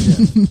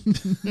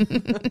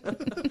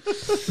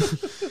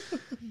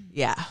 Yeah.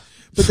 Yeah,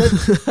 but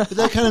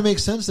that kind of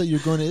makes sense that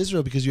you're going to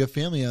Israel because you have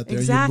family out there.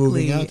 exactly. And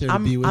you're moving out there to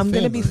be with I'm family.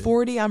 going to be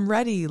 40. I'm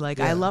ready. Like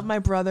Yeah. I love my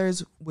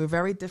brothers. We're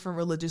very different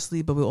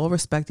religiously, but we all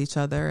respect each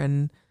other.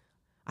 And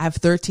I have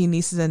 13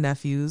 nieces and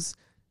nephews.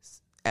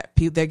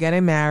 They're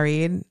getting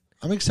married.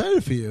 I'm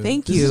excited for you.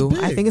 Thank This you. is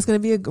big. I think it's going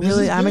to be I'm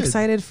good.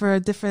 excited for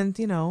a different,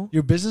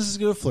 Your business is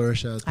going to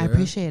flourish out there. I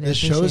appreciate it. The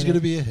show is going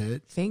to be a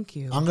hit. Thank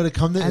you. I'm going to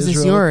come to As is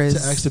Israel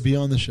yours. to actually be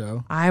on the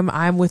show.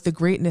 I'm with the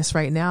greatness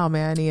right now,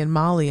 Manny and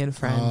Molly and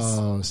friends.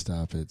 Oh,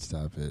 stop it.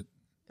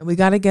 And we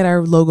got to get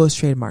our logos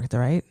trademarked,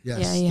 all right? Yes.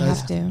 Yeah, you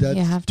have to. That's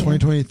You have to.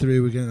 2023,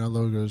 we're getting our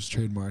logos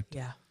trademarked.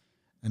 Yeah.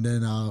 And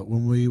then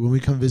when we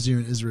come visit you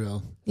in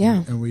Israel,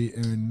 Yeah. and we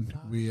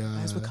You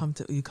guys would come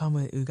to you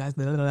guys.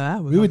 Blah, blah, blah,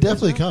 we would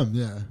definitely come.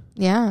 Yeah,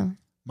 Yeah.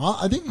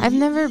 I think I've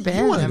never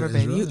been. wanted Never to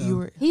been. Israel, You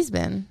were. He's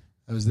been.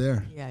 I was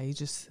there. Yeah, you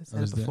just I said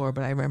was it before,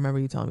 but I remember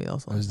you telling me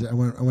also. I was there. I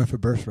went for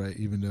birthright,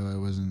 even though I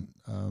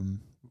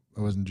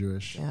wasn't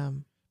Jewish. Yeah.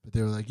 But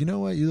they were like, you know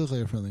what? You look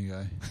like a friendly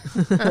guy.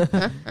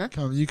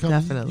 You come.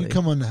 Definitely. You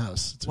come on the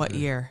house. It's What okay.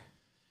 year?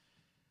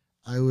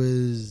 I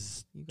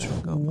was You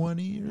gotta go.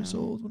 20 years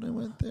old when I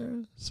went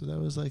there, so that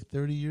was like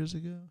 30 years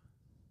ago.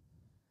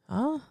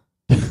 Huh?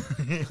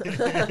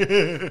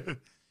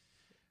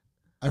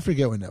 I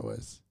forget when that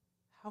was.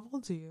 How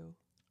old are you?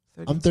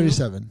 I'm 32?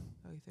 37.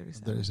 Oh, you're I'm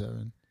 37.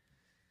 37.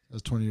 That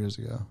was 20 years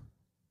ago.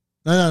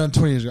 No,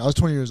 20 years ago. I was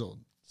 20 years old.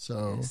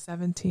 So Yeah,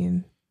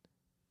 17.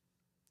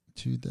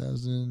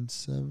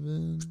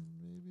 2007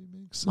 maybe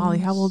makes sense. Molly,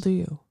 how old are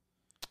you?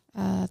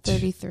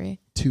 33.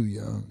 Too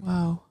young.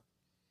 Wow.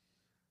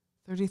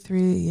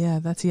 33. Yeah,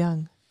 that's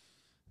young.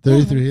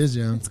 33 is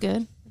young. It's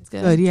good. It's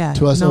good. Good. Yeah.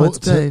 To us no, old-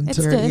 it's good. It's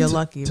You're, good. you're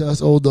lucky. To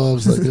us old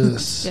dogs like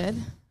us. Good.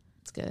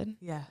 It's good.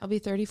 Yeah. I'll be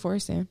 34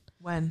 soon.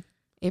 When?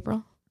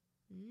 April.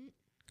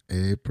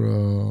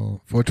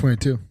 April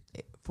 422.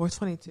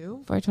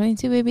 422.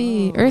 422,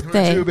 baby. Oh. Earth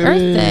Day. 422, baby.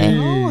 Earth Day.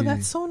 Oh,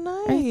 that's so Day.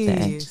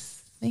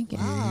 nice. Thank you.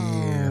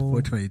 Yeah, Wow.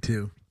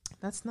 422.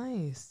 That's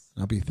nice.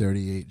 I'll be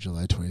 38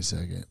 July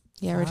 22nd.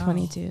 Yeah, we're Wow.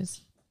 22s.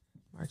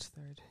 March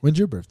 3rd. When's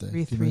your birthday?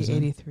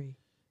 3383.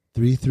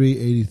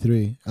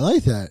 3383. I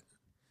like that.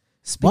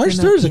 Speaking March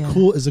of- 3rd is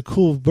yeah. a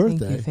cool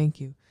birthday. Thank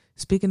you.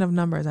 Speaking of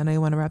numbers, I know you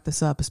want to wrap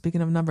this up. But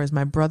speaking of numbers,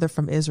 my brother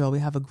from Israel, we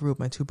have a group,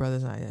 my two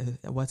brothers and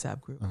I, a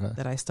WhatsApp group Okay.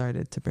 that I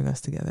started to bring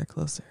us together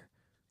closer.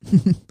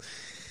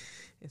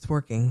 It's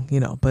working,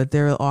 but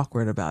they're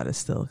awkward about it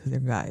still because they're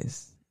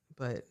guys.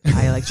 But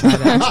I try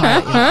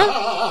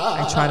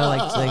to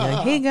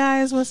like, hey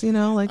guys, what's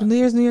New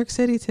Year's New York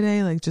City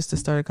today, just to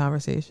start a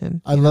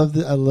conversation. I love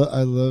it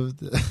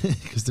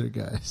because they're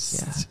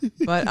guys. Yeah,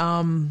 but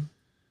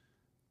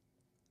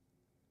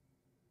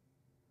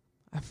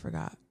I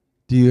forgot.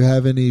 Do you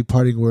have any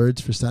parting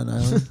words for Staten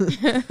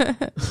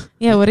Island?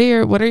 Yeah, what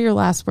are your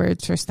last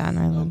words for Staten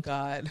Oh Island?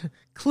 God,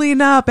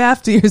 clean up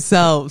after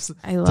yourselves.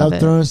 I love Stop it.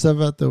 throwing stuff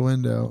out the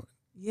window.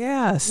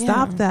 Yeah,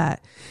 stop Yeah.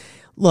 that.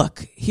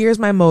 Look, here's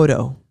my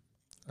motto.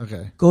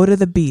 Okay. Go to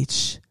the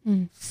beach.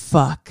 Mm.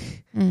 Fuck.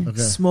 Okay.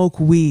 Smoke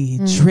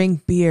weed.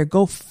 Drink beer.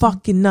 Go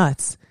fucking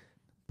nuts.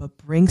 But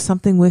bring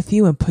something with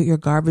you and put your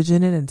garbage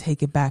in it and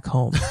take it back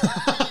home.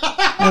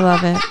 I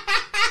love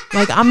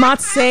it. I'm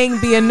not saying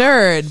be a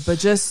nerd, but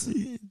just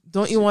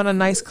don't you want a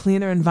nice,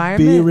 cleaner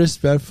environment? Be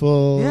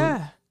respectful.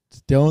 Yeah.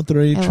 Don't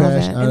throw your I love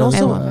trash it. out. And of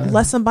also, the-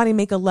 let somebody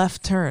make a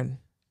left turn.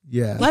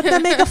 yeah. Let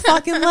them make a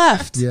fucking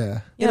left.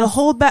 Yeah. It'll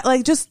hold back.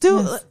 Just do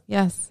Yes.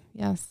 Yes.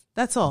 Yes.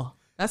 That's all.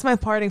 That's my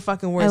parting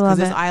fucking words I because love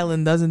this it.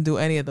 island doesn't do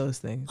any of those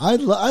things. I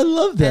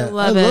love that. I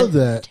love love it.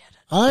 that.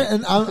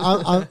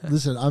 I'm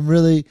listen. I'm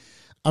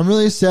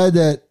really sad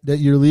that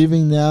you're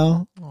leaving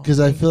now because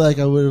I feel like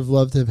I would have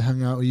loved to have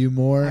hung out with you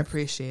more. I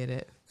appreciate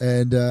it.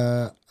 And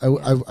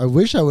I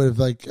wish I would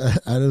have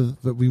out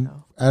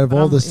of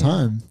all this yeah.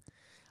 time.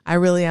 I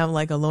really am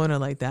a loner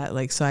like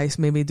that. So I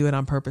maybe do it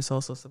on purpose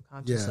also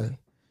subconsciously.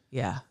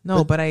 Yeah.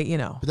 No, but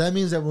But that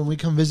means that when we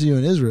come visit you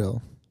in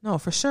Israel, no,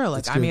 for sure.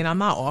 That's good. I'm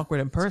not awkward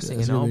in person,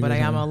 That's really but good, I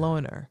am huh? a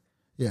loner.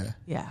 yeah,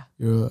 Yeah.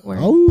 you're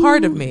Word.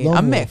 Part of me. lone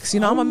A wolf. mix.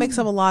 I'm a mix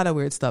of a lot of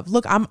weird stuff.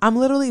 Look, I'm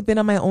literally been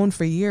on my own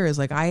for years.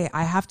 I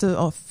have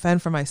to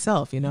fend for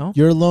myself,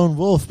 You're a lone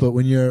wolf, but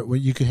when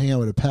you can hang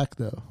out with a pack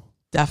though.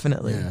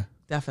 Definitely. Yeah.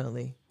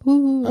 Definitely.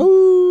 Ooh.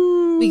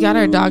 Ooh. We got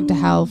our dog to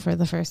howl for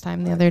the first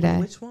time the other day.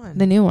 Which one?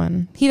 The new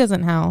one. He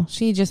doesn't howl.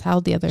 She just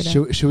howled the other day.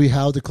 Should we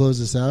howl to close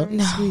this out?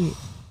 No. Sweet.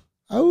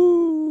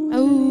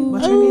 Oh.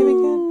 What's her name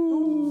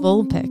again?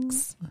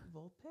 Vulpix.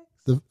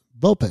 The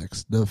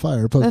Vulpix, the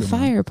fire Pokemon. The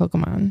fire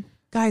Pokemon.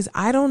 Guys,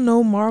 I don't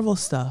know Marvel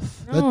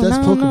stuff. No, That's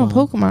no, Pokemon.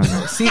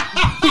 Pokemon. See,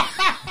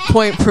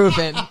 point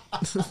proven.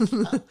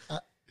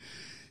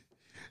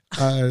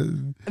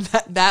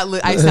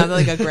 I sounded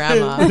like a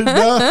grandma.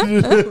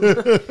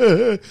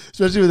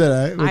 Especially with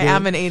that. I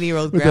am an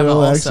 80-year-old with grandma that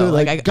old also. accent,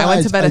 Like I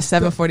went to guys, bed I at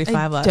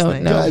 7:45 last don't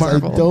night. know. Guys,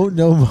 Marvel. I don't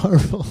know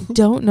Marvel.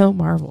 Don't know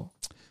Marvel.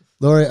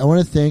 Lori, I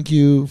want to thank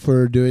you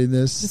for doing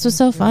this. This was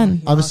so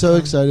fun. I'm so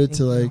welcome. excited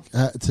Thank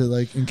to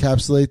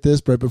encapsulate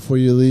this right before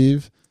you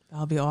leave.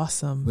 That'll be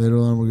awesome. Later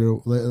on,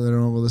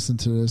 we'll listen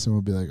to this and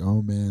we'll be like,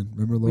 "Oh man,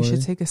 remember Lori?" We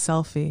should take a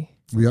selfie.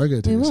 We are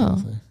gonna take We a will.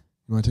 selfie.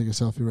 You want to take a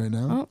selfie right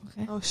now? Oh,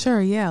 okay. Oh,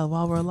 sure. Yeah,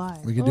 while we're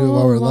live. We can do it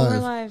while we're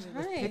live.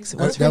 Hi. What's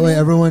her That way, name?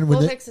 everyone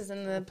Vulpix is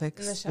in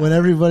the shot. when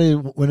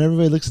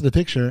everybody looks at the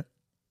picture,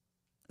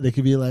 they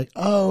could be like,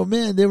 "Oh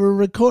man, they were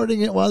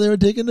recording it while they were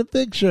taking the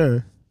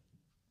picture."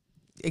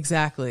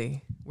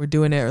 Exactly. We're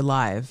doing it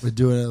live. We're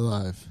doing it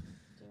live.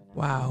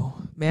 Wow.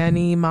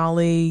 Manny,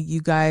 Molly, you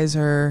guys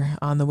are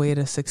on the way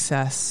to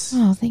success.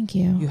 Oh, thank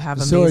you. You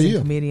have So are amazing you.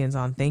 comedians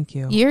on. Thank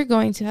you. You're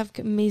going to have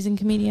amazing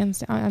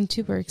comedians. I'm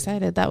super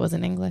excited. That was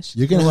in English.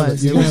 You're gonna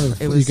have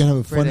It was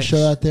a fun British.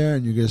 show out there,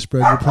 and you're gonna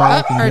spread your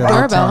product. and Our you're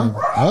gonna have a doorbell.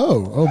 time.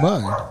 Oh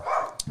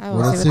my! I will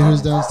Well, let's see see what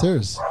who's that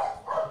downstairs.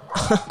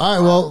 All right,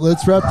 well,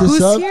 let's wrap this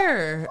Who's up.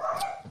 here?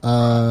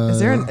 Uh,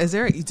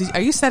 Are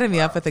you setting me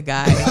up with a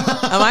guy?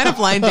 Am I a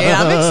blind date?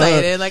 I'm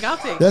excited. Like, I'll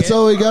take That's it.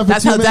 all we got for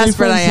That's Too how Many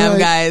desperate I Friends am,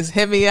 tonight. guys.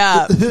 Hit me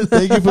up.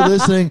 Thank you for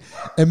listening,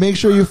 and make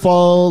sure you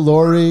follow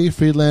Lori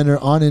Friedlander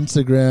on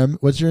Instagram.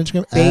 What's your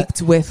Instagram?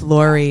 Baked with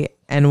Lori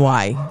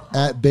NY.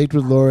 At Baked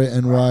with Lori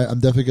NY. I'm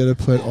definitely gonna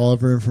put all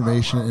of her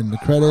information in the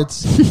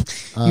credits.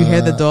 You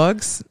hear the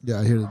dogs? Yeah,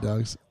 I hear the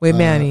dogs. Wait,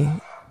 Manny.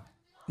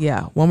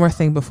 Yeah, one more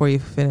thing before you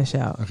finish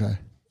out. Okay.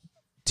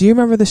 Do you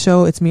remember the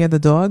show It's Me or the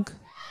Dog?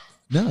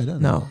 No, I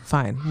don't. No,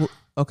 fine.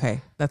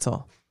 Okay, that's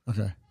all.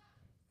 Okay.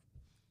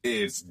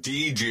 It's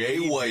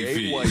DJ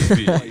Wifey.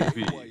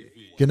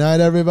 Good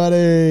night,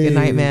 everybody. Good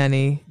night,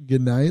 Manny.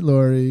 Good night,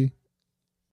 Lori.